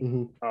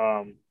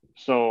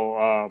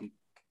 So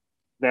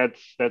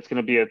that's going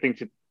to be a thing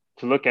to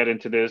look at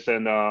into this,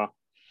 and I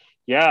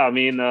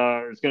mean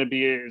it's going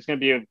to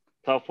be a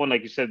tough one,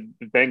 like you said.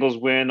 The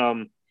Bengals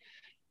win.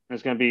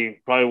 It's going to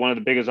be probably one of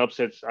the biggest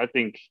upsets I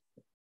think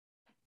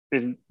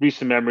in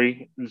recent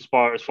memory as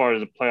far as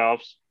the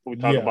playoffs. We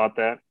talk about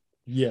that.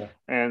 Yeah,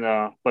 and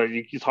but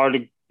it's hard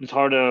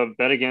to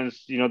bet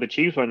against the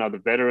Chiefs right now. The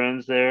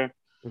veterans there.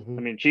 I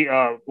mean,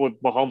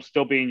 with Mahomes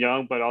still being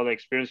young, but all the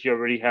experience he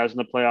already has in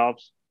the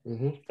playoffs,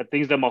 the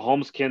things that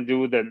Mahomes can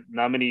do that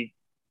not many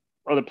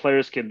other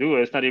players can do.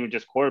 It's not even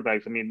just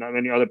quarterbacks. I mean, not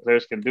many other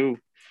players can do.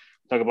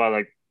 Talk about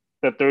like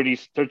the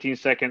 13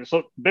 seconds.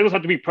 So Bengals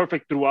have to be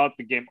perfect throughout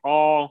the game.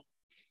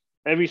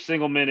 Every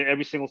single minute,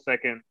 every single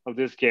second of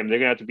this game, they're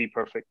gonna have to be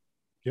perfect.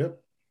 Yep.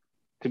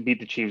 To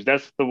beat the Chiefs.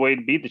 That's the way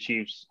to beat the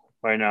Chiefs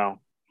right now.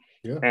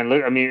 Yeah. And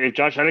look, I mean, if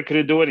Josh Allen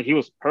couldn't do it, he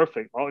was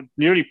perfect.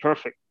 Nearly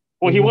perfect.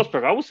 Well, he was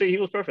perfect. I would say he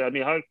was perfect. I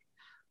mean,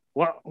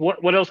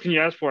 what else can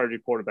you ask for as your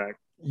quarterback?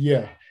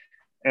 Yeah.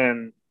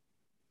 And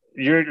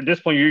at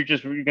this point, you're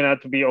gonna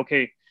have to be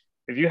okay.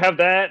 If you have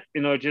that,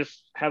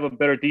 just have a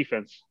better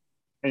defense.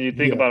 And you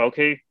think about,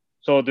 okay,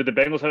 so did the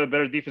Bengals have a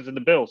better defense than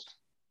the Bills?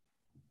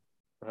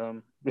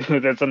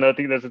 That's another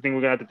thing. That's the thing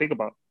we're gonna have to think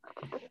about.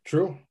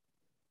 True.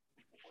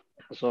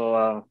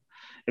 So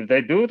if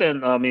they do,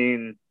 then I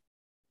mean,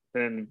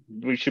 then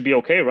we should be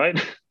okay, right?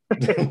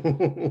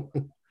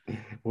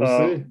 We'll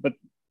see.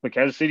 But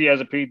Kansas City has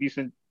a pretty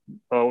decent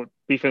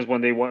defense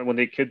when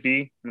they could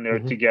be when they're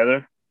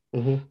together.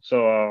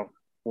 So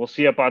we'll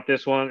see about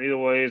this one. Either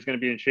way, it's going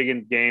to be an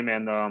intriguing game.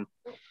 And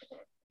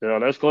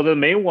let's go to the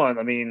main one.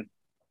 I mean,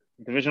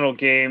 divisional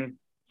game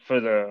for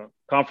the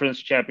conference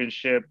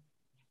championship.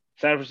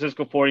 San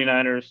Francisco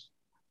 49ers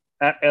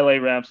at LA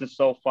Rams in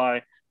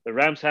SoFi. The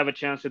Rams have a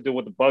chance to do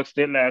what the Bucs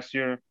did last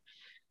year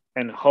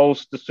and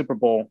host the Super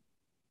Bowl.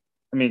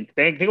 I mean,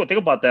 think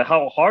about that.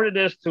 How hard it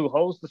is to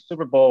host the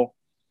Super Bowl,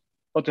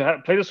 or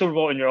to play the Super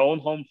Bowl in your own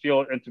home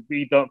field, and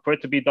for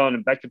it to be done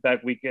in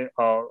back-to-back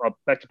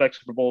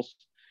Super Bowls.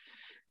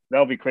 That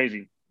would be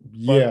crazy.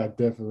 Yeah,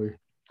 definitely.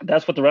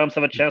 That's what the Rams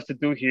have a chance to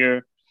do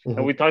here.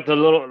 And we talked a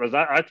little, as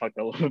I talked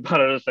a little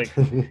about it. It's like,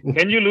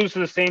 can you lose to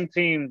the same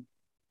team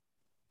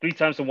 3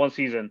 times in one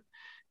season?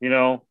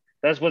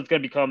 That's what's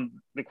going to become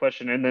the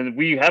question. And then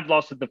we have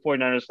lost to the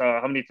 49ers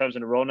how many times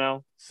in a row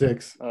now?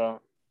 6. How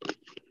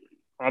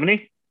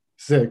many?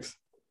 6.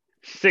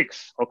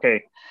 6.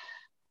 Okay.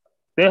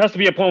 There has to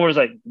be a point where it's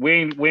like, we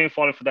ain't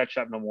falling for that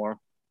trap no more.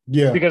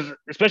 Yeah. Because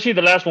especially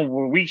the last one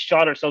where we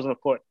shot ourselves in the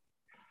foot.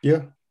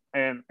 Yeah.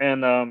 And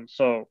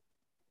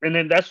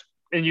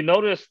you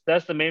notice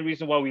that's the main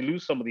reason why we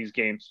lose some of these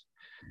games.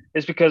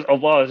 It's because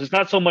of us. It's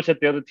not so much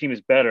that the other team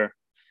is better.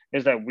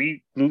 Is that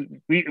we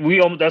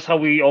that's how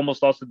we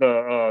almost lost to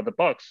the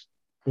Bucs,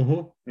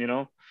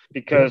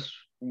 because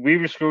we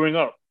were screwing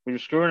up, we were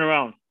screwing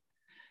around,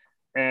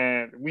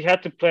 and we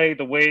had to play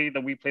the way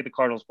that we played the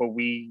Cardinals, but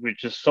we were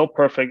just so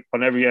perfect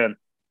on every end.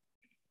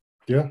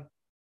 Yeah,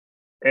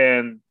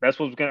 and that's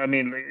what's gonna. I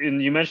mean,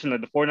 and you mentioned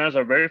that the 49ers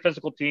are a very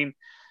physical team,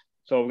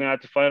 so we're gonna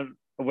have to find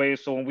a way.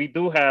 So when we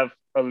do have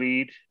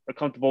a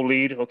comfortable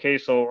lead, okay,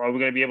 so are we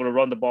gonna be able to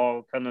run the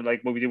ball kind of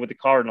like what we did with the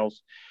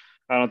Cardinals?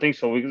 I don't think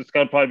so. It's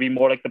going to probably be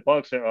more like the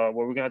Bucs, where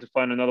we're going to have to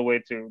find another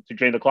way to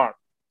drain the clock.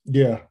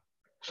 Yeah.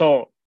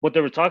 So what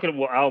they were talking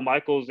about, Al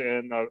Michaels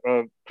and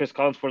Chris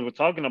Collinsworth were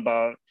talking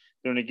about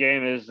during the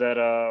game is that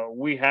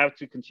we have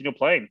to continue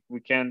playing.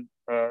 We can't,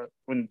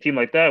 when a team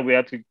like that, we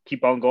have to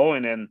keep on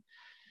going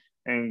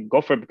and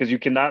go for it, because you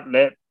cannot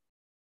let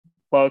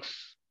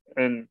Bucs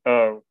and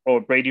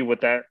or Brady with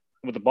the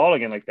ball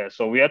again like that.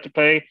 So we have to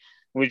play.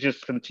 We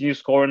just continue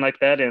scoring like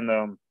that,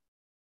 and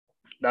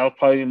that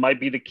probably might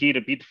be the key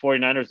to beat the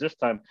 49ers this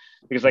time.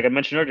 Because like I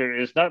mentioned earlier,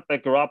 it's not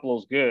that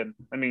Garoppolo's good.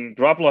 I mean,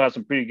 Garoppolo has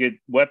some pretty good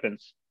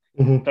weapons.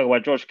 Mm-hmm. Talk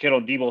about George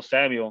Kittle, Deebo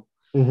Samuel.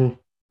 Mm-hmm.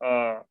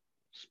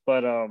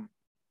 But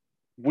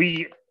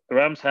the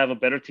Rams have a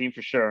better team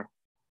for sure.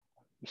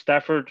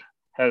 Stafford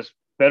has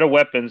better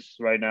weapons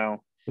right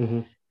now.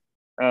 Mm-hmm.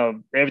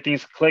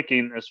 Everything's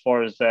clicking as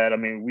far as that. I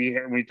mean,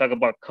 we talk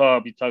about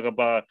Cobb, you talk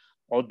about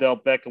Odell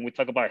Beckham, we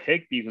talk about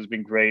Higbee, who's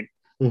been great.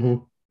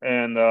 Mm-hmm.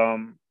 And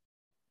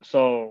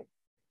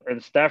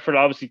and Stafford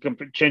obviously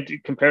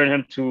comparing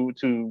him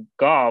to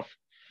Goff.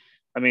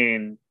 I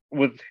mean,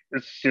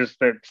 it's just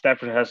that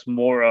Stafford has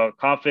more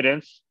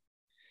confidence,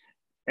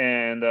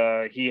 and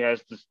he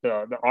has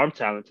the arm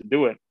talent to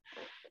do it.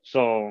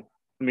 So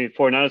I mean,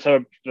 49ers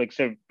have, like I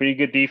said, pretty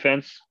good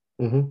defense.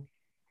 Mm-hmm.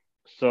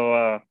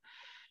 So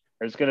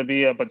it's gonna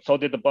be, but so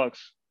did the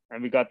Bucks,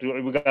 and we got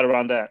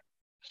around that.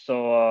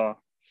 So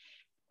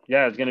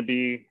yeah, it's gonna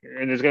be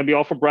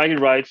all for bragging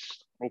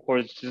rights. Of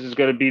course, this is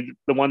gonna be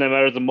the one that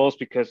matters the most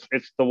because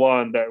it's the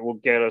one that will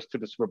get us to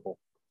the Super Bowl.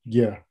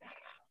 Yeah.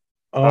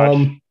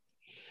 Gosh.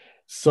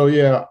 So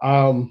yeah,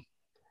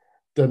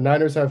 the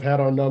Niners have had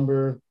our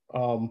number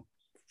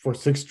for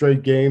 6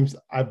 straight games.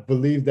 I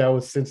believe that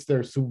was since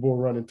their Super Bowl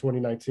run in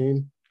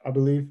 2019, I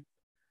believe.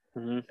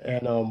 Mm-hmm.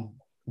 And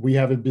we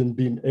haven't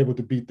been able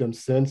to beat them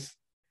since.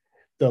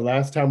 The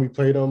last time we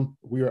played them,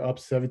 we were up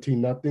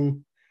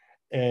 17-0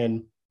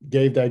 and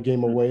gave that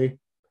game away.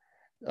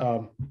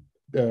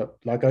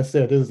 Like I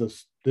said,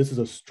 this is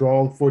a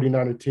strong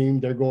 49er team.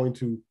 They're going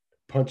to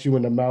punch you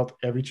in the mouth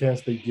every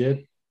chance they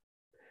get.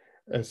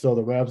 And so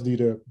the Rams need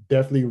to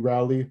definitely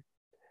rally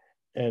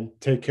and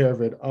take care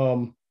of it.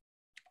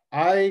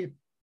 I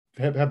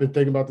have been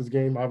thinking about this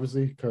game,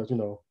 obviously, because,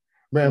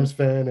 Rams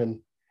fan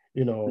and,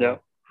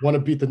 want to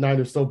beat the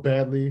Niners so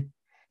badly.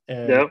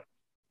 And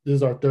this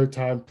is our 3rd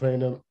time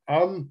playing them.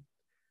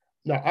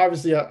 Now,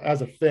 obviously,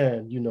 as a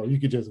fan, you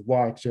could just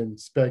watch and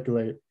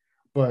speculate.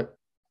 But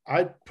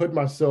I put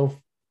myself,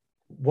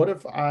 what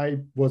if I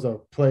was a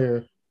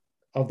player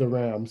of the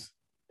Rams?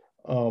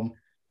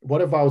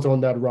 What if I was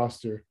on that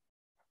roster?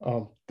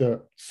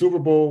 The Super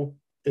Bowl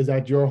is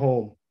at your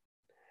home,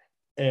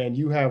 and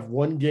you have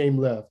 1 game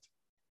left,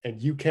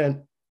 and you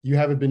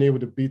haven't been able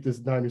to beat this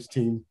Niners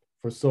team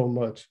for so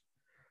much.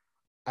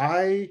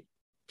 I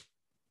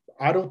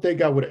don't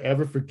think I would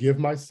ever forgive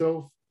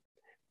myself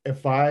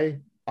if I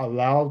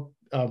allowed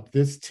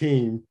this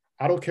team.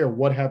 I don't care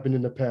what happened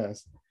in the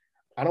past.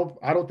 I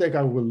don't think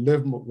I would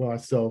live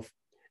myself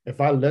if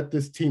I let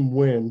this team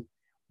win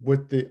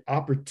with the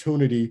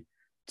opportunity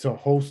to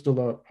host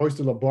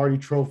the Lombardi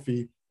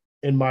Trophy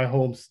in my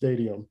home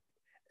stadium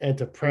and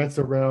to prance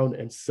around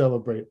and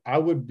celebrate. I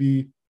would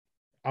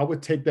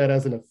take that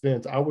as an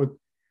offense. I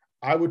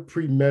would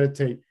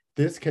premeditate.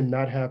 This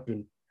cannot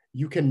happen.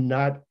 You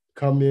cannot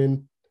come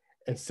in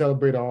and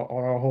celebrate on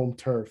our home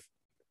turf.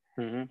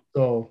 Mm-hmm.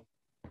 So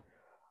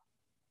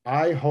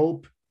I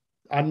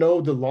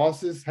know the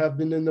losses have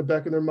been in the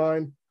back of their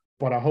mind,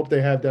 but I hope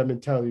they have that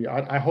mentality.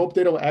 I hope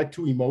they don't act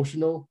too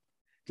emotional.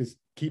 Just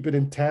keep it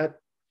intact,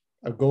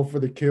 go for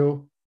the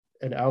kill,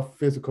 and out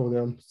physical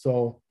them.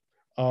 So,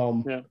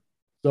 I'm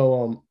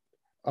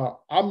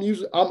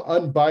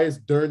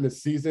unbiased during the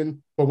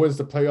season, but when it's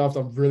the playoffs,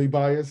 I'm really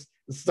biased.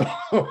 So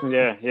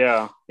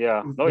yeah.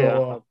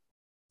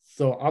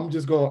 So I'm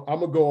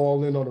gonna go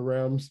all in on the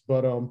Rams,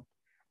 but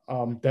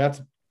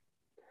that's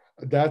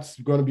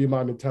gonna be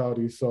my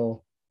mentality.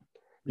 So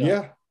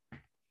yeah.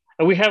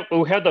 And we have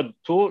the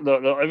tool, the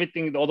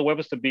everything, all the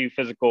weapons to be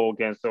physical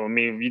against them. I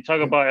mean, you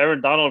talk about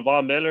Aaron Donald,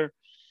 Von Miller,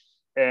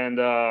 and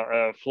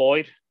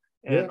Floyd,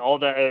 and all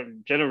that,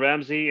 Jalen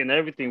Ramsey, and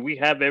everything. We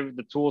have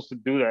the tools to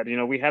do that.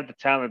 We have the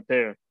talent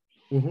there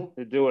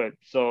to do it.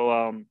 So,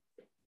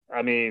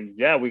 I mean,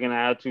 yeah, we're gonna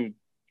have to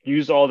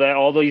use all that.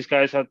 All these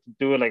guys have to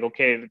do it. Like,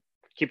 okay,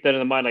 keep that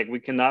in mind. Like, we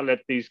cannot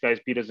let these guys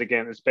beat us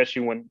again,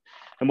 especially when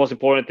the most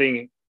important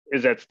thing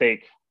is at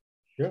stake.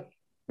 Yeah.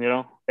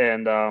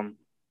 And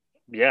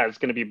yeah, it's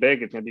gonna be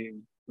big. It's gonna be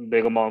a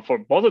big amount for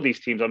both of these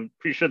teams. I'm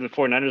pretty sure the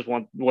 49ers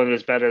want one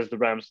as bad as the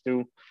Rams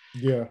do.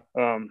 Yeah.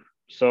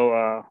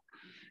 So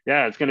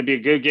yeah, it's gonna be a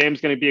good game.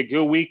 It's gonna be a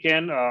good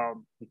weekend.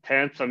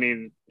 Intense. I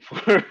mean,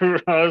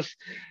 for us,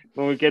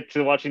 when we get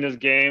to watching this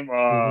game,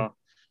 you're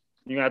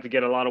gonna have to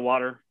get a lot of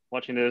water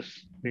watching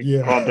this.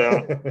 Yeah. Calm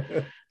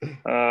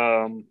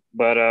down.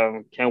 But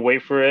can't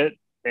wait for it.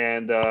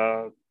 And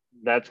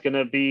that's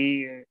gonna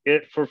be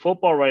it for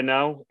football right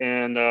now.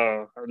 And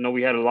I know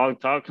we had a long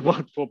talk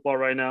about football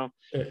right now.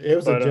 It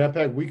was a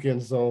jam-packed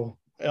weekend, so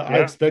I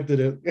expected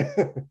it.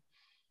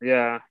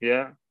 Yeah.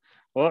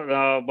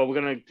 Well, but we're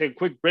gonna take a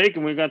quick break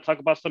and we're gonna talk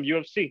about some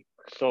UFC.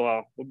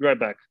 So we'll be right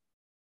back.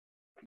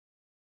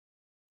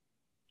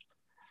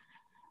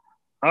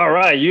 All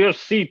right,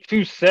 UFC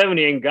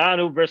 270,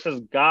 Ngannou versus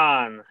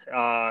Gane.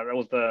 That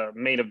was the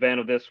main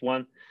event of this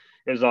one.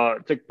 It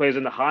took place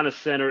in the Honda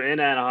Center in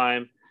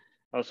Anaheim,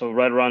 so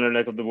right around the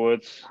neck of the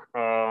woods.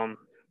 And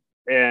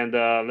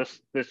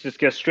let's just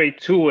get straight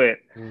to it.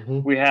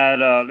 We had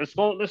let's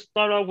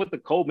start off with the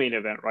co-main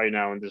event right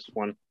now in this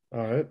one.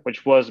 All right.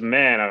 which was,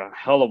 man, a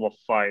hell of a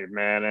fight,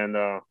 man. And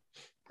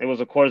it was,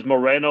 of course,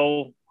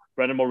 Brandon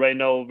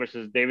Moreno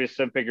versus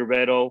Davison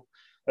Figueiredo.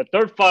 The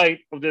third fight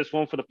of this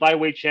one for the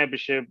flyweight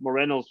championship,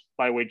 Moreno's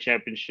flyweight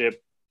championship.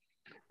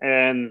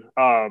 And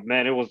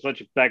man, it was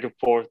such a back and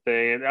forth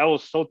thing, and that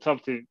was so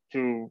tough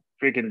to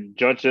freaking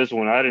judge this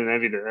one. I didn't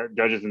envy the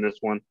judges in this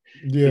one.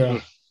 This Yeah.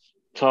 was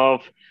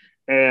tough,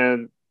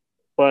 and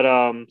but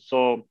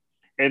so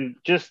and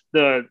just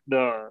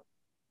the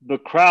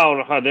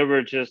crowd, how they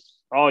were just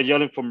all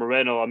yelling for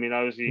Moreno. I mean,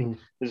 obviously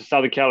this is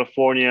Southern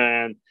California,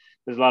 and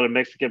there's a lot of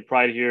Mexican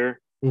pride here,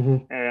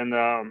 Mm-hmm.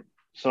 and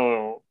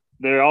so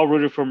they're all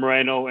rooting for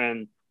Moreno,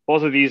 and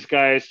both of these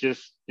guys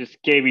just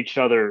gave each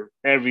other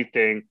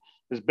everything.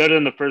 It's better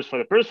than the first fight.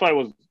 The first fight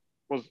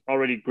was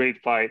already a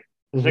great fight.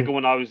 The Mm-hmm. second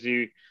one,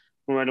 obviously,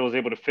 Moreno was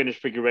able to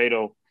finish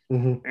Figueiredo,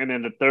 Mm-hmm. and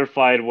then the third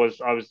fight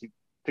was obviously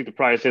take the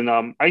prize. And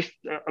I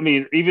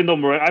mean, even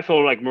though I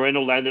feel like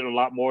Moreno landed a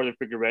lot more than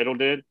Figueiredo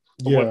did,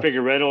 but when Yeah.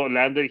 Figueiredo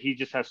landed, he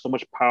just has so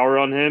much power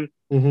on him,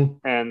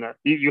 Mm-hmm. and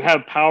you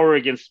have power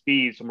against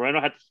speed. So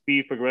Moreno had the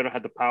speed, Figueiredo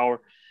had the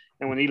power,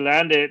 and when he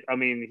landed, I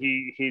mean,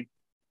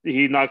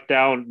 he knocked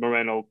down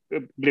Moreno, I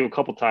believe, a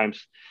couple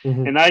times,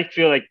 Mm-hmm. and I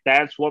feel like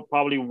that's what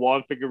probably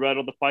won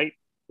Figueiredo the fight.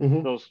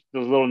 Mm-hmm. Those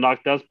little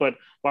knockdowns, but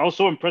what I was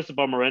so impressed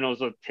about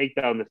Moreno's a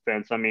takedown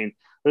defense. I mean,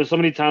 there's so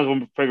many times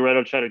when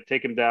Figueiredo tried to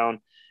take him down,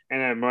 and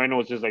then Moreno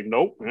was just like,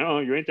 "Nope, no,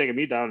 you ain't taking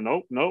me down.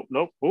 Nope, nope,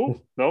 nope,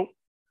 ooh, nope."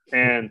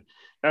 And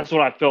that's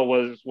what I felt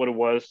was what it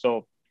was.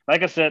 So,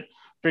 like I said,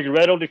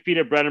 Figueiredo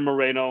defeated Brandon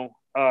Moreno,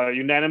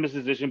 unanimous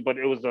decision, but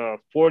it was a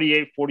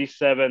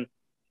 48-47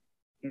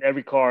 in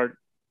every card,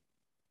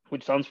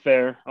 which sounds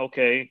fair.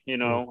 Okay,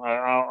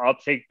 I'll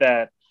take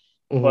that.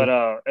 But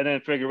Mm-hmm. and then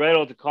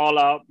Figueiredo to call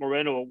out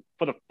Moreno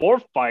for the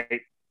fourth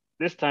fight,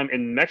 this time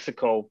in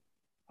Mexico.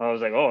 I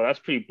was like, oh, that's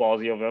pretty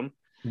ballsy of him.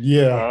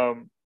 Yeah.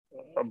 Um,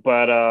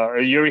 but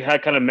you already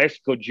had kind of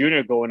Mexico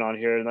Junior going on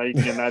here. Now you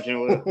can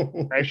imagine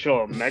with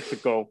actual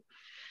Mexico.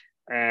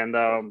 And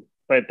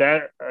but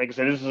that, like I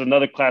said, this is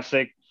another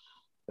classic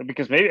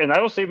because maybe, and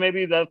I will say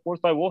maybe that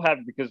fourth fight will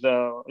happen because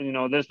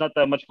there's not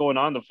that much going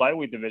on in the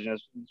flyweight division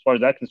as far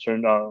as that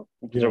concerned. I'm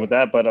concerned Yeah. with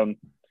that. But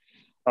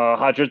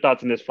how's your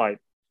thoughts on this fight?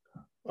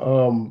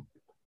 Um,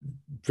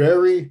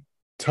 Very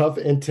tough,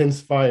 intense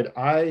fight.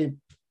 I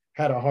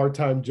had a hard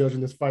time judging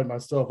this fight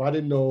myself. I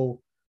didn't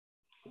know.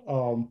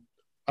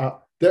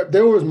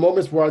 There was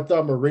moments where I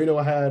thought Moreno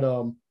had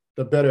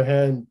the better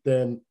hand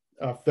than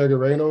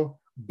Figueiredo,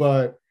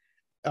 but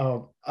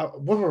I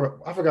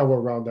forgot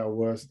what round that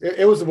was.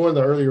 It was one of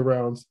the earlier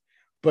rounds,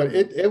 but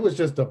it was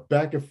just a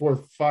back and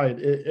forth fight.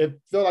 It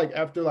felt like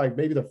after like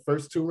maybe the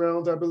first two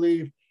rounds, I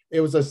believe,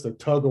 it was just a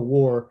tug of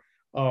war.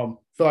 Felt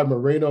like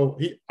Moreno,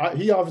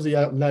 he obviously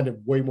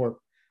landed way more.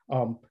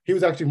 He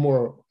was actually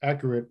more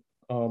accurate.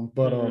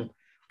 But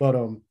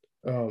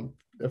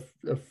if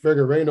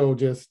Figueiredo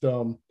just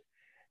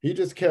he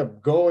just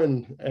kept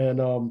going,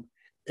 and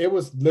it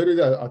was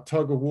literally a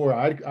tug of war.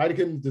 I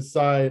couldn't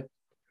decide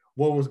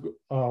what was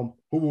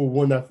who will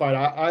win that fight.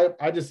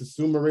 I just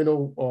assumed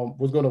Moreno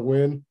was going to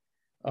win.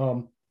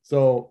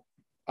 So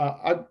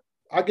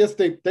I guess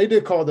they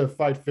did call the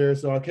fight fair,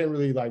 so I can't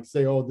really like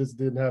say, oh, this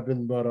didn't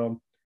happen, but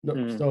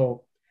no,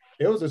 so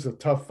it was just a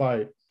tough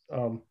fight.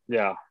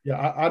 Yeah.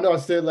 I know I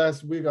said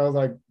last week, I was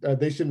like,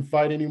 they shouldn't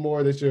fight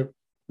anymore. They should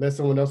let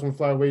someone else from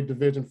flyweight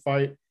division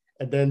fight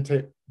and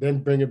then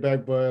bring it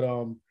back. But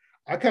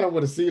I kind of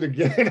want to see it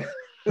again.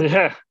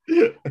 Yeah.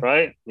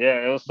 Right.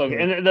 Yeah. It was so good.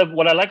 And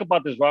what I like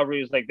about this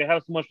rivalry is like they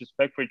have so much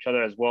respect for each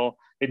other as well.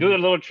 They do a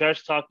little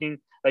trash talking.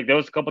 Like there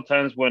was a couple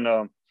times when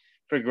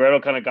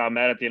Figueiredo kind of got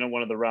mad at the end of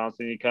one of the rounds,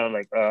 and he kind of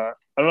like I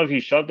don't know if he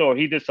shoved or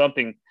he did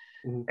something,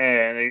 and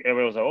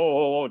everybody was like,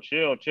 oh,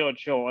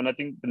 chill. And I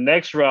think the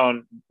next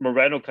round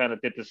Moreno kind of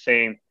did the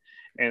same,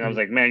 and I was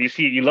like, man,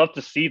 you love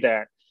to see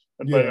that.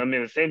 But I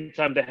mean, at the same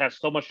time, they have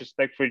so much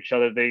respect for each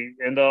other. They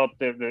end up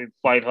they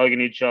fight hugging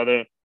each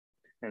other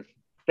and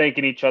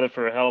thanking each other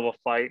for a hell of a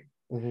fight.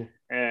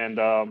 And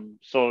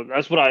so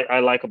that's what I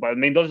like about it. I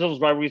mean, those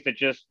rivalries that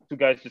just two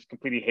guys just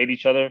completely hate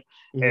each other,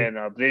 and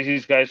there's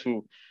these guys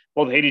who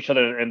both hate each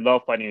other and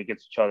love fighting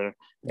against each other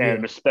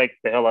and respect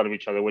the hell out of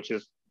each other, which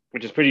is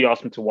pretty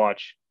awesome to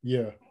watch.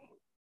 Yeah.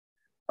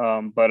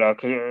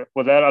 But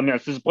with that, I mean,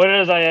 as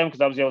disappointed as I am,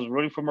 because obviously I was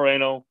rooting for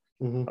Moreno.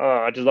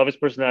 I just love his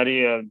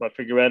personality. But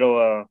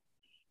Figueiredo,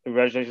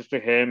 congratulations to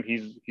him.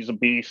 He's a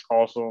beast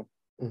also.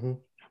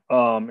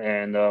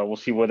 And we'll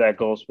see where that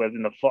goes with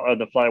in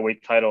the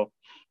flyweight title.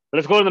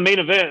 Let's go to the main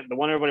event, the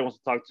one everybody wants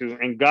to talk to.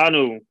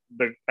 Ngannou,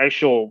 the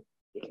actual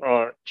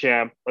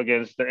champ,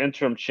 against the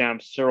interim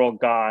champ Cyril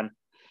Gane.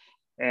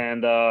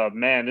 And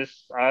man,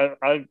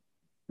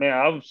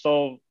 I'm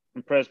so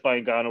impressed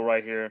by Ngannou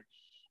right here.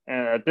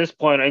 And at this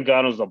point,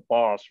 Ngannou's the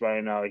boss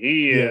right now.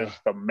 He is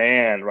the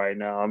man right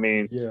now. I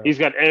mean, he's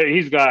got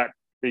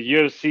the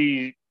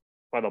UFC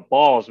by the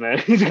balls, man.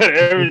 He's got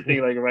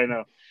everything like right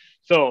now.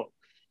 So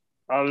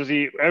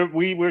obviously,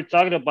 we were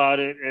talking about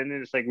it, and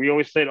it's like we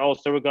always said, "Oh,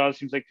 Cyril Gane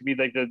seems like to be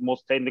like the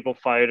most technical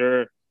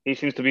fighter. He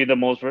seems to be the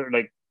most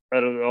like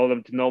out of all of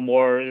them to know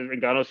more.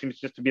 Ngannou seems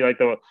just to be like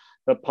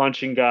the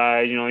punching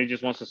guy. You know, he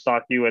just wants to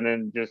sock you and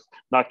then just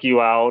knock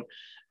you out.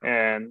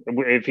 And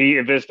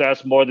if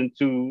that's more than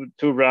two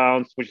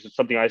rounds, which is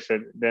something I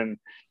said, then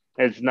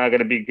it's not going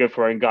to be good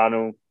for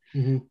Ngannou.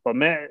 Mm-hmm. But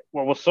man,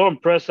 what was so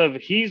impressive,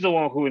 he's the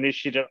one who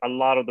initiated a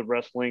lot of the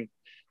wrestling.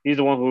 He's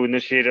the one who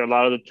initiated a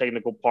lot of the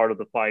technical part of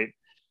the fight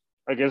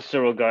against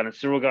Cyril Gane. And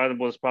Cyril Gane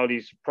was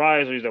probably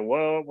surprised. He's like,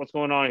 well, what's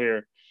going on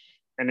here?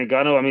 And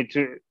Ngannou, I mean,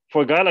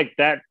 for a guy like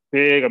that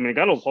big, I mean,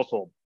 Ngannou's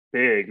also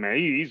big, man.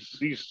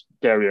 He's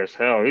scary as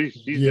hell. He's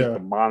just a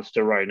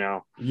monster right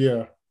now.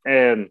 Yeah.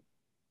 And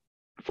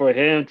for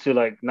him to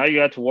now you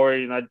have to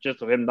worry not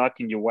just of him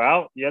knocking you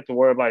out, you have to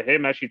worry about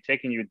him actually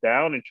taking you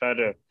down and try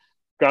to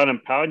ground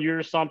and pound you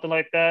or something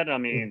like that. I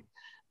mean,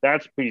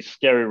 that's pretty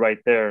scary right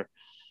there.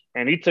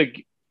 And he took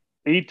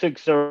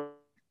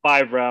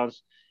 5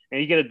 rounds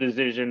and he get a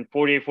decision,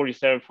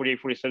 48-47,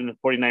 48-47, and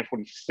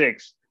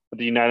 49-46 with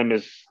the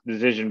unanimous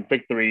decision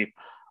victory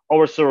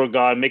over Cyril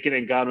Gane, making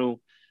Ngannou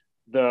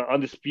the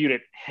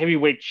undisputed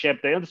heavyweight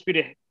champ, the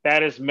undisputed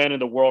baddest man in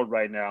the world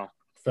right now.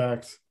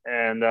 Facts.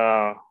 And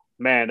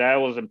man, that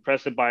was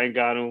impressive by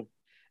Ngannou.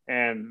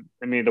 And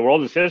I mean, the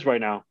world is his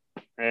right now.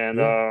 And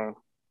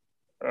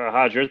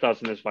how's your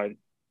thoughts on this fight?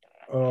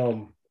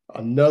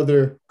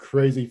 Another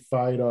crazy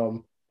fight.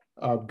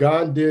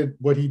 Gane did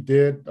what he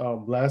did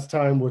last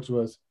time, which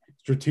was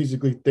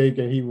strategically think,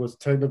 and he was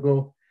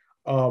technical.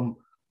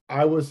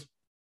 I was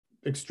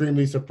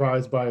extremely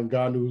surprised by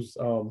Ngannou's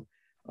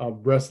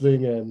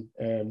wrestling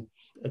and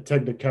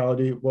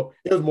technicality. Well,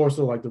 it was more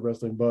so like the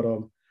wrestling, but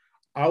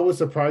I was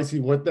surprised he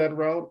went that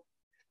route,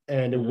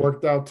 and it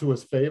worked out to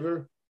his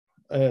favor.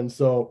 And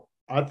so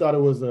I thought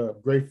it was a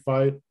great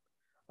fight.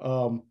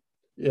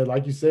 Yeah,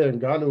 like you said,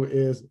 Ngannou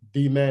is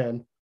the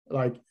man,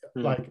 like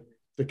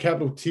the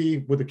capital T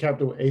with the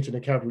capital H and the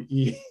capital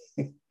E.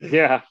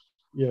 Yeah.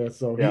 Yeah.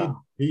 So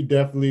he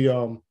definitely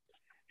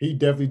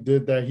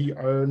did that. He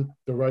earned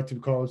the right to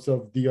call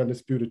himself the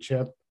undisputed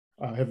champ,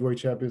 heavyweight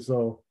champion.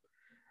 So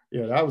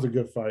yeah, that was a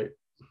good fight.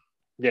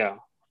 Yeah,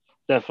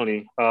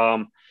 definitely.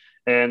 So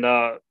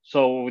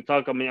we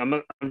talk. I mean,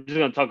 I'm just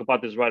gonna talk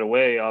about this right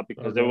away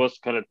because there was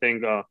kind of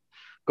thing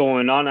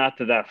going on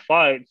after that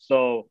fight.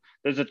 So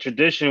there's a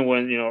tradition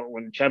when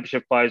the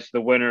championship fights, the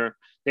winner,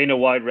 Dana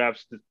White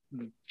wraps the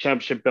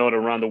championship belt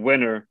around the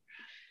winner.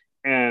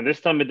 And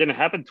this time it didn't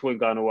happen to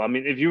Ngannou. I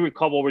mean, if you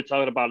recall what we were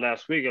talking about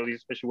last week, at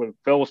least especially what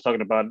Phil was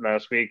talking about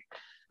last week,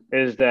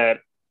 is that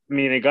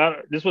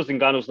this was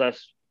Ngannou's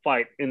last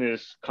fight in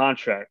his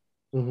contract.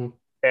 Mm-hmm.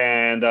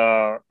 And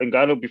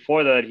Ngannou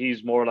before that,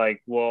 he's more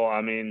like, well,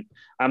 I mean,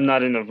 I'm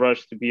not in a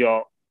rush to be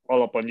all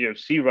up on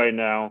UFC right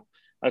now.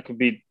 I could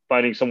be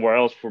fighting somewhere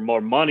else for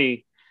more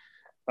money.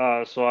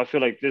 So I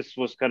feel like this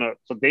was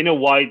so Dana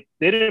White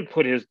didn't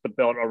put the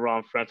belt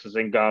around Francis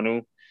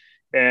Ngannou,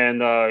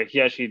 and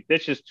he actually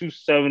ditched his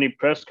 270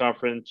 press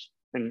conference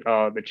and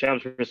the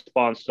champ's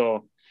response.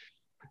 So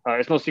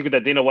it's no secret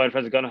that Dana White and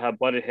Francis Ngannou have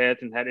butted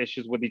heads and had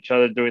issues with each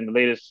other during the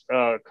latest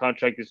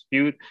contract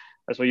dispute.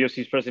 That's why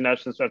UFC's president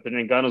absence after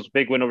Ngannou's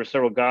big win over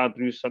Cyril Gane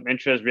drew some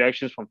interest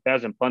reactions from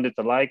fans and pundits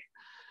alike.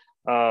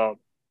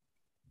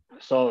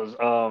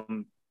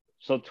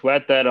 So to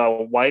add that,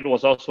 White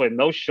was also a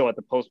no-show at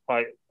the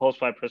post-fight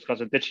press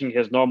conference, ditching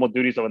his normal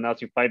duties of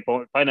announcing fight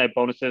night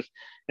bonuses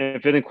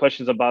and fielding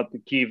questions about the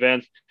key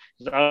events.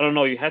 He said, I don't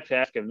know, you had to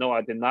ask him. No,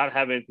 I did not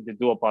have anything to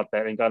do about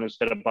that. And Ngannou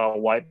said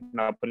about White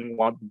not putting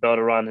the belt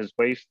around his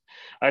waist.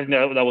 I think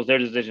that was their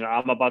decision.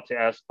 I'm about to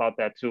ask about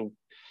that too.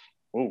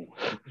 Ooh.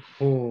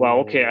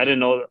 Wow, okay, I didn't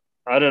know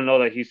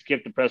that he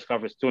skipped the press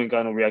conference too, and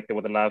Ngannou reacted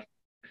with a laugh.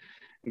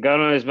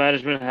 Ngannou and his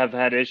management have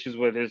had issues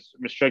with his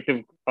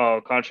restrictive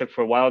contract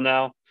for a while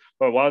now.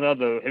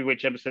 The heavyweight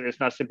champion said it's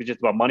not simply just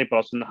about money, but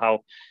also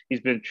how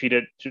he's been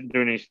treated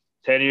during his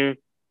tenure.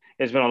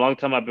 It's been a long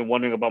time. I've been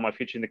wondering about my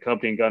future in the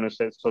company, Ngannou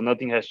said. So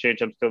nothing has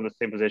changed. I'm still in the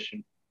same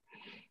position.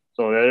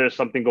 So there is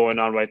something going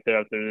on right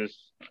there after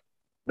this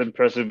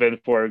impressive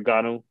event for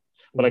Ngannou.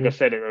 But like I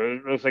said,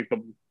 it looks like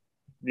the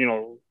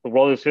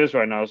world is his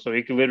right now, so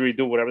he can literally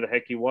do whatever the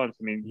heck he wants.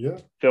 I mean,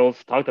 Phil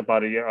talked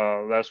about it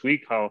last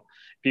week, how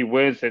if he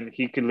wins, and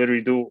he can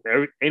literally do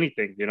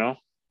anything,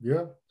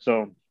 Yeah.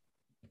 So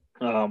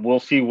we'll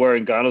see where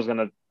Ngannou's going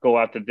to go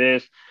after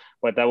this,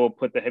 but that will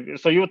put the heavy.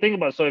 So you would think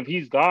about, so if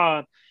he's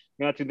gone,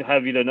 you have to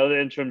have either another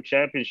interim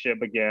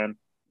championship again,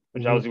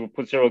 which obviously will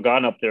put Cyril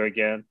Gane up there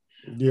again,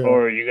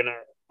 or you're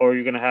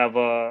gonna have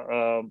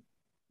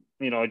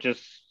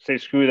just say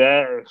screw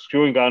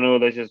Ngannou.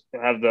 Let's just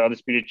have the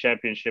undisputed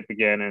championship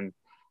again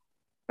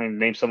and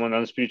name someone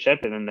undisputed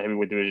champion in the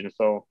heavyweight division.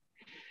 So,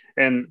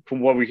 and from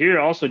what we hear,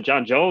 also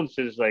John Jones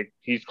is like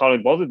he's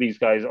calling both of these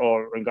guys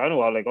or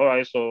Ngannou out. Like, all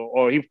right,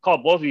 or he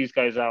called both of these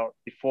guys out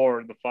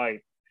before the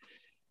fight.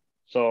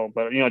 So,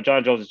 but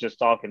John Jones is just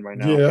talking right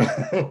now.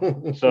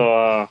 Yeah.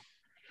 So,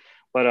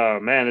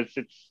 man, it's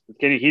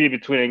getting heated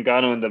between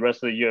Ngannou and the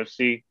rest of the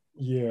UFC.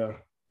 Yeah.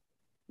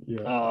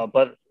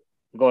 But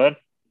go ahead.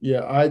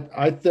 Yeah,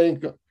 I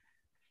think,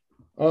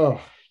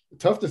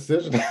 tough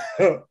decision.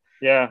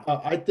 Yeah.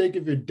 I think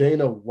if you're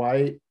Dana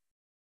White,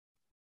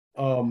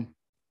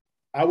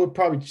 I would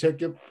probably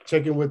check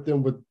in with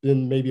him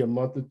within maybe a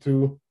month or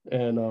two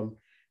and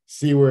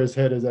see where his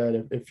head is at.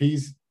 If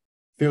he's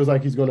feels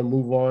like he's going to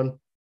move on,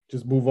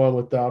 just move on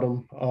without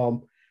him.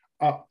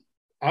 I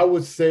I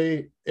would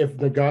say if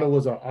Nagano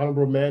was an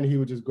honorable man, he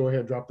would just go ahead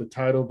and drop the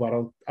title, but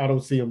I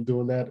don't see him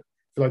doing that. I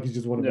feel like he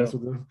just want to mess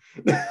with him.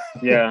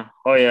 Yeah.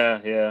 Oh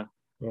yeah.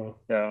 Oh.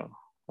 Yeah.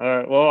 All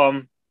right.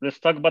 Well, let's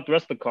talk about the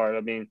rest of the card.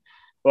 I mean,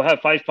 we'll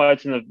have 5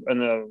 fights in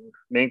the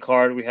main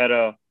card. We had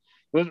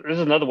this is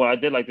another one. I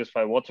did like this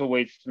fight.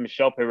 Welterweights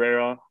Michel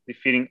Pereira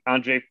defeating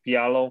Andre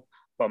Fiallo.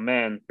 But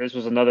man, this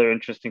was another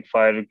interesting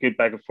fight, a good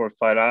back and forth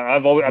fight.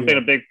 I've been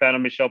a big fan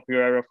of Michel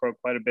Pereira for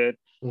quite a bit.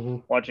 Mm-hmm.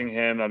 Watching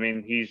him, I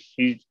mean, he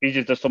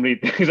just does so many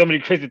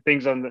crazy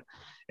things in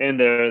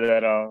there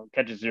that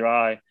catches your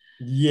eye.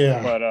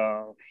 Yeah. But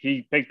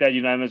he picked that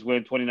unanimous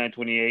win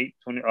 29-28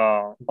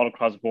 all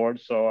across the board.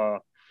 So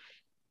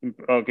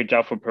good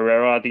job for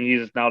Pereira. I think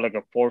he's now like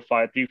a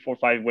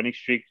 3-4-5 winning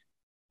streak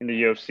in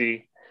the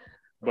UFC.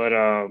 But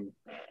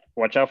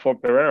watch out for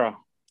Pereira.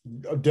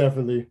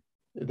 Definitely.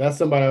 That's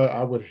somebody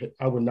I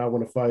would not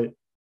want to fight.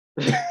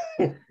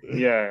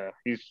 Yeah,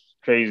 he's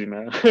crazy,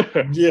 man.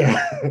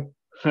 Yeah.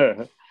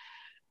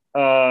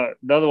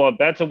 Another one,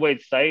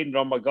 bantamweight Said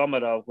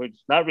Nurmagomedov, which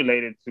is not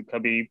related to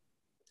Khabib.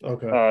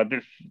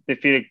 Okay.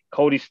 Defeated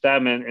Cody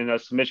Stamann in a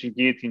submission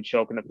guillotine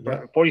choke in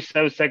the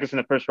 47 seconds in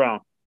the first round.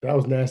 That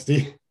was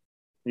nasty.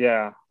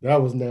 Yeah.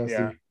 That was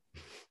nasty.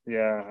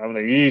 Yeah. I'm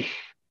like, eesh.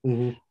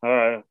 Mm-hmm. All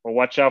right. Well,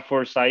 watch out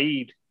for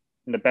Said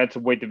in the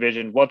bantamweight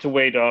division.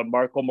 Welterweight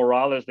Marco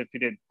Morales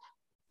defeated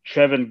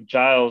Trevin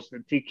Giles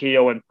in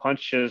TKO and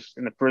punches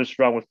in the first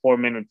round with 4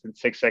 minutes and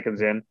 6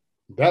 seconds in.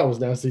 That was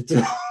nasty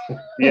too.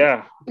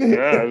 Yeah.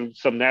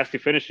 Some nasty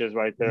finishes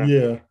right there.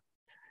 Yeah.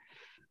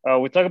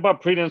 We talk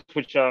about prelims,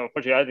 which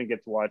unfortunately I didn't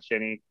get to watch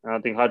any. I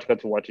don't think Hodge got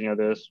to watch any of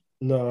this.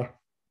 No.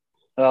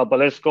 But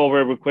let's go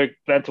over it real quick.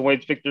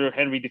 Bantamweight Victor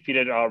Henry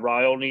defeated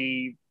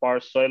Raoni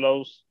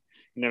Barcelos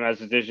in the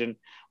decision.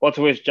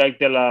 Welterweight Jack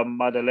de la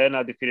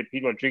Maddalena defeated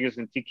Pete Rodriguez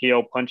in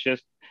TKO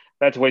punches.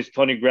 Bantamweight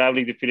Tony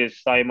Gravely defeated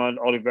Simon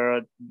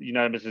Oliveira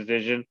unanimous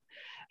decision.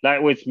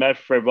 Lightweight Matt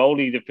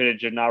Frevoli defeated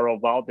Gennaro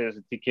Valdez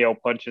in TKO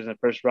punches in the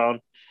first round.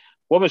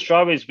 Women's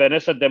strawweights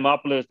Vanessa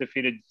Demopoulos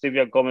defeated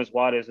Silvia Gomez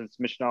Juarez in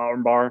submission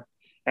armbar.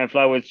 And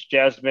flyweights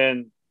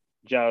Jasmine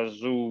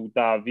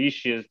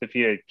Jasudavicius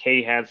defeated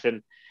Kay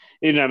Hansen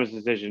in unanimous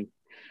decision.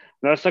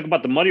 Now let's talk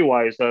about the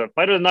money-wise.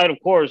 Fight of the night, of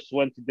course,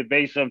 went to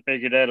DeVesa and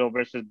Figueiredo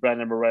versus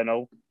Brandon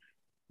Moreno.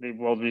 They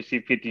both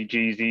received 50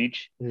 Gs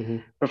each. Mm-hmm.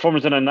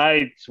 Performance of the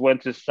night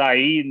went to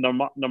Said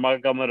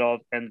Nurmagomedov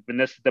and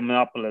Vanessa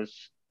Demopoulos.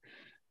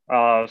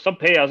 Some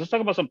payouts. Let's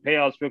talk about some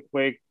payouts real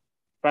quick.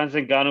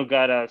 Francis Ngannou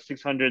got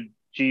 600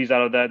 Gs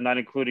out of that, not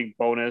including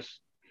bonus.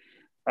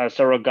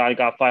 Sarah Ghani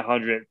got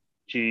 500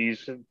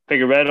 Gs.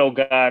 Figueiredo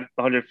got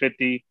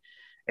 150,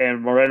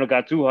 and Moreno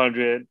got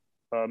 200.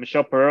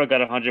 Michel Pereira got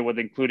 100 with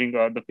including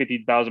the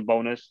 50,000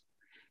 bonus,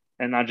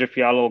 and Andre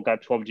Fiallo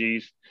got 12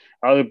 Gs.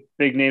 Other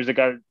big names that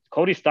got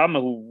Cody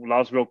Stamann, who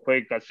lost real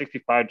quick, got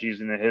 65 Gs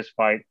in his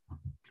fight.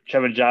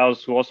 Trevin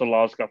Giles, who also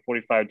lost, got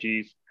 45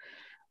 Gs.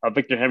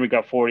 Victor Henry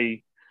got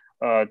 40.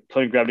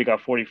 Tony Gravely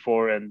got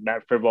 44, and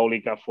Matt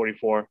Frevoli got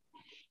 44.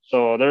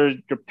 So there's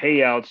your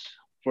payouts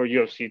for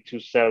UFC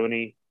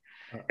 270.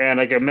 And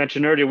like I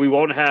mentioned earlier, we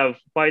won't have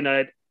fight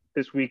night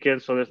this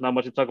weekend, so there's not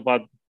much to talk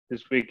about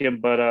this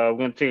weekend. But we're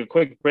going to take a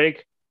quick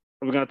break,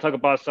 and we're going to talk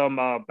about some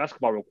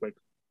basketball real quick.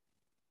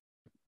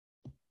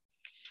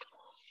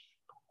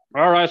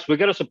 All right, so we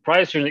got a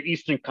surprise here in the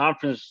Eastern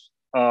Conference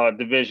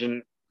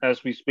division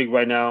as we speak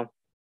right now.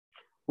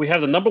 We have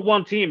the number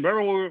one team.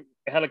 Remember we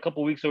had a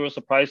couple weeks ago a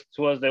surprise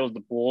to us. That was the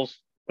Bulls,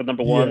 the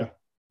number one.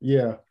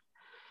 Yeah.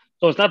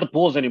 So it's not the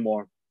Bulls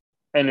anymore,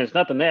 and it's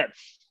not the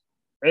Nets.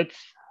 It's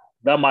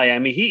the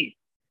Miami Heat.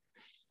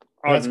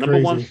 That's the number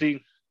crazy. one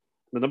seed.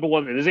 The number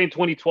one. This ain't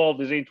 2012.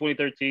 This ain't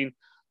 2013.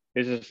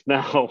 This is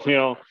now,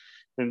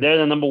 and they're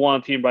the number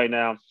one team right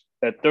now.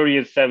 At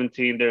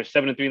 30-17, they're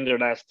 7-3 in their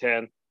last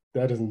 10.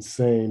 That is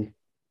insane.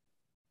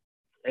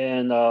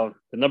 And the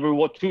number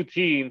two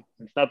team,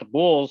 it's not the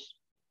Bulls,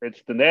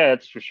 it's the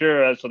Nets for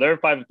sure. So they're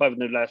 5-5 in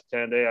their last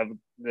 10.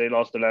 They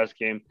lost their last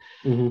game.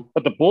 Mm-hmm.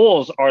 But the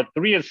Bulls are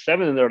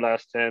 3-7 in their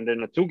last 10. They're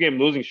in a 2-game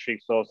losing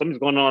streak. So something's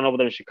going on over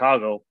there in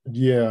Chicago.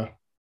 Yeah.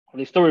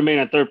 They still remain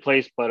in third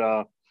place,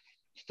 but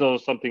still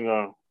something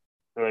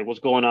like what's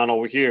going on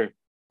over here.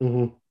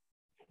 Mm-hmm.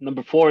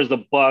 Number 4 is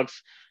the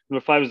Bucks.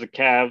 Number 5 is the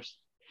Cavs.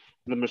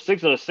 Number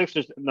 6 are the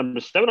Sixers.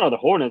 Number 7 are the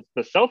Hornets.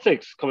 The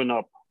Celtics coming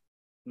up.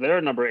 They're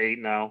number 8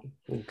 now.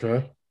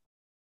 Okay.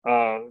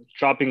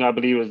 Dropping, I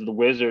believe, is the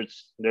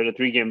Wizards. They're the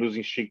 3-game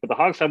losing streak. But the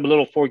Hawks have a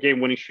little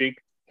 4-game winning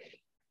streak.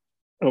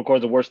 And of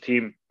course, the worst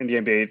team in the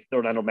NBA, the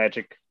Orlando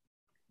Magic.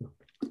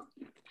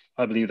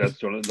 I believe that's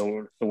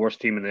the worst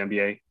team in the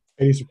NBA.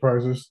 Any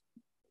surprises?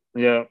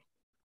 Yeah.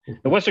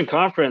 The Western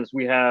Conference,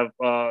 we have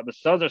the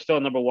Suns are still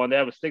number 1. They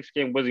have a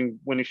 6-game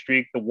winning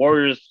streak. The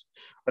Warriors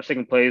are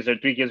second place. They're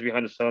 3 games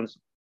behind the Suns.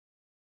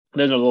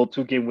 There's a little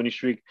 2-game winning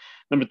streak.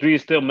 Number 3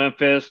 is still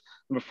Memphis.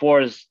 Number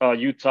 4 is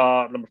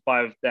Utah. Number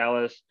 5,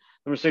 Dallas.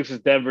 Number 6 is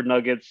Denver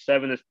Nuggets.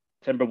 7 is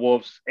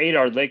Timberwolves. 8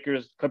 are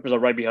Lakers. Clippers are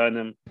right behind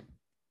them.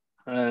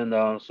 And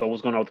so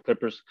what's going on with the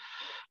Clippers?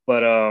 But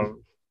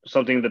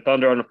the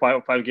Thunder on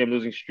a five-game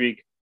losing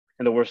streak,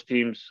 and the worst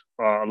teams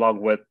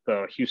along with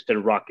the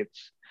Houston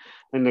Rockets.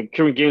 In the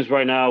current games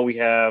right now, we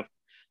have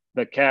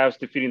the Cavs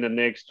defeating the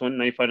Knicks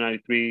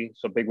 95-93,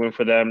 so big win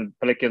for them.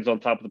 Pelicans on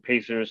top of the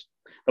Pacers.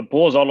 The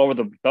Bulls all over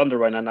the Thunder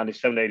right now,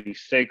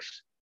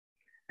 97-86.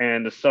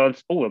 And the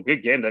Suns, a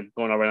good game that's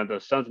going on right now.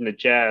 The Suns and the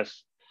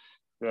Jazz,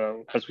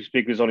 as we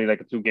speak, there's only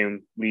like a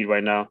 2-game lead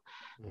right now.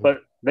 Mm-hmm.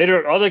 But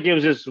later, other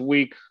games this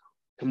week,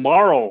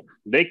 tomorrow,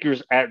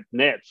 Lakers at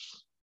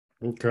Nets.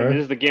 Okay. And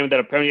this is the game that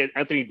apparently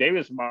Anthony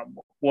Davis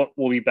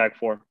will be back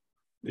for.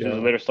 Which is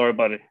a later story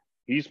about it.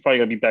 He's probably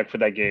going to be back for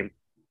that game.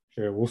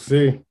 Yeah, we'll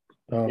see.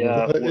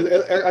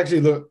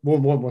 Actually, look,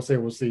 we'll say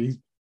we'll see.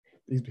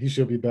 He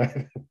should be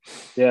back.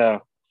 Yeah.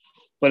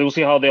 But we'll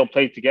see how they'll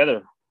play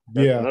together.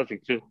 That's another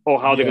thing too.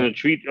 How they're going to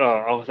treat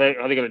how they're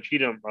going to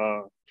treat him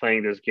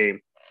playing this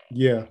game.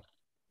 Yeah.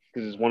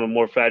 Because he's one of the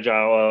more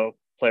fragile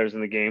players in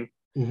the game.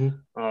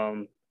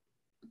 Mm-hmm.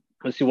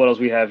 Let's see what else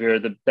we have here.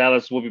 The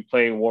Dallas will be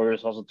playing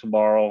Warriors also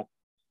tomorrow.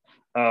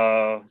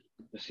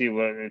 Let's see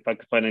if I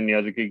can find any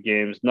other good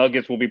games.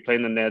 Nuggets will be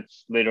playing the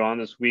Nets later on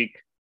this week.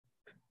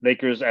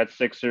 Lakers at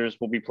Sixers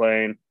will be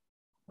playing.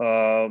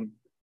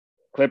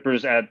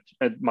 Clippers at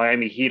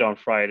Miami Heat on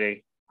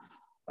Friday.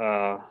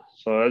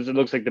 So as it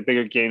looks like the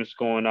bigger games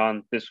going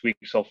on this week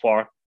so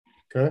far.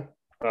 Okay.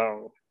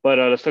 But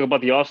let's talk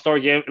about the All-Star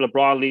game.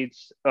 LeBron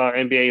leads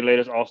NBA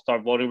latest All-Star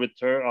voting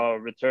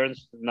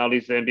returns. Now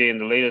leads the NBA in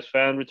the latest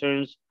fan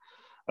returns.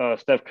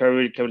 Steph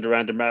Curry, Kevin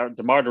Durant, DeMar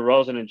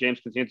DeRozan, and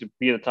James continue to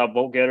be the top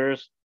vote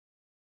getters.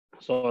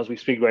 So as we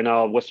speak right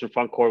now, Western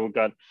front court, we've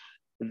got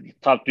the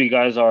top 3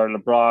 guys are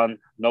LeBron,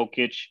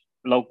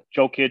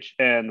 Jokic,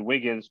 and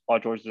Wiggins. Paul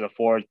George is at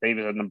 4,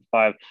 Davis at number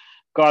 5.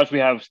 Guards, we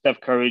have Steph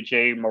Curry,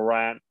 Jay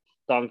Morant,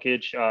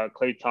 Doncic,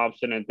 Klay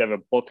Thompson, and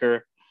Devin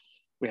Booker.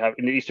 We have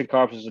in the Eastern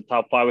Conference, the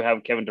top 5, we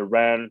have Kevin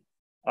Durant,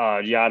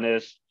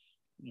 Giannis,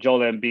 Joel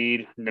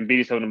Embiid.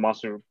 Embiid is having a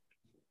monster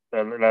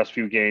the last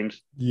few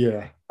games.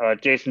 Yeah.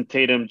 Jason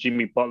Tatum,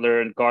 Jimmy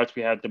Butler, and guards,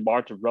 we have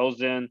DeMar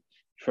DeRozan,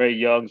 Trae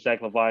Young,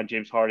 Zach LaVine,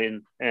 James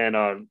Harden, and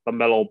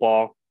LaMelo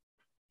Ball.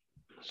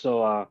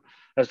 So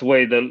that's the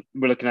way that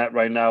we're looking at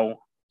right now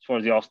as far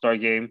as the All-Star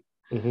game.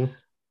 Mm-hmm.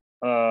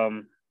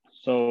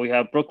 So we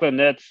have Brooklyn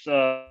Nets.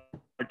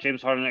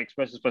 James Harden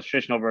expresses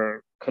frustration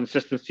over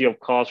consistency of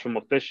calls from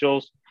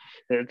officials.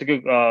 It's a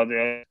good.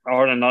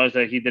 Harden acknowledged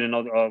that he didn't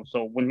know.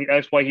 So when he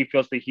asked why he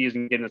feels that he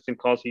isn't getting the same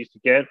calls he used to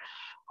get,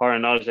 Harden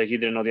acknowledged that he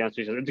didn't know the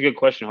answer. He said, "It's a good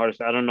question, Harden.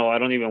 I don't know. I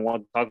don't even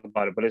want to talk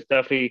about it. But it's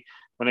definitely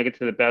when I get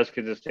to the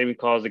baskets, the same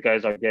calls the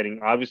guys are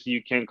getting. Obviously,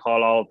 you can't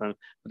call all of them.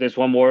 But there's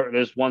one more.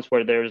 There's ones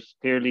where there's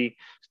clearly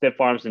stiff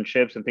arms and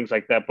chips and things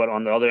like that. But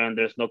on the other end,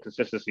 there's no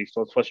consistency.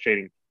 So it's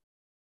frustrating."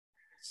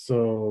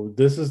 So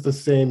this is the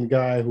same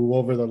guy who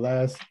over the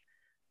last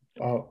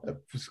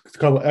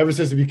ever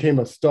since he became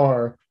a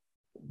star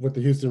with the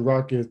Houston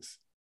Rockets,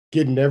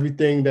 getting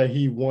everything that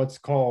he once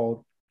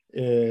called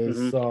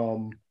is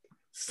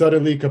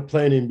suddenly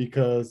complaining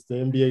because the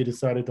NBA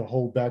decided to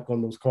hold back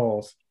on those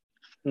calls.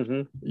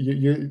 Mm-hmm.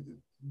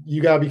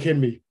 You gotta be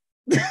kidding me.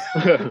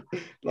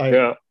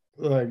 Why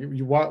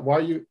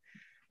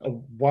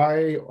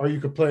are you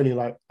complaining?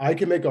 Like, I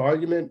can make an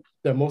argument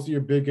that most of your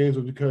big games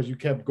was because you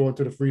kept going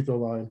to the free throw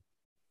line.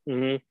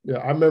 Mm-hmm. Yeah,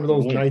 I remember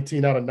those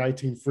 19 out of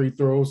 19 free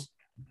throws.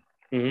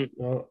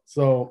 Mm-hmm.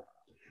 So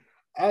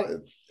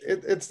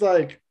it's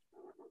like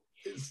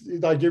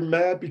you're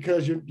mad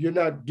because you're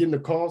not getting the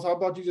calls. How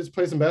about you just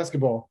play some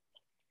basketball?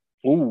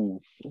 Ooh,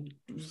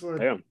 like,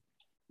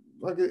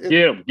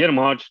 damn. Get him,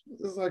 Hodge.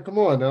 It's like, come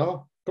on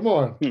now. Come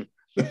on.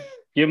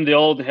 Give him the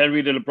old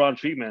Henry to LeBron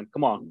treatment.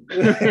 Come on.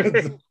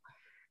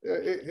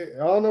 I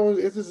don't know.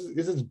 It's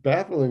just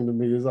baffling to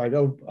me. It's like,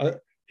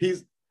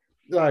 he's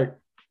like,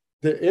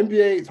 the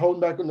NBA is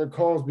holding back on their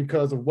calls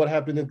because of what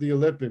happened at the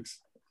Olympics.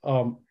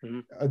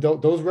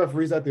 Those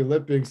referees at the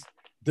Olympics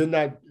did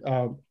not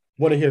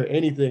want to hear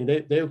anything.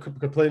 They were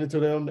complaining to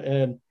them,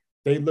 and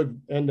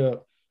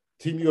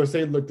Team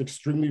USA looked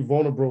extremely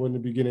vulnerable in the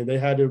beginning. They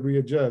had to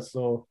readjust.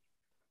 So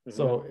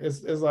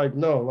it's like,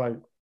 no,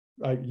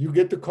 like you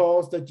get the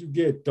calls that you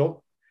get.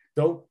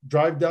 Don't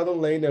drive down the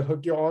lane and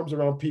hook your arms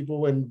around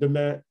people and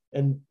demand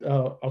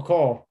a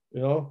call.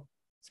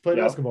 Let's play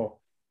basketball.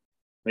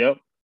 Yep.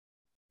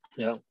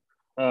 Yeah.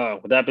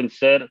 With that being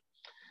said,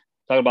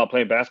 talk about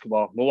playing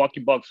basketball.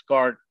 Milwaukee Bucks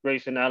guard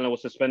Grayson Allen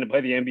was suspended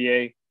by the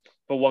NBA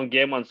for 1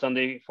 game on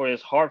Sunday for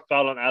his hard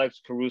foul on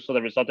Alex Caruso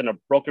that resulted in a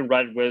broken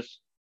right wrist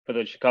for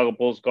the Chicago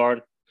Bulls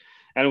guard.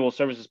 Allen will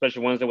serve as a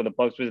special Wednesday when the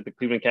Bucks visit the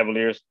Cleveland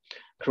Cavaliers.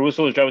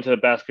 Caruso was driving to the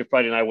basket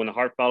Friday night when a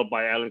hard foul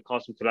by Allen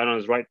caused him to land on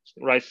his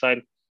right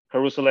side.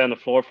 Caruso lay on the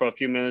floor for a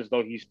few minutes,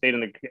 though he stayed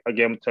in the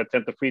game to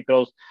attempt the free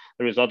throws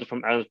that resulted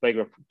from Allen's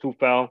Baker 2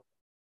 foul.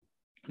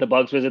 The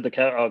Bucks visit the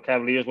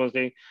Cavaliers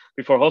Wednesday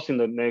before hosting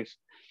the Knicks.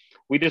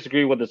 We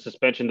disagree with the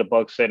suspension, the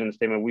Bucks said in a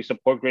statement. We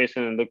support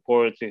Grayson and look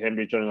forward to him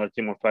rejoining our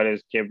team on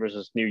Friday's game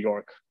versus New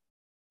York.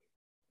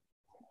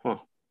 Huh.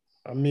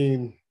 I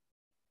mean,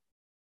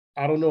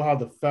 I don't know how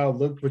the foul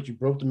looked, but you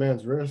broke the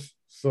man's wrist.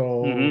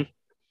 So I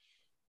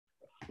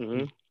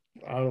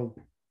don't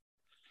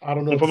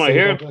know. From what I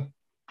hear,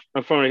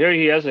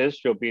 he has a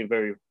history of being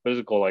very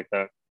physical like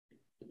that.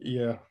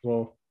 Yeah,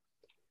 well,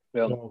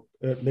 yeah. Well,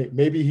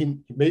 maybe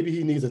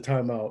he needs a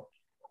timeout.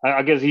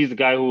 I guess he's the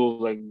guy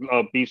who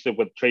beefs it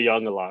with Trae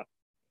Young a lot.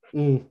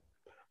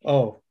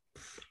 Oh,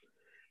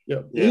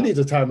 yeah. He needs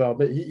a timeout.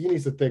 But he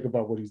needs to think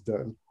about what he's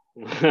done.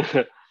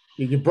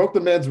 You broke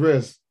the man's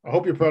wrist. I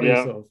hope you're proud of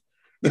yourself.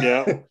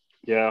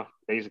 Yeah,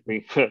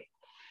 basically.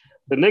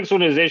 The Knicks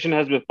organization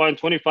has been fined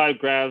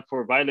 $25,000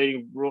 for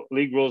violating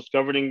league rules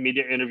governing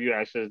media interview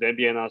access. The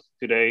NBA announced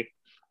today.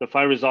 The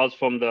fine results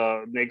from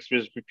the Knicks'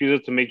 refusal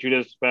to make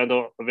Julius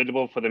Randle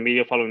available for the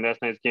media following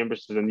last night's game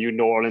versus the New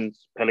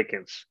Orleans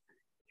Pelicans.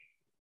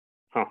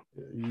 Huh.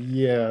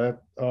 Yeah.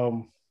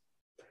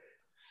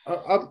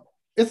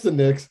 It's the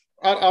Knicks.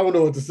 I don't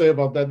know what to say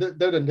about that.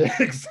 They're the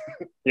Knicks.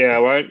 Yeah,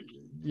 right?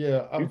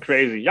 Yeah. You're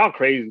crazy. Y'all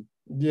crazy.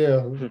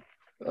 Yeah.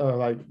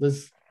 Like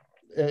this,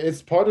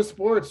 it's part of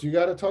sports. You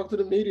got to talk to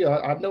the media.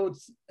 I know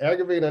it's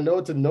aggravating. I know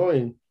it's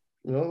annoying.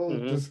 You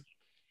know,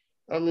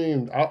 I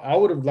mean, I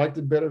would have liked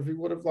it better if he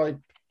would have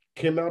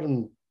came out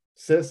and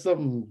said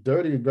something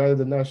dirty rather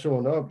than not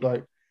showing up.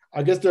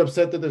 I guess they're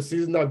upset that their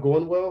season's not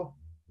going well.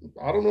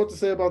 I don't know what to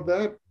say about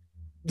that.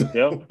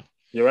 Yeah,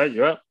 you're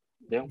right.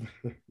 Yeah,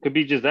 could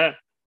be just that.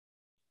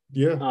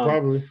 Yeah,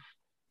 probably.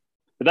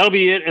 But that'll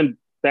be it in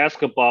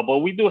basketball. But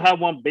we do have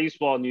one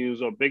baseball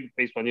news or big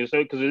baseball news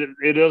because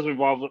it does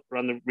revolve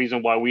around the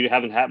reason why we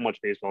haven't had much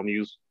baseball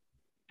news.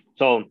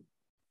 So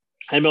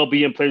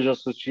MLB and Players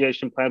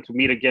Association plan to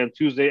meet again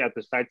Tuesday at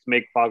the site to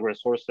make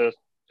progress, source says.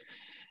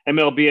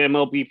 MLB and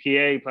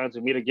MLBPA plan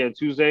to meet again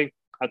Tuesday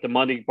at the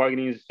Monday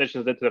bargaining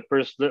sessions led to the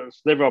first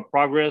sliver of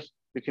progress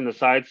between the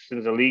sides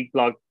since the league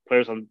blocked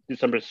players on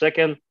December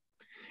 2nd.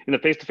 In the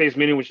face-to-face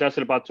meeting, which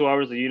lasted about 2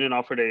 hours, the union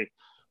offered a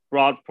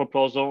broad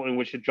proposal in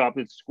which it dropped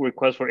its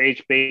request for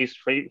age-based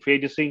free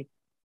agency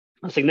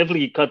and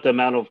significantly cut the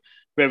amount of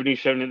revenue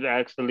sharing that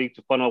asks the league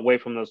to funnel away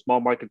from the small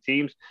market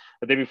teams.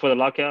 The day before the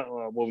lockout,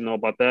 what we know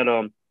about that,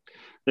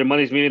 their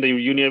Monday's meeting, the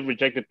union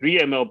rejected 3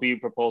 MLB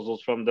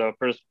proposals from the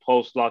first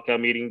post-lockout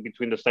meeting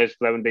between the sites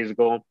 11 days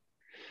ago.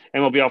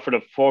 MLB offered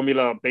a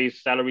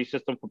formula-based salary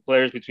system for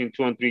players between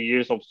 2 and 3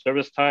 years of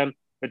service time,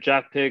 a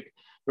draft pick,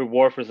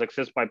 reward for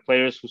success by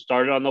players who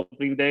started on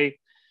opening day,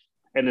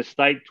 and a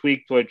slight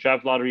tweak to a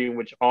draft lottery in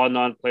which all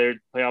non-player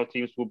playoff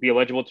teams will be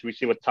eligible to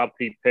receive a top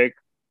 3 pick.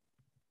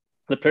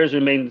 The players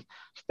remain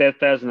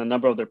steadfast in a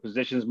number of their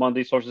positions,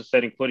 Monday sources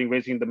said, including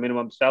raising the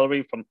minimum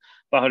salary from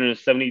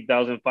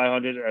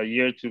 $570,500 a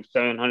year to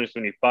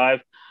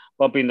 $775,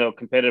 bumping the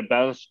competitive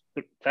balance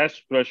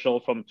tax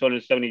threshold from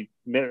 $270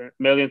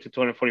 million to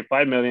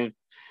 $245 million,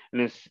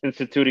 and is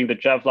instituting the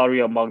draft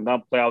lottery among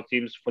non-playoff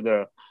teams for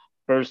the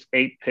first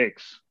 8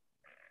 picks.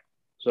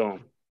 So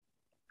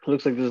it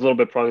looks like there's a little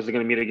bit of progress. They're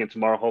going to meet again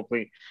tomorrow.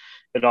 Hopefully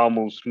it all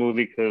moves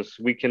smoothly because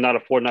we cannot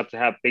afford not to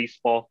have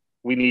baseball.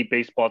 We need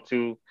baseball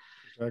too.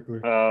 Exactly.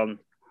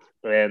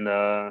 And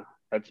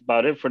that's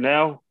about it for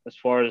now as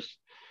far as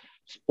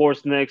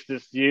sports next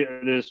this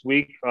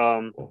week.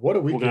 What a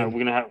weekend.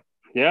 We're gonna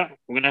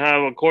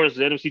have of course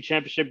the NFC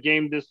Championship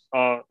game in the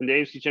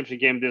AFC Championship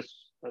game this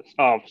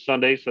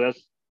Sunday. So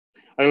that's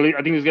I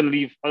think it's gonna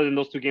leave. Other than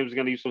those 2 games, it's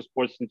gonna leave some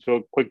sports into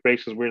a quick break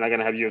because we're not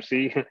gonna have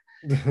UFC.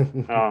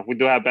 We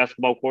do have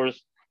basketball, of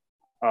course.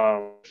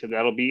 So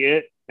that'll be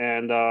it.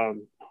 And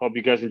hope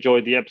you guys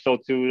enjoyed the episode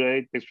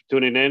today. Thanks for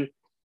tuning in,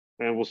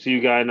 and we'll see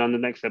you guys on the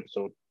next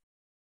episode.